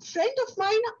 this friend of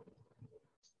mine,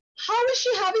 how is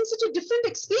she having such a different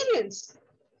experience?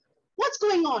 What's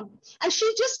going on? And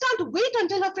she just can't wait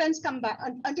until her friends come back,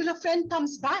 until her friend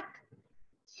comes back.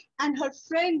 And her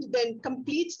friend then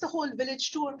completes the whole village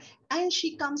tour and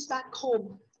she comes back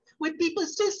home with people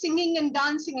still singing and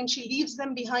dancing, and she leaves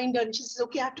them behind her and she says,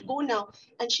 okay, I have to go now.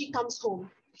 And she comes home.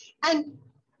 And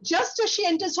just as she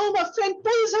enters home, her friend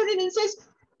pulls her in and says,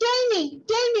 tell me,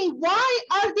 why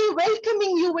are they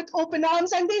welcoming you with open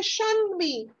arms and they shunned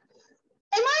me?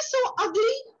 Am I so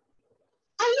ugly?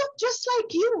 I look just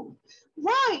like you.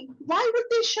 Why? Why would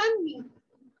they shun me?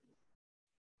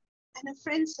 And her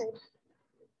friend said,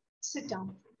 sit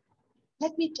down.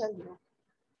 Let me tell you.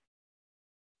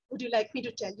 Would you like me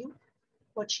to tell you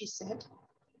what she said?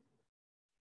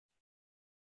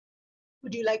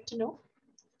 Would you like to know?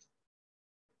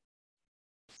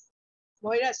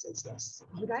 Moira says yes.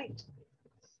 All right.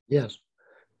 Yes.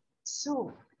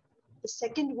 So the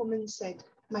second woman said,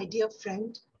 my dear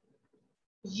friend,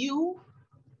 you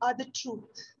are the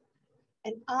truth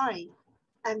and I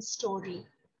am story.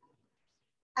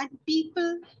 And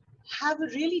people have a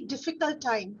really difficult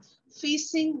time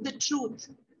facing the truth,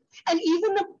 and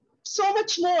even so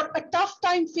much more a tough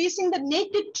time facing the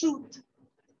naked truth.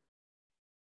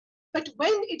 But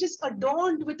when it is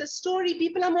adorned with a story,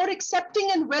 people are more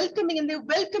accepting and welcoming, and they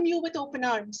welcome you with open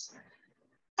arms.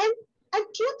 And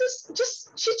truth is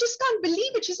she just can't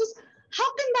believe it. She says,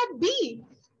 how can that be?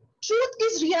 Truth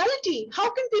is reality. How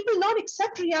can people not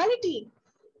accept reality?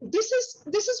 This is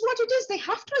what it is. They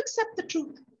have to accept the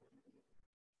truth.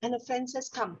 And a friend says,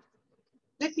 come,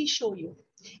 let me show you.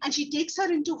 And she takes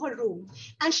her into her room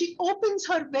and she opens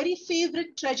her very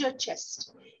favorite treasure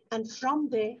chest. And from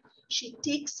there, she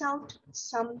takes out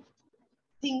some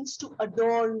things to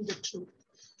adorn the truth.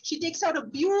 She takes out a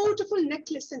beautiful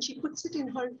necklace and she puts it in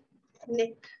her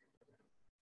neck.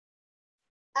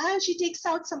 And she takes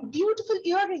out some beautiful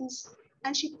earrings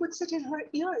and she puts it in her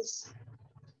ears.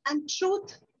 And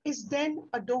truth is then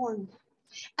adorned.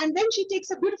 And then she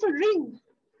takes a beautiful ring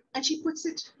and she puts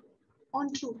it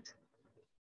on truth.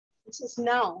 It says,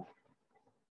 now,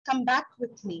 come back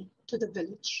with me to the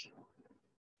village.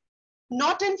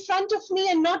 Not in front of me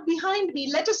and not behind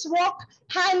me. Let us walk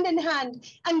hand in hand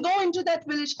and go into that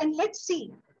village and let's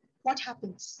see what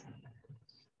happens.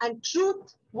 And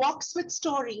truth walks with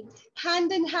story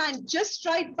hand in hand, just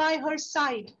right by her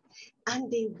side. And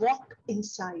they walk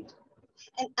inside.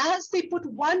 And as they put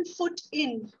one foot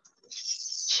in,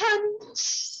 chan,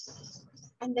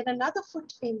 and then another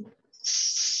foot in,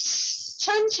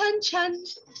 chan, chan, chan.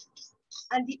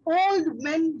 And the old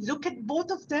men look at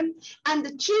both of them, and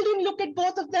the children look at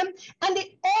both of them, and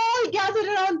they all gather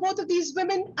around both of these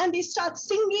women, and they start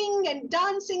singing and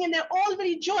dancing, and they're all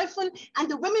very joyful, and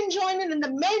the women join in, and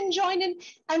the men join in,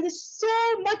 and there's so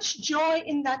much joy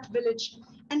in that village.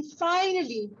 And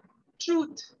finally,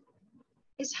 truth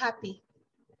is happy.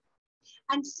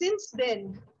 And since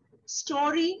then,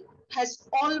 story has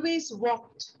always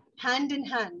walked hand in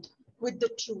hand with the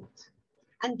truth.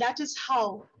 And that is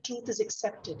how truth is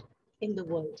accepted in the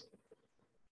world.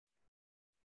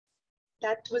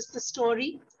 That was the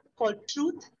story called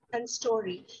Truth and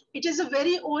Story. It is a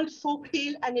very old folk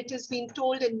tale and it has been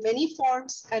told in many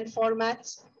forms and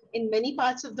formats in many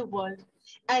parts of the world.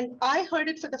 And I heard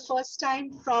it for the first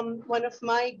time from one of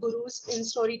my gurus in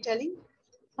storytelling.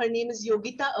 Her name is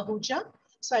Yogita Ahuja.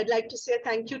 So I'd like to say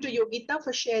thank you to Yogita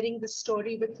for sharing this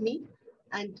story with me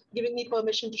and giving me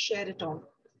permission to share it on.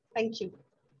 Thank you.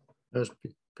 That was a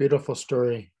beautiful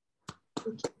story.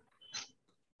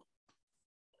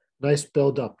 Nice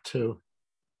build up too.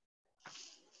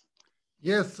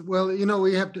 Yes, well, you know,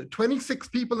 we have 26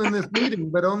 people in this meeting,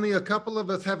 but only a couple of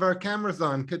us have our cameras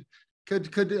on. Could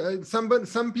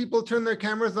some people turn their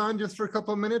cameras on just for a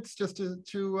couple of minutes, just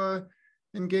to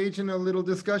engage in a little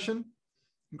discussion?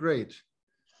 Great,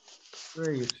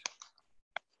 great.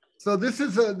 So this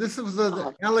was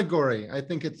an allegory, I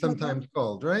think it's sometimes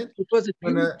called, right? It was a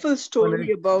beautiful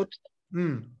story about,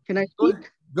 can I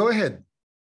speak? Go ahead.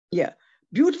 Yeah,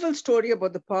 beautiful story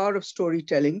about the power of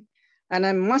storytelling. And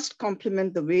I must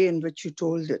compliment the way in which you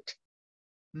told it.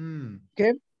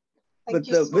 Okay? With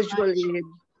the visual aids,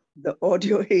 the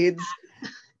audio aids,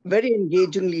 very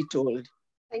engagingly told.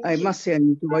 I must say I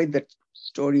enjoyed that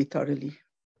story thoroughly.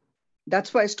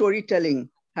 That's why storytelling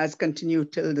has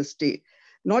continued till this day.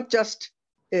 Not just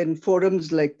in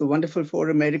forums like the wonderful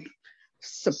forum Eric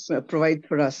provides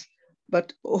for us,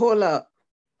 but all our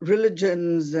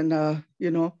religions and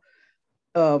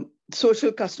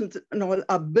social customs and all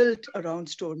are built around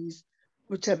stories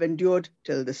which have endured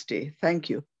till this day. Thank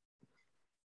you.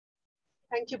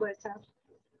 Thank you, Bertha.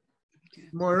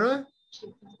 Moira?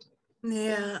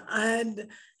 Yeah, and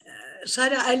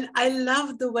Shraddha, I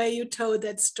love the way you told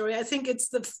that story. I think it's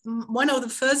one of the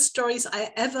first stories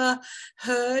I ever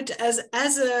heard as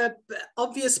a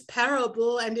obvious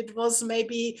parable, and it was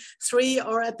maybe 3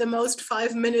 or at the most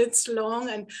 5 minutes long.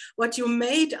 And what you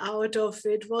made out of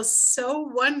it was so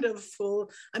wonderful.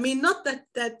 I mean, not that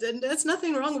and there's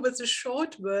nothing wrong with the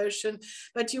short version,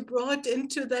 but you brought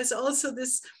into there's also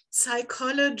this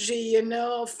psychology,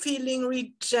 of feeling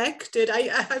rejected.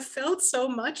 I felt so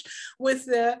much with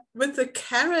the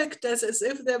characters as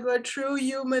if they were true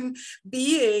human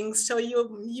beings. So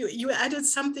you added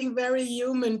something very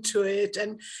human to it,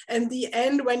 and the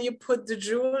end when you put the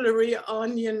jewelry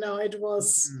on, it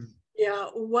was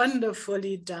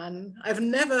wonderfully done. I've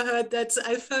never heard that.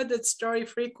 I've heard that story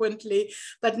frequently,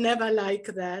 but never like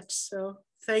that. So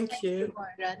thank you.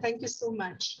 Moira. Thank you so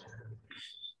much.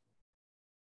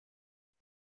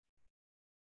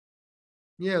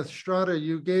 Yes, Shraddha,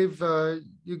 you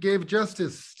gave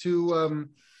justice to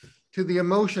the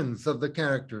emotions of the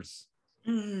characters.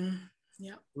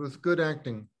 Yeah, it was good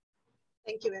acting.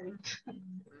 Thank you, Eric.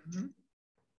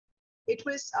 It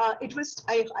was.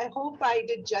 I hope I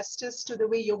did justice to the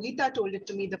way Yogita told it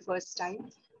to me the first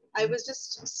time. I was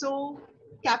just so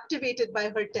captivated by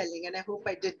her telling, and I hope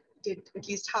I did at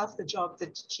least half the job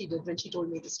that she did when she told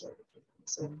me the story.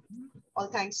 So, all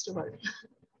thanks to her.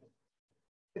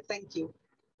 But thank you.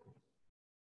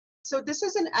 So this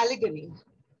is an allegory,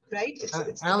 right?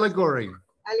 It's allegory.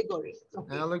 Allegory.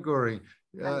 Okay. Allegory.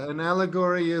 An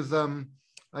allegory is,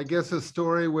 I guess, a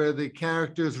story where the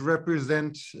characters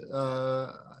represent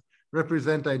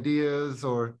represent ideas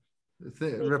or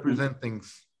represent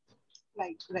things.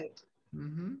 Right, right.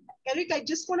 Mm-hmm. Eric, I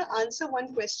just want to answer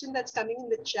one question that's coming in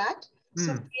the chat.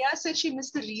 So Priya said she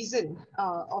missed the reason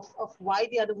of why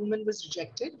the other woman was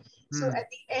rejected. So at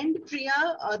the end,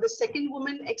 Priya, the second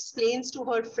woman explains to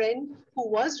her friend who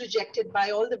was rejected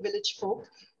by all the village folk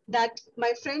that,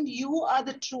 my friend, you are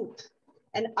the truth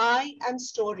and I am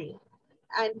story.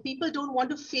 And people don't want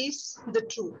to face the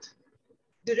truth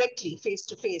directly, face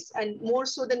to face, and more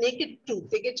so the naked truth.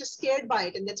 They get just scared by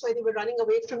it, and that's why they were running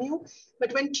away from you.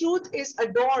 But when truth is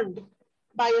adorned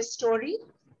by a story,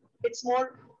 it's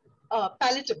more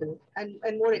palatable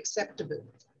and more acceptable.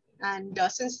 And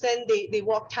since then, they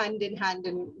walked hand in hand,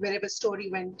 and wherever story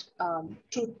went,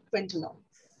 truth went along.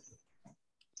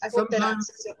 I hope that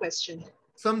answers your question.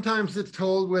 Sometimes it's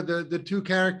told where the two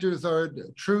characters are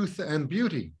truth and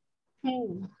beauty.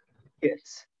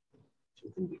 Yes.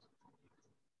 Truth and beauty.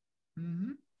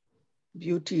 Mm-hmm.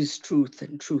 Beauty is truth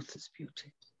and truth is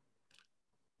beauty.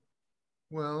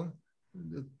 Well,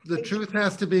 the truth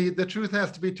has to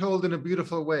be told in a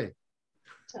beautiful way.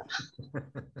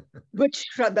 Which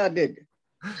Shraddha did.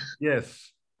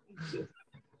 Yes. Thank you.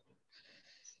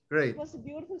 Great. It was a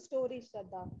beautiful story,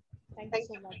 Shraddha. Thank you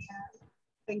so much.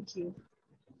 Thank you.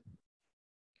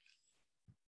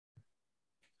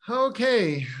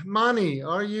 Okay, Mani,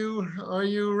 are you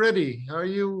ready? Are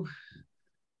you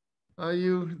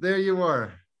there? You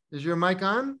are. Is your mic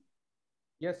on?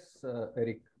 Yes,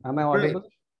 Eric. Am I audible?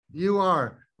 Great. You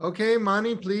are. Okay,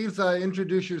 Mani, please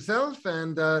introduce yourself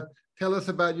and tell us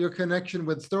about your connection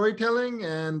with storytelling,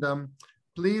 and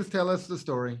please tell us the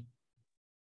story.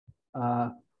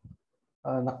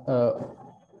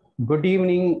 Good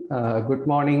evening, good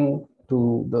morning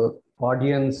to the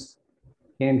audience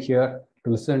came here to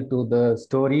listen to the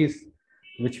stories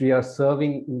which we are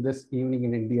serving in this evening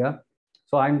in India.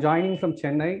 So I'm joining from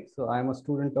Chennai. So I'm a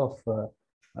student of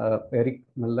Eric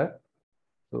Miller.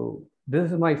 So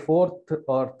this is my fourth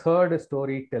or third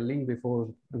storytelling before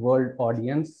the world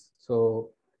audience. So,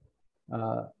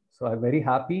 so I'm very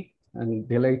happy and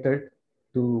delighted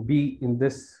to be in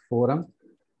this forum.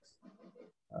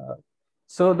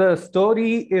 So the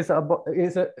story is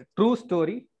a true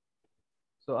story.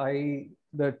 So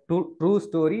the true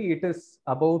story, it is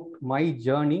about my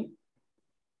journey.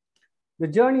 The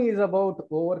journey is about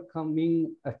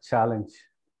overcoming a challenge.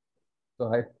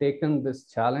 So I've taken this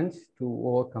challenge to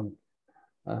overcome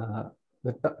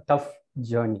the tough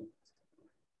journey.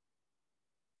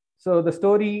 So the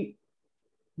story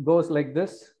goes like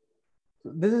this.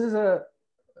 This is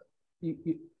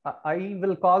I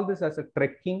will call this as a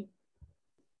trekking.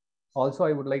 Also,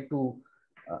 I would like to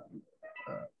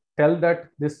tell that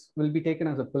this will be taken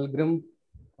as a pilgrim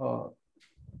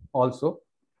also.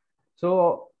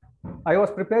 So I was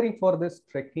preparing for this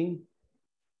trekking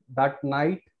that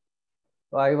night.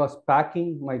 I was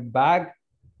packing my bag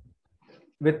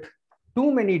with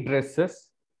too many dresses.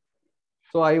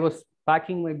 So I was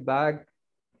packing my bag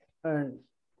and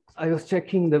I was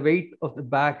checking the weight of the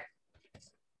bag.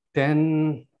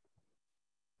 Then,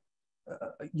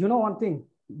 you know one thing,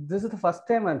 this is the first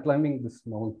time I'm climbing this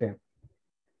mountain.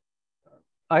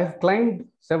 I've climbed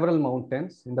several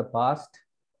mountains in the past.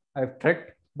 I've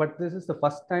trekked, but this is the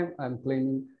first time I'm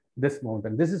climbing this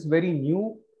mountain. This is very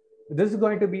new. This is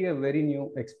going to be a very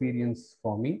new experience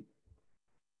for me.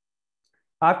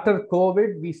 After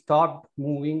COVID, we stopped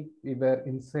moving. We were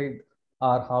inside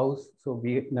our house, so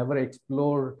we never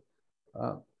explored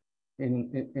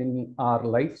in our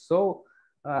life. So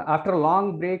after a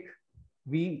long break,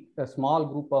 we, a small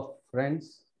group of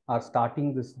friends, are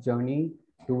starting this journey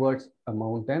towards a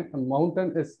mountain. A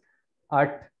mountain is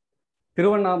at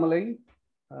Tiruvannamalai.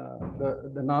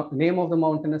 The name of the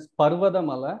mountain is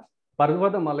Parvadamala.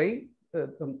 Parvadamalai,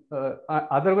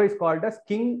 otherwise called as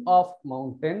King of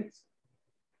Mountains.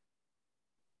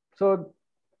 So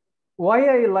why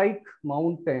I like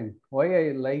mountain, why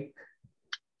I like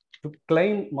to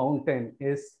climb mountain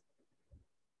is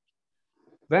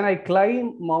when I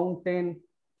climb mountain,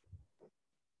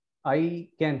 I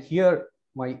can hear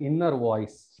my inner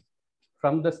voice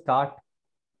from the start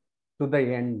to the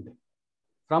end,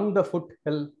 from the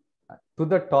foothill to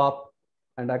the top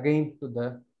and again to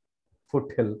the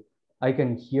foothill. I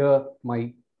can hear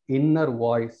my inner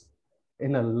voice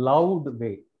in a loud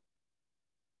way,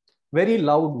 very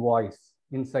loud voice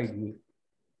inside me.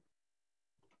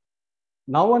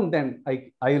 Now and then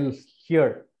I'll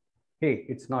hear, hey,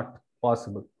 it's not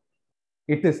possible.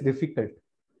 It is difficult.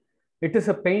 It is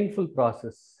a painful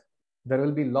process. There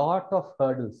will be a lot of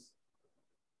hurdles.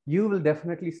 You will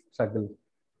definitely struggle.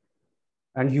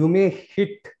 And you may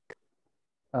hit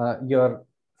your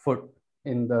foot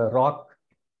in the rock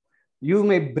You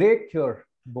may break your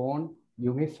bone,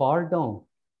 you may fall down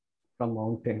from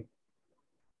mountain.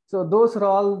 So those are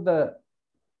all the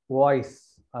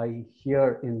voice I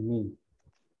hear in me.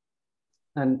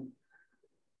 And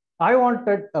I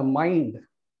wanted a mind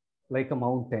like a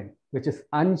mountain, which is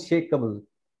unshakable,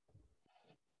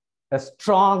 a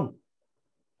strong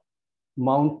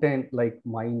mountain like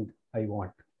mind I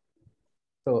want.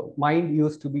 So mind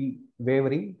used to be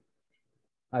wavering.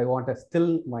 I want a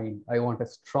still mind. I want a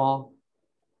strong,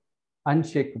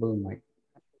 unshakable mind.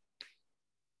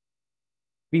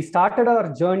 We started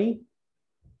our journey.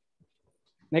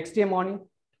 Next day morning,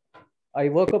 I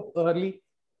woke up early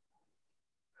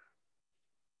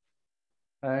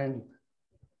and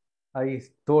I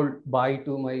told bye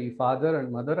to my father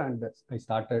and mother, and I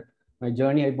started my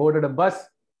journey. I boarded a bus.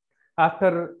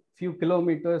 After a few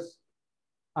kilometers,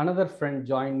 another friend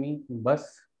joined me in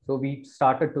bus. So we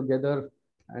started together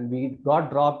and we got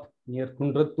dropped near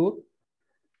Kundrattur.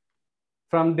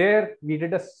 From there, we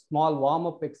did a small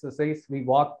warm-up exercise. We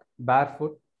walked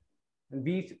barefoot. And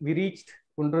we reached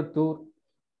Kundrattur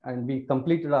and we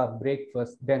completed our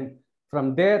breakfast. Then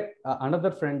from there,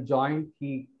 another friend joined.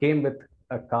 He came with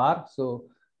a car. So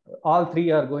all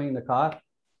three are going in the car.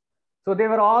 So they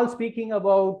were all speaking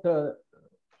about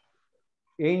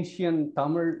ancient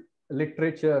Tamil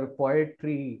literature,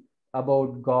 poetry,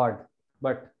 about God.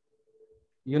 But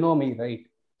you know me, right?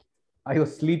 I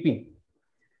was sleeping.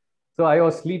 So I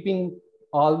was sleeping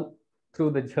all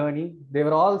through the journey. They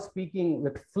were all speaking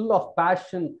with full of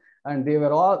passion, and they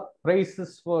were all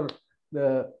praises for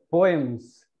the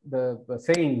poems, the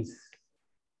saints.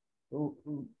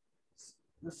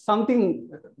 Something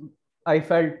I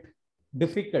felt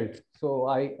difficult. So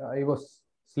I was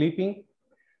sleeping.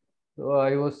 So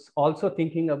I was also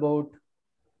thinking about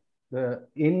the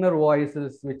inner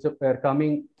voices which were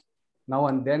coming now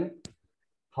and then.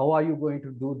 How are you going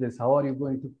to do this? How are you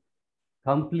going to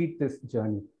complete this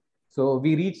journey? So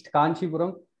we reached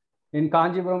Kanchipuram. In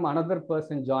Kanchipuram, another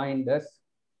person joined us.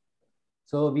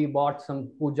 So we bought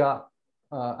some puja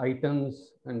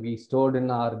items and we stored in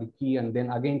our dicky and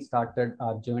then again started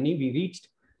our journey. We reached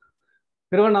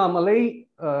Tiruvannamalai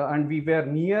and we were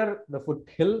near the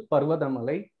foothill,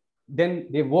 Parvadamalai. Then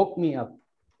they woke me up.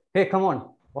 Hey, come on,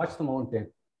 watch the mountain.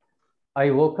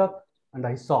 I woke up and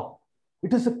I saw.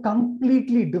 It is a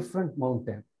completely different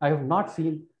mountain. I have not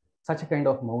seen such a kind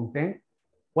of mountain.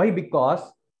 Why? Because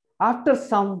after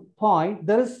some point,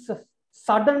 there is a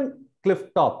sudden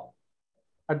cliff top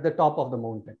at the top of the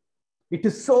mountain. It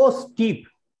is so steep.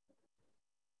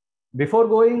 Before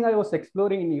going, I was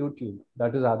exploring in YouTube.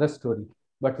 That is another story.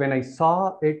 But when I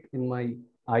saw it in my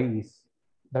eyes,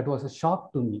 that was a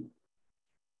shock to me.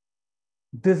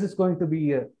 This is going to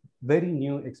be a very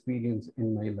new experience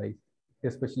in my life,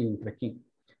 especially in trekking.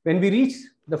 When we reached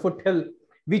the foothill,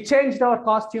 we changed our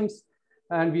costumes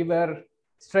and we were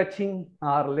stretching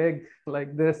our leg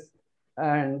like this.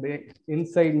 And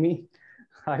inside me,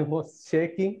 I was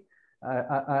shaking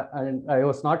and I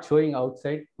was not showing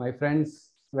outside. My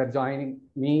friends were joining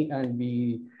me and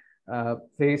we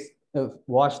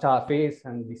washed our face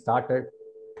and we started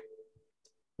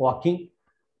walking.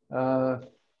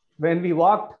 When we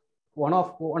walked,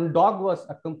 one dog was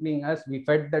accompanying us. We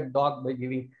fed that dog by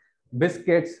giving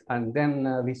biscuits, and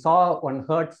then we saw one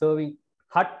hut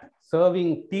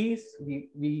serving teas.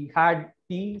 We had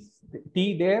tea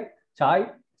there,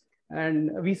 chai,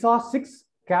 and we saw 6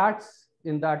 cats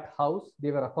in that house.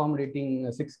 They were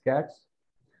accommodating 6 cats.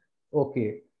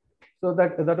 Okay, so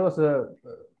that was a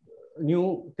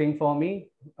new thing for me.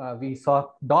 We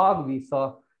saw dog, we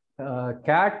saw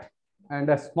cat, and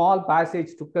a small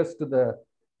passage took us to the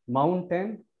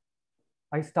mountain.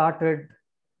 I started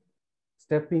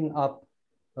stepping up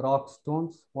rock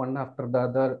stones one after the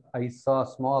other. I saw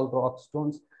small rock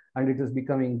stones and it was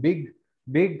becoming big,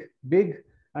 big, big.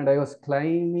 And I was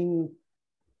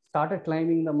started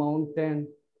climbing the mountain,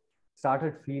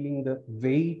 started feeling the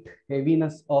weight,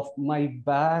 heaviness of my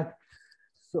bag.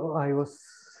 So I was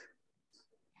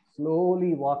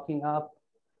slowly walking up,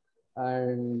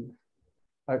 and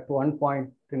at one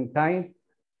point in time,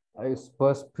 I was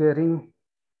perspiring.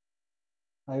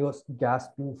 I was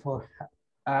gasping for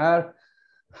air.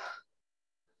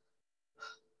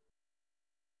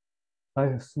 I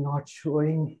was not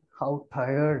showing how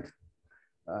tired,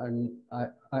 and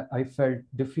I felt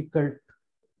difficult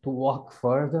to walk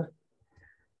further.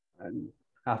 And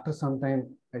after some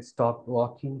time, I stopped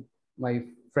walking. My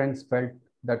friends felt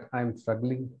that I'm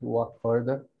struggling to walk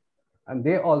further, and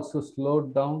they also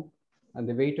slowed down and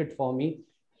they waited for me.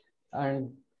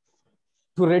 And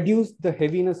to reduce the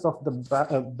heaviness of the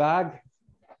bag,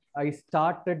 I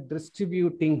started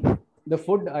distributing the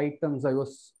food items I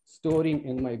was storing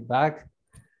in my bag.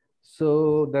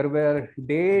 So there were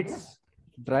dates,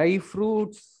 dry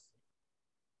fruits,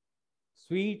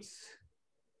 sweets,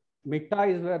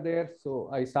 mithais were there. So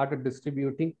I started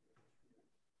distributing.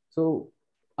 So,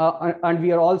 and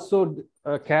we are also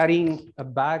carrying a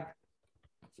bag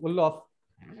full of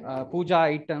puja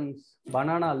items,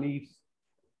 banana leaves.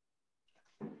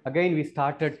 Again, we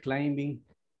started climbing.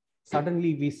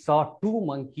 Suddenly, we saw two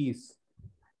monkeys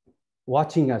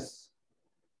watching us.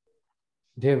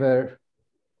 They were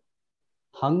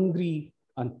hungry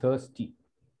and thirsty.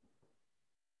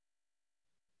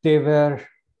 They were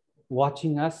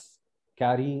watching us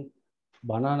carrying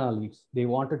banana leaves. They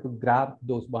wanted to grab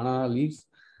those banana leaves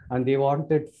and they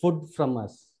wanted food from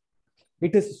us.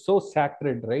 It is so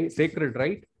sacred, right? Sacred,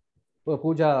 right? For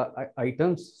puja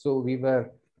items. So we were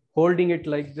holding it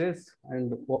like this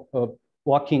and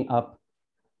walking up.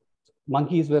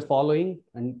 Monkeys were following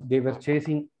and they were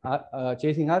chasing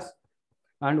us.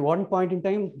 And one point in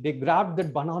time, they grabbed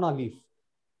that banana leaf.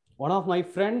 One of my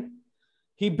friend,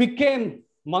 he became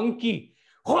monkey.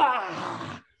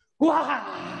 Wah!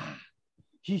 Wah!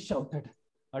 He shouted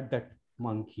at that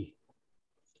monkey.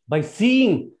 By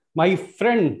seeing my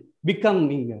friend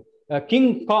becoming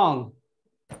King Kong,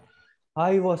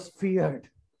 I was feared.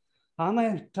 Am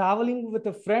I traveling with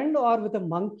a friend or with a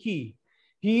monkey?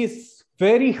 He is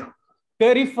very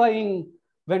terrifying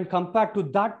when compared to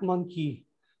that monkey.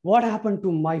 What happened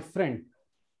to my friend?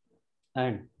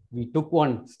 And we took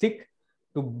one stick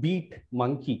to beat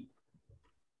monkey.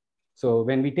 So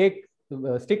when we take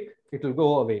the stick, it will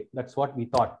go away. That's what we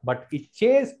thought. But it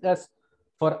chased us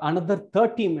for another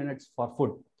 30 minutes for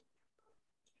food.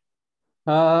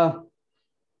 That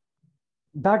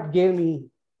gave me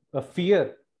a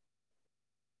fear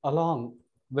along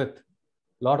with a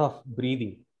lot of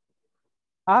breathing.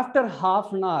 After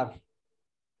half an hour,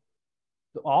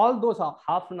 all those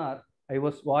half an hour, I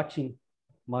was watching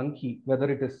monkey,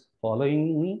 whether it is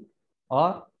following me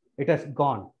or it has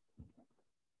gone.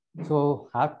 So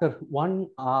after 1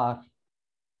 hour,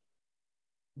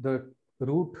 the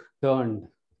route turned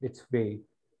its way.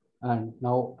 And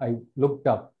now I looked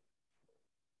up.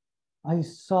 I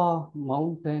saw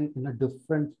mountain in a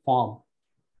different form.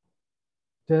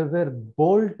 There were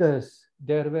boulders,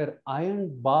 there were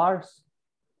iron bars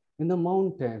in the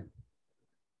mountain.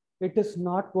 It is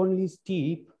not only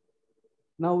steep,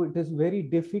 now it is very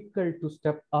difficult to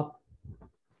step up.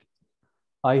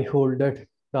 I holded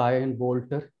the iron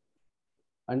boulder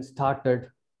and started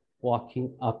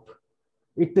walking up.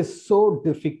 It is so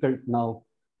difficult now,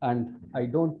 and I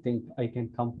don't think I can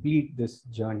complete this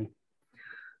journey.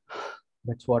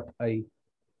 That's what I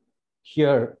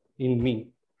hear in me.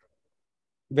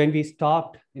 When we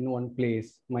stopped in one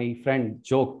place, my friend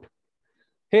joked,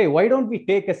 "Hey, why don't we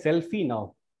take a selfie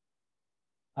now?"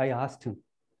 I asked him,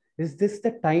 "Is this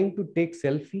the time to take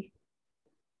selfie?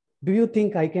 Do you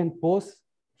think I can pose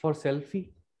for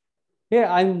selfie? Hey,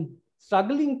 I'm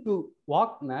struggling to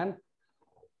walk, man.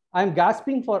 I'm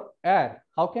gasping for air.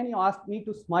 How can you ask me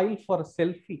to smile for a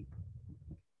selfie?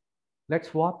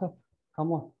 Let's walk up.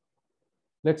 Come on.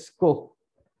 Let's go."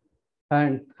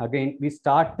 And again, we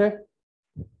started.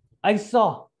 I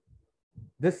saw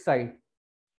this side,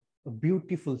 a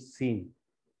beautiful scene.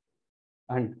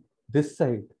 And this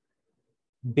side,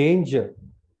 danger.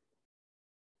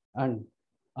 And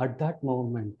at that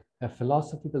moment, a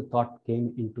philosophical thought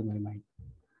came into my mind.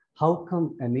 How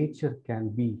come a nature can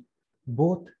be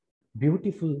both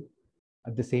beautiful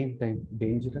at the same time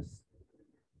dangerous?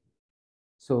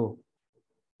 So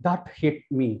that hit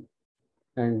me,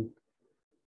 and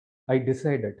I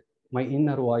decided, my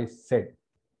inner voice said,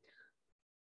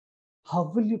 how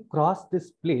will you cross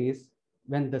this place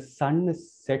when the sun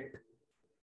is set?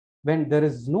 When there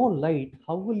is no light,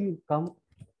 how will you come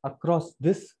across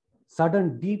this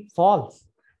sudden deep falls?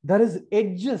 There is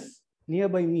edges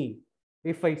nearby me.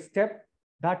 If I step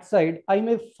that side, I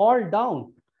may fall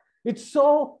down. It's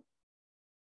so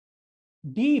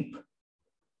deep.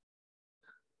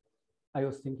 I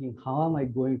was thinking, how am I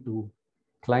going to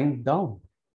climb down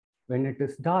when it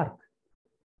is dark?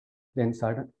 Then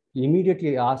suddenly,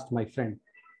 immediately I asked my friend,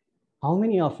 how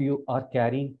many of you are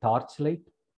carrying torchlight?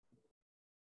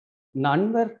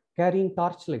 None were carrying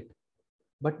torchlight,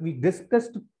 but we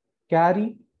discussed to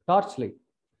carry torchlight.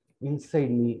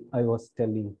 Inside me, I was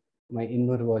telling, my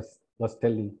inner voice was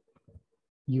telling,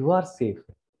 you are safe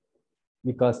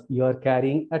because you are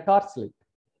carrying a torchlight.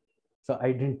 So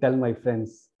I didn't tell my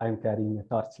friends I'm carrying a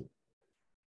torchlight.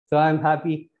 So I'm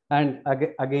happy. And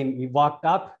again, we walked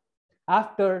up.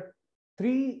 After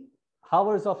 3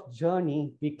 hours of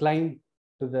journey, we climbed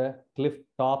to the cliff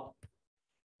top.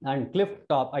 And cliff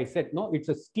top, I said, no, it's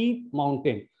a steep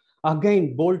mountain.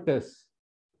 Again, bolters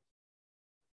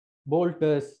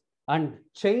and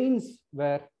chains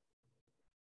were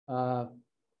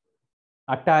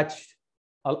attached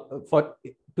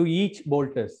to each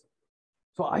bolters.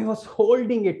 So I was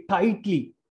holding it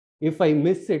tightly. If I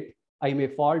miss it, I may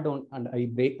fall down and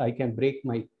I can break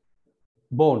my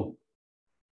bone.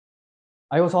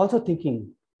 I was also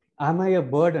thinking, am I a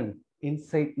burden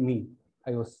inside me?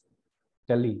 I was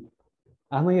telling,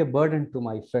 am I a burden to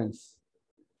my friends?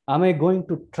 Am I going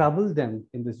to trouble them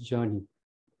in this journey?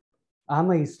 Am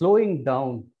I slowing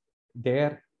down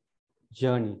their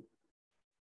journey?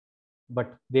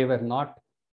 But they were not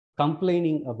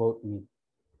complaining about me.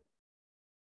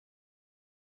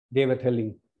 They were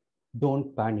telling,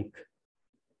 don't panic.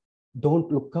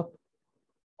 Don't look up.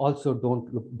 Also,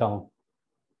 don't look down.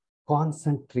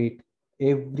 Concentrate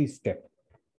every step.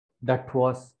 That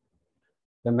was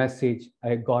the message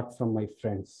I got from my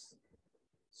friends.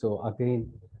 So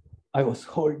again, I was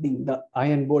holding the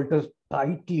iron bolters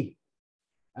tightly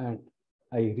and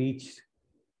I reached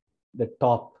the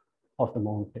top of the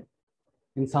mountain.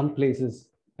 In some places,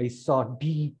 I saw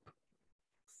deep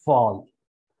fall.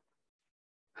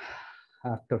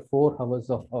 After 4 hours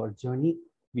of our journey,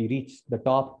 we reached the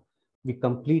top. We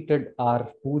completed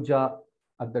our puja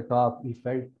at the top. We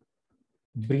felt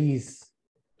breeze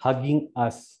hugging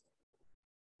us.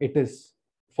 It is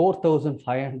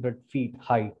 4,500 feet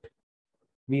height.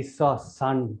 We saw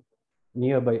sun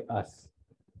nearby us.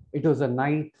 It was a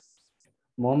nice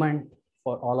moment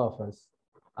for all of us.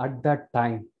 At that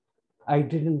time, I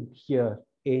didn't hear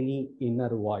any inner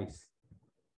voice.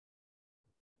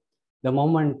 The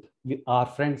moment our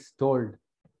friends told,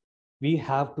 we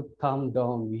have to come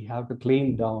down, we have to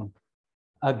climb down,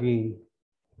 again,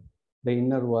 the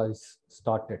inner voice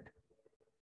started.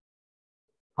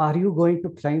 Are you going to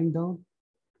climb down?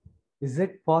 Is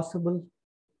it possible?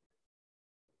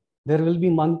 There will be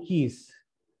monkeys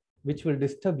which will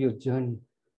disturb your journey.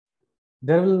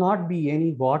 There will not be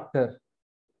any water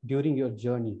during your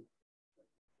journey.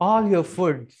 All your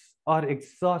foods are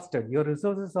exhausted. Your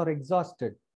resources are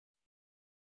exhausted.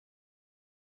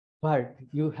 But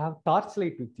you have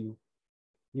torchlight with you.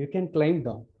 You can climb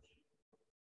down.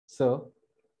 So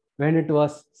when it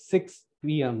was 6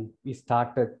 p.m., we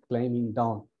started climbing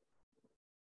down.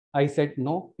 I said,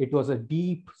 no, it was a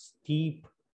deep, steep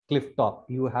cliff top.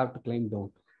 You have to climb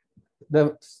down.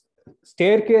 The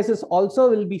staircases also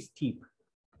will be steep.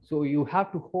 So you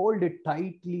have to hold it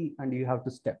tightly and you have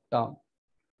to step down.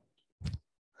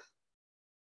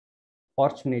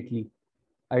 Fortunately,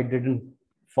 I didn't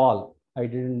fall. I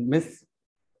didn't miss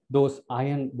those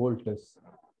iron bolters.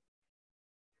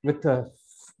 With a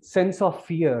sense of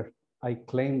fear, I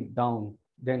climbed down.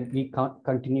 Then we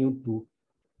continued to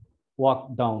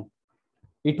walk down.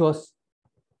 It was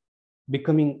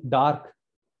becoming dark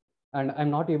and I'm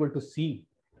not able to see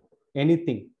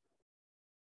anything.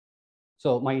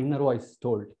 So my inner voice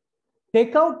told,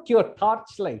 take out your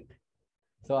torchlight.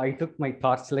 So I took my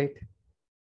torchlight,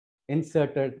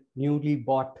 inserted newly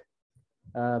bought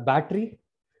battery,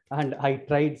 and I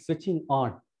tried switching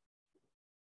on.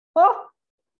 Oh,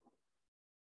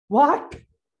 what?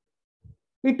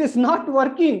 It is not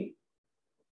working.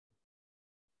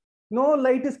 No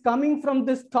light is coming from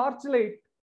this torchlight.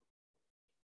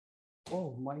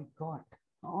 Oh my God,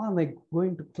 how am I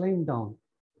going to climb down?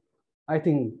 I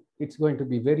think it's going to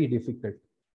be very difficult.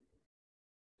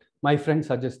 My friend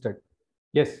suggested,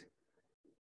 yes,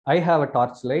 I have a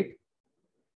torchlight.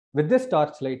 With this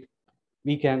torchlight,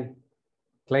 we can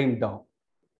climb down.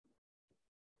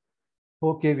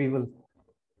 Okay, we will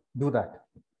do that.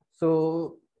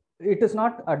 So it is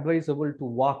not advisable to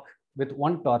walk with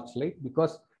one torchlight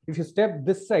because if you step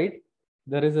this side,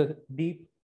 there is a deep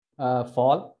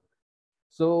fall.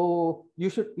 So you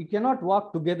cannot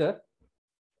walk together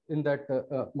in that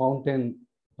mountain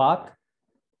path.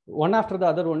 One after the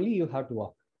other only you have to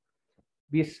walk.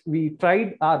 We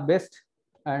tried our best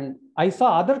and I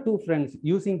saw other two friends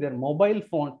using their mobile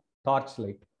phone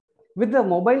torchlight. With the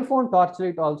mobile phone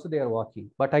torchlight also they are walking.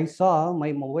 But I saw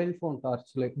my mobile phone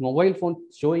torchlight, mobile phone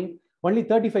showing only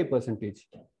 35%.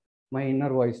 My inner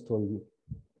voice told me,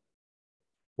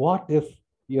 what if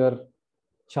your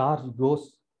charge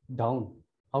goes down?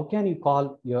 How can you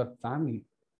call your family?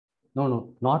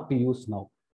 No, not to use now.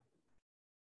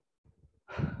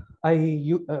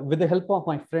 With the help of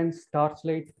my friend's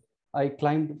torchlight, I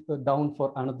climbed down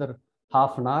for another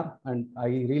half an hour and I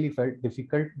really felt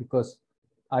difficult because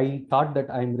I thought that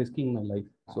I'm risking my life.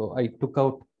 So I took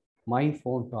out my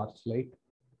phone torchlight.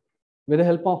 With the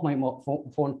help of my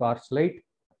phone torchlight,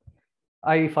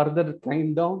 I further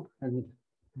climbed down and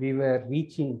we were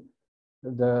reaching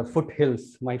the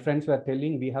foothills. My friends were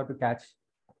telling we have to catch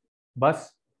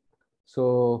bus.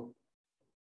 So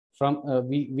from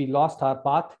we lost our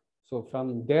path. So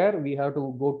from there we have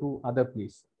to go to other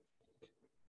place.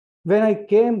 When I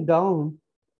came down,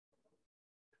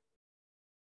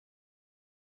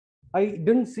 I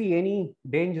didn't see any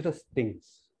dangerous things,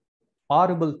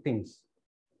 horrible things.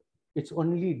 It's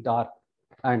only dark,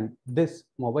 and this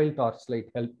mobile torchlight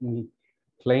helped me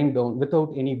climb down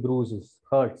without any bruises,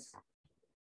 hurts.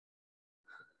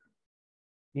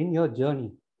 In your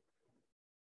journey,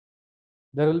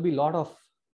 there will be a lot of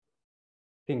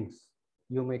things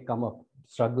you may come up,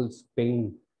 struggles,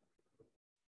 pain,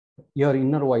 your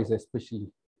inner voice especially.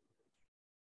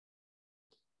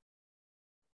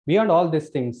 Beyond all these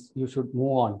things, you should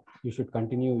move on. You should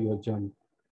continue your journey.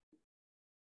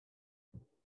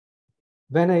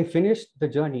 When I finished the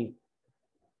journey,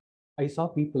 I saw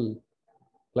people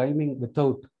climbing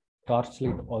without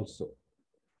torchlight also.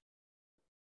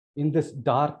 In this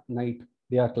dark night,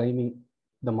 they are climbing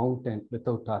the mountain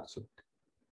without torchlight.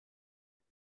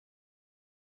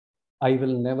 I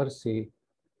will never say,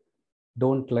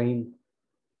 don't climb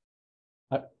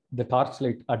the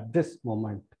torchlight at this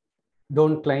moment.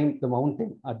 Don't climb the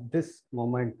mountain at this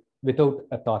moment without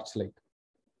a torchlight.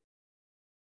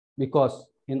 Because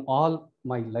in all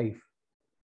my life,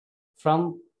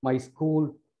 from my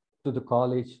school to the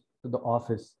college to the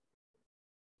office,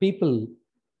 people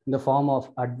in the form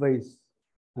of advice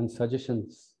and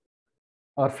suggestions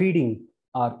are feeding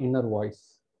our inner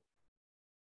voice.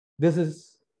 This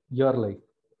is your life.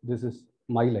 This is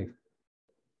my life.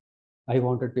 I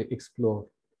wanted to explore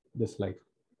this life,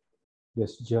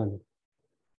 this journey.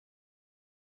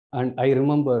 And I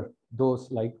remember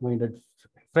those like-minded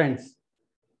friends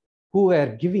who were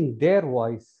giving their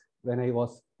voice when I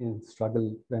was in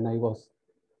struggle, when I was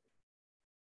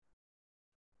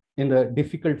in the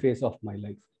difficult phase of my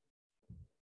life.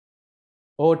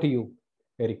 Over to you,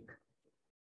 Eric.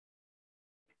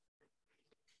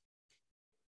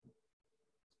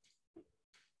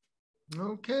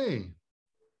 Okay,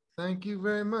 thank you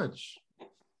very much.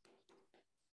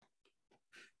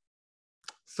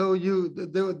 So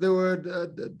there were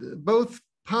both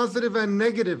positive and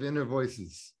negative inner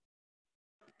voices.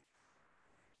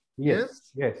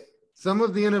 Yes, yes. Some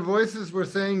of the inner voices were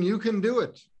saying, you can do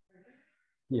it.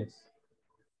 Yes.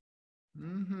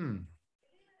 Mm-hmm.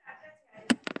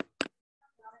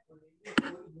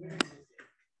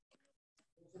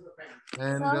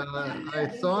 And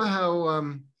I saw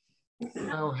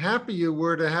how happy you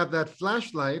were to have that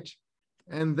flashlight,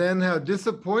 and then how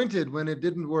disappointed when it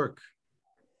didn't work.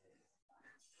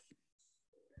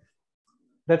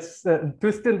 That's a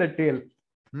twist in the tail.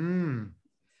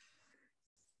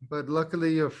 But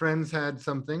luckily your friends had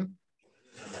something,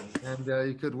 and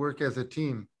you could work as a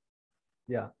team.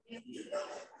 Yeah.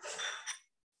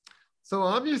 So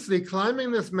obviously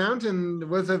climbing this mountain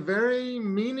was a very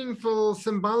meaningful,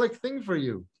 symbolic thing for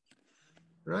you,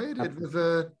 right? It was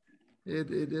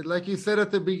like you said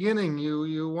at the beginning,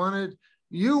 you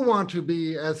want to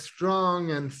be as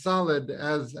strong and solid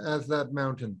as that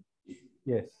mountain.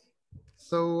 Yes.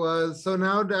 So so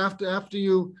now after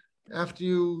you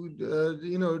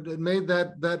made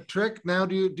that trek, now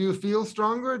do you feel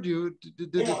stronger? Do you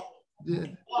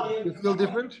feel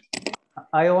different?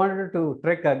 I wanted to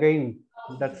trek again.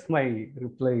 That's my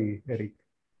reply, Eric.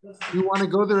 You want to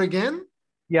go there again?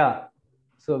 Yeah.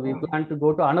 So we plan to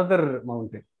go to another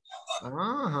mountain.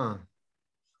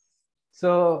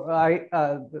 So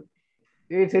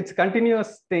it's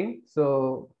continuous thing.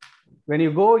 So when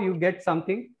you go, you get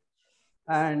something,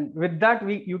 and with that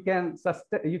you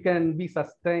can be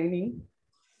sustaining,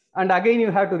 and again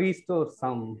you have to restore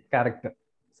some character.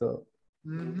 So,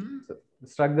 so the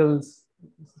struggles,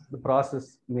 the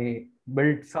process may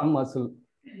build some muscle.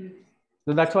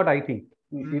 So that's what I think.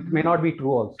 It may not be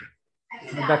true also,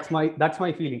 but that's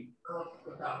my feeling.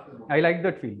 I like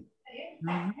that feeling.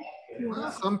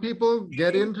 Well, some people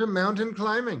get into mountain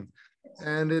climbing,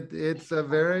 and it's a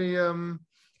very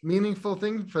meaningful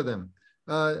thing for them.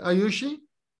 Ayushi?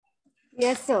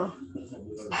 Yes, sir.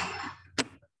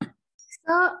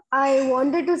 So I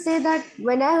wanted to say that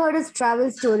when I heard his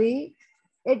travel story,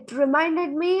 it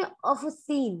reminded me of a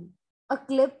scene, a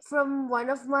clip from one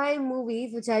of my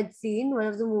movies, which I had seen, one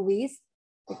of the movies.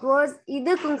 It was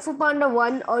either Kung Fu Panda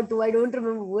 1 or 2, I don't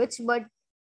remember which, but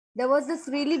there was this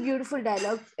really beautiful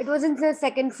dialogue. It was in the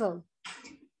second film.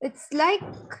 It's like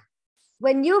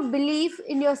when you believe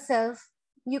in yourself,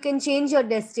 you can change your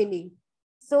destiny.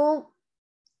 So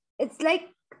it's like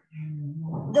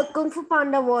the Kung Fu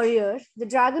Panda warrior, the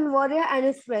dragon warrior and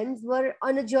his friends were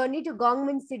on a journey to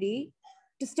Gongmin City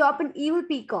to stop an evil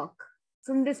peacock.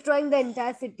 from destroying the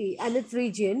entire city and its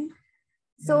region.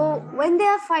 So when they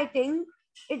are fighting,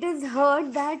 it is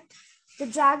heard that the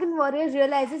dragon warrior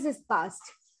realizes his past.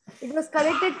 It was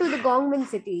connected to the Gongmin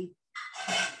city.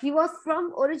 He was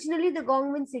from originally the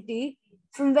Gongmin city,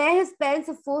 from where his parents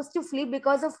were forced to flee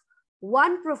because of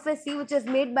one prophecy which was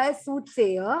made by a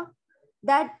soothsayer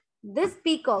that this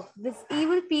peacock, this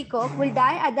evil peacock, will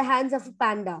die at the hands of a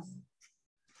panda.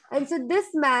 And so this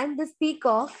man, this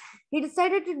peacock, he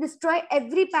decided to destroy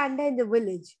every panda in the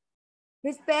village.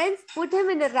 His parents put him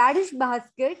in a radish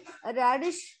basket, a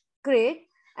radish crate,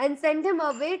 and sent him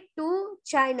away to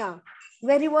China,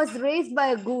 where he was raised by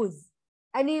a goose.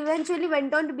 And he eventually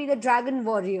went on to be the dragon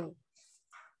warrior.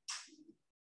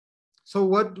 So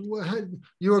what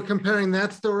you were comparing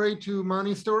that story to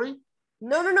Mani's story?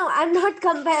 No, I'm not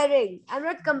comparing.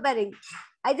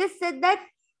 I just said that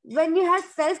when you have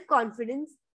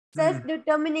self-confidence,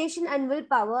 self-determination and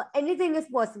willpower, anything is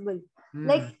possible.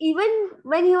 Like even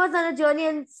when he was on a journey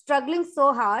and struggling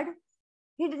so hard,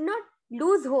 he did not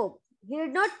lose hope. He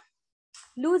did not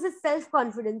lose his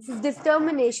self-confidence, his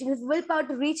determination, his willpower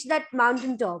to reach that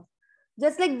mountaintop.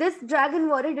 Just like this dragon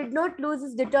warrior did not lose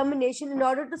his determination in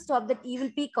order to stop that evil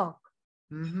peacock.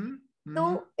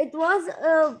 So it was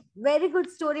a very good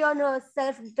story on a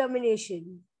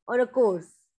self-determination, on a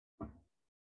course.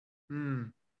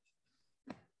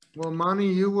 Well,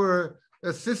 Mani, you were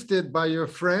assisted by your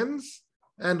friends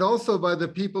and also by the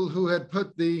people who had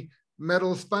put the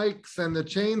metal spikes and the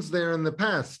chains there in the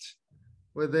past,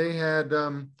 where they had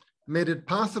made it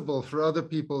possible for other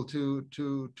people to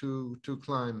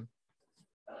climb.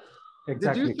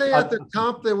 Exactly. Did you say at the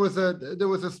top there was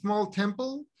a small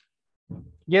temple?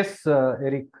 Yes,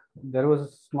 Eric. There was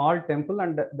a small temple,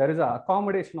 and there is an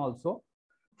accommodation also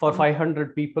for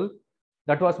 500 people.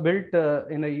 That was built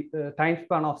in a time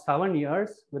span of 7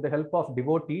 years with the help of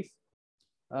devotees,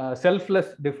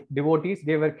 selfless devotees.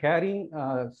 They were carrying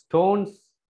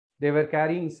stones, they were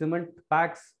carrying cement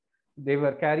packs, they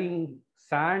were carrying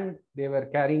sand, they were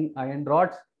carrying iron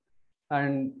rods,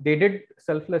 and they did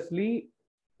selflessly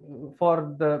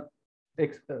for the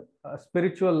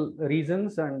spiritual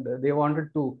reasons, and they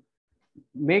wanted to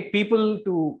make people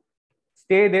to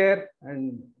stay there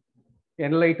and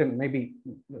enlighten, maybe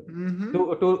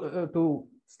to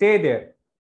stay there.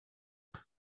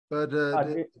 But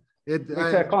I'm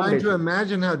trying to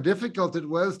imagine how difficult it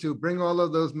was to bring all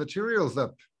of those materials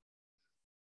up.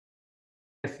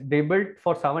 Yes, they built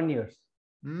for 7 years.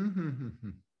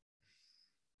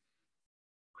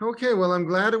 Okay, well, I'm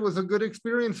glad it was a good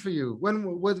experience for you.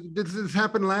 Did this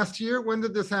happen last year? When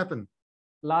did this happen?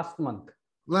 Last month.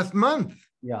 Last month?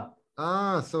 Yeah.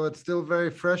 Ah, so it's still very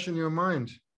fresh in your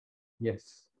mind.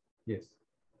 Yes, yes.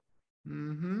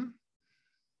 And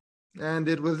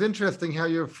it was interesting how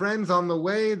your friends on the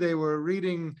way, they were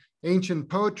reading ancient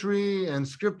poetry and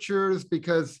scriptures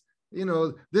because, you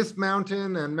know, this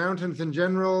mountain and mountains in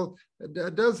general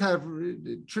does have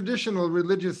traditional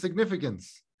religious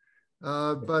significance.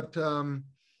 But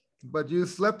you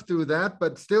slept through that,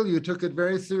 but still you took it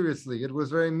very seriously. It was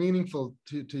very meaningful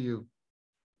to you.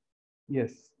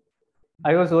 Yes.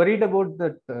 I was worried about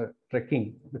the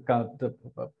trekking, the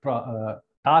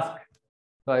task.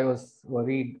 So I was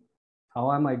worried,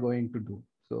 how am I going to do?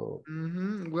 So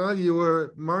well, you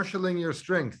were marshaling your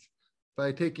strength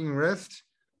by taking rest.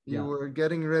 You were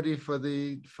getting ready for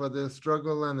the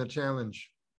struggle and the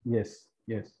challenge. Yes,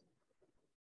 yes.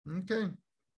 Okay.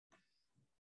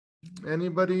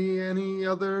 Anybody, any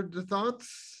other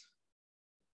thoughts?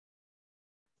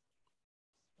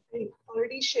 I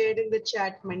already shared in the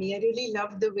chat, Mani. I really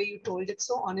loved the way you told it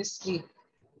so honestly.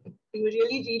 You were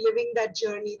really reliving that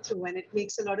journey through, and it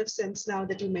makes a lot of sense now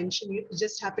that you mentioned it. It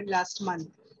just happened last month.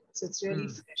 So it's really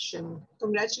fresh. And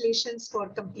congratulations for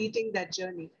completing that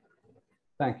journey.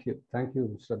 Thank you. Thank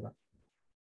you, Shraddha.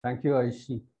 Thank you,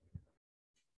 Aishi.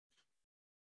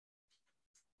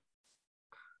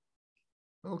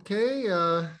 Okay.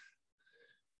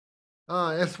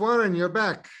 Eswaran, you're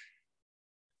back.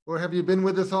 Or have you been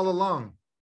with us all along?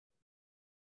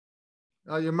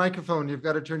 Your microphone, you've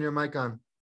got to turn your mic on.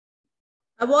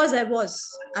 I was.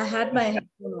 I had my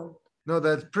headphone on. No,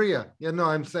 that's Priya. Yeah, no,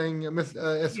 I'm saying Miss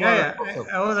Eswaran. Yeah,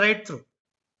 I was right through.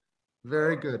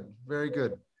 Very good, very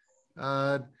good.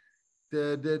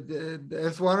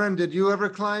 Eswaran, did you ever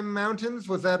climb mountains?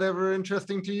 Was that ever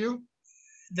interesting to you?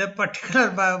 The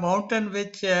particular mountain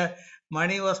which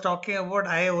Mani was talking about,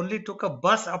 I only took a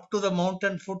bus up to the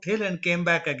mountain foothill and came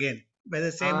back again by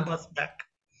the same bus back.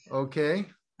 Okay.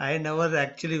 I never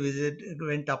actually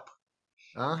went up.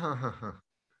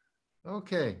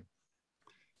 Okay.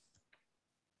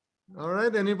 All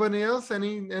right. Anybody else?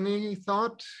 Any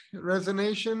thought,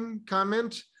 resonation,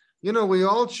 comment? You know, we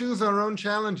all choose our own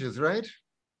challenges, right?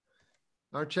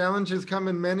 Our challenges come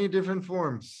in many different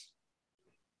forms.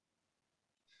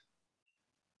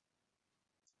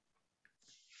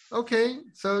 Okay,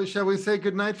 so shall we say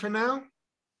good night for now?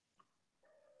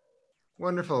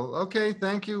 Wonderful. Okay,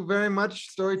 thank you very much,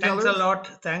 storytellers. Thanks a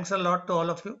lot. Thanks a lot to all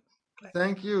of you.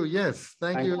 Thank you. Yes,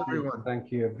 thank you, everyone.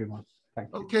 Thank you, everyone. Thank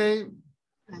you. Okay,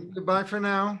 goodbye for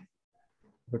now.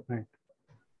 Good night.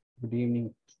 Good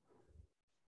evening.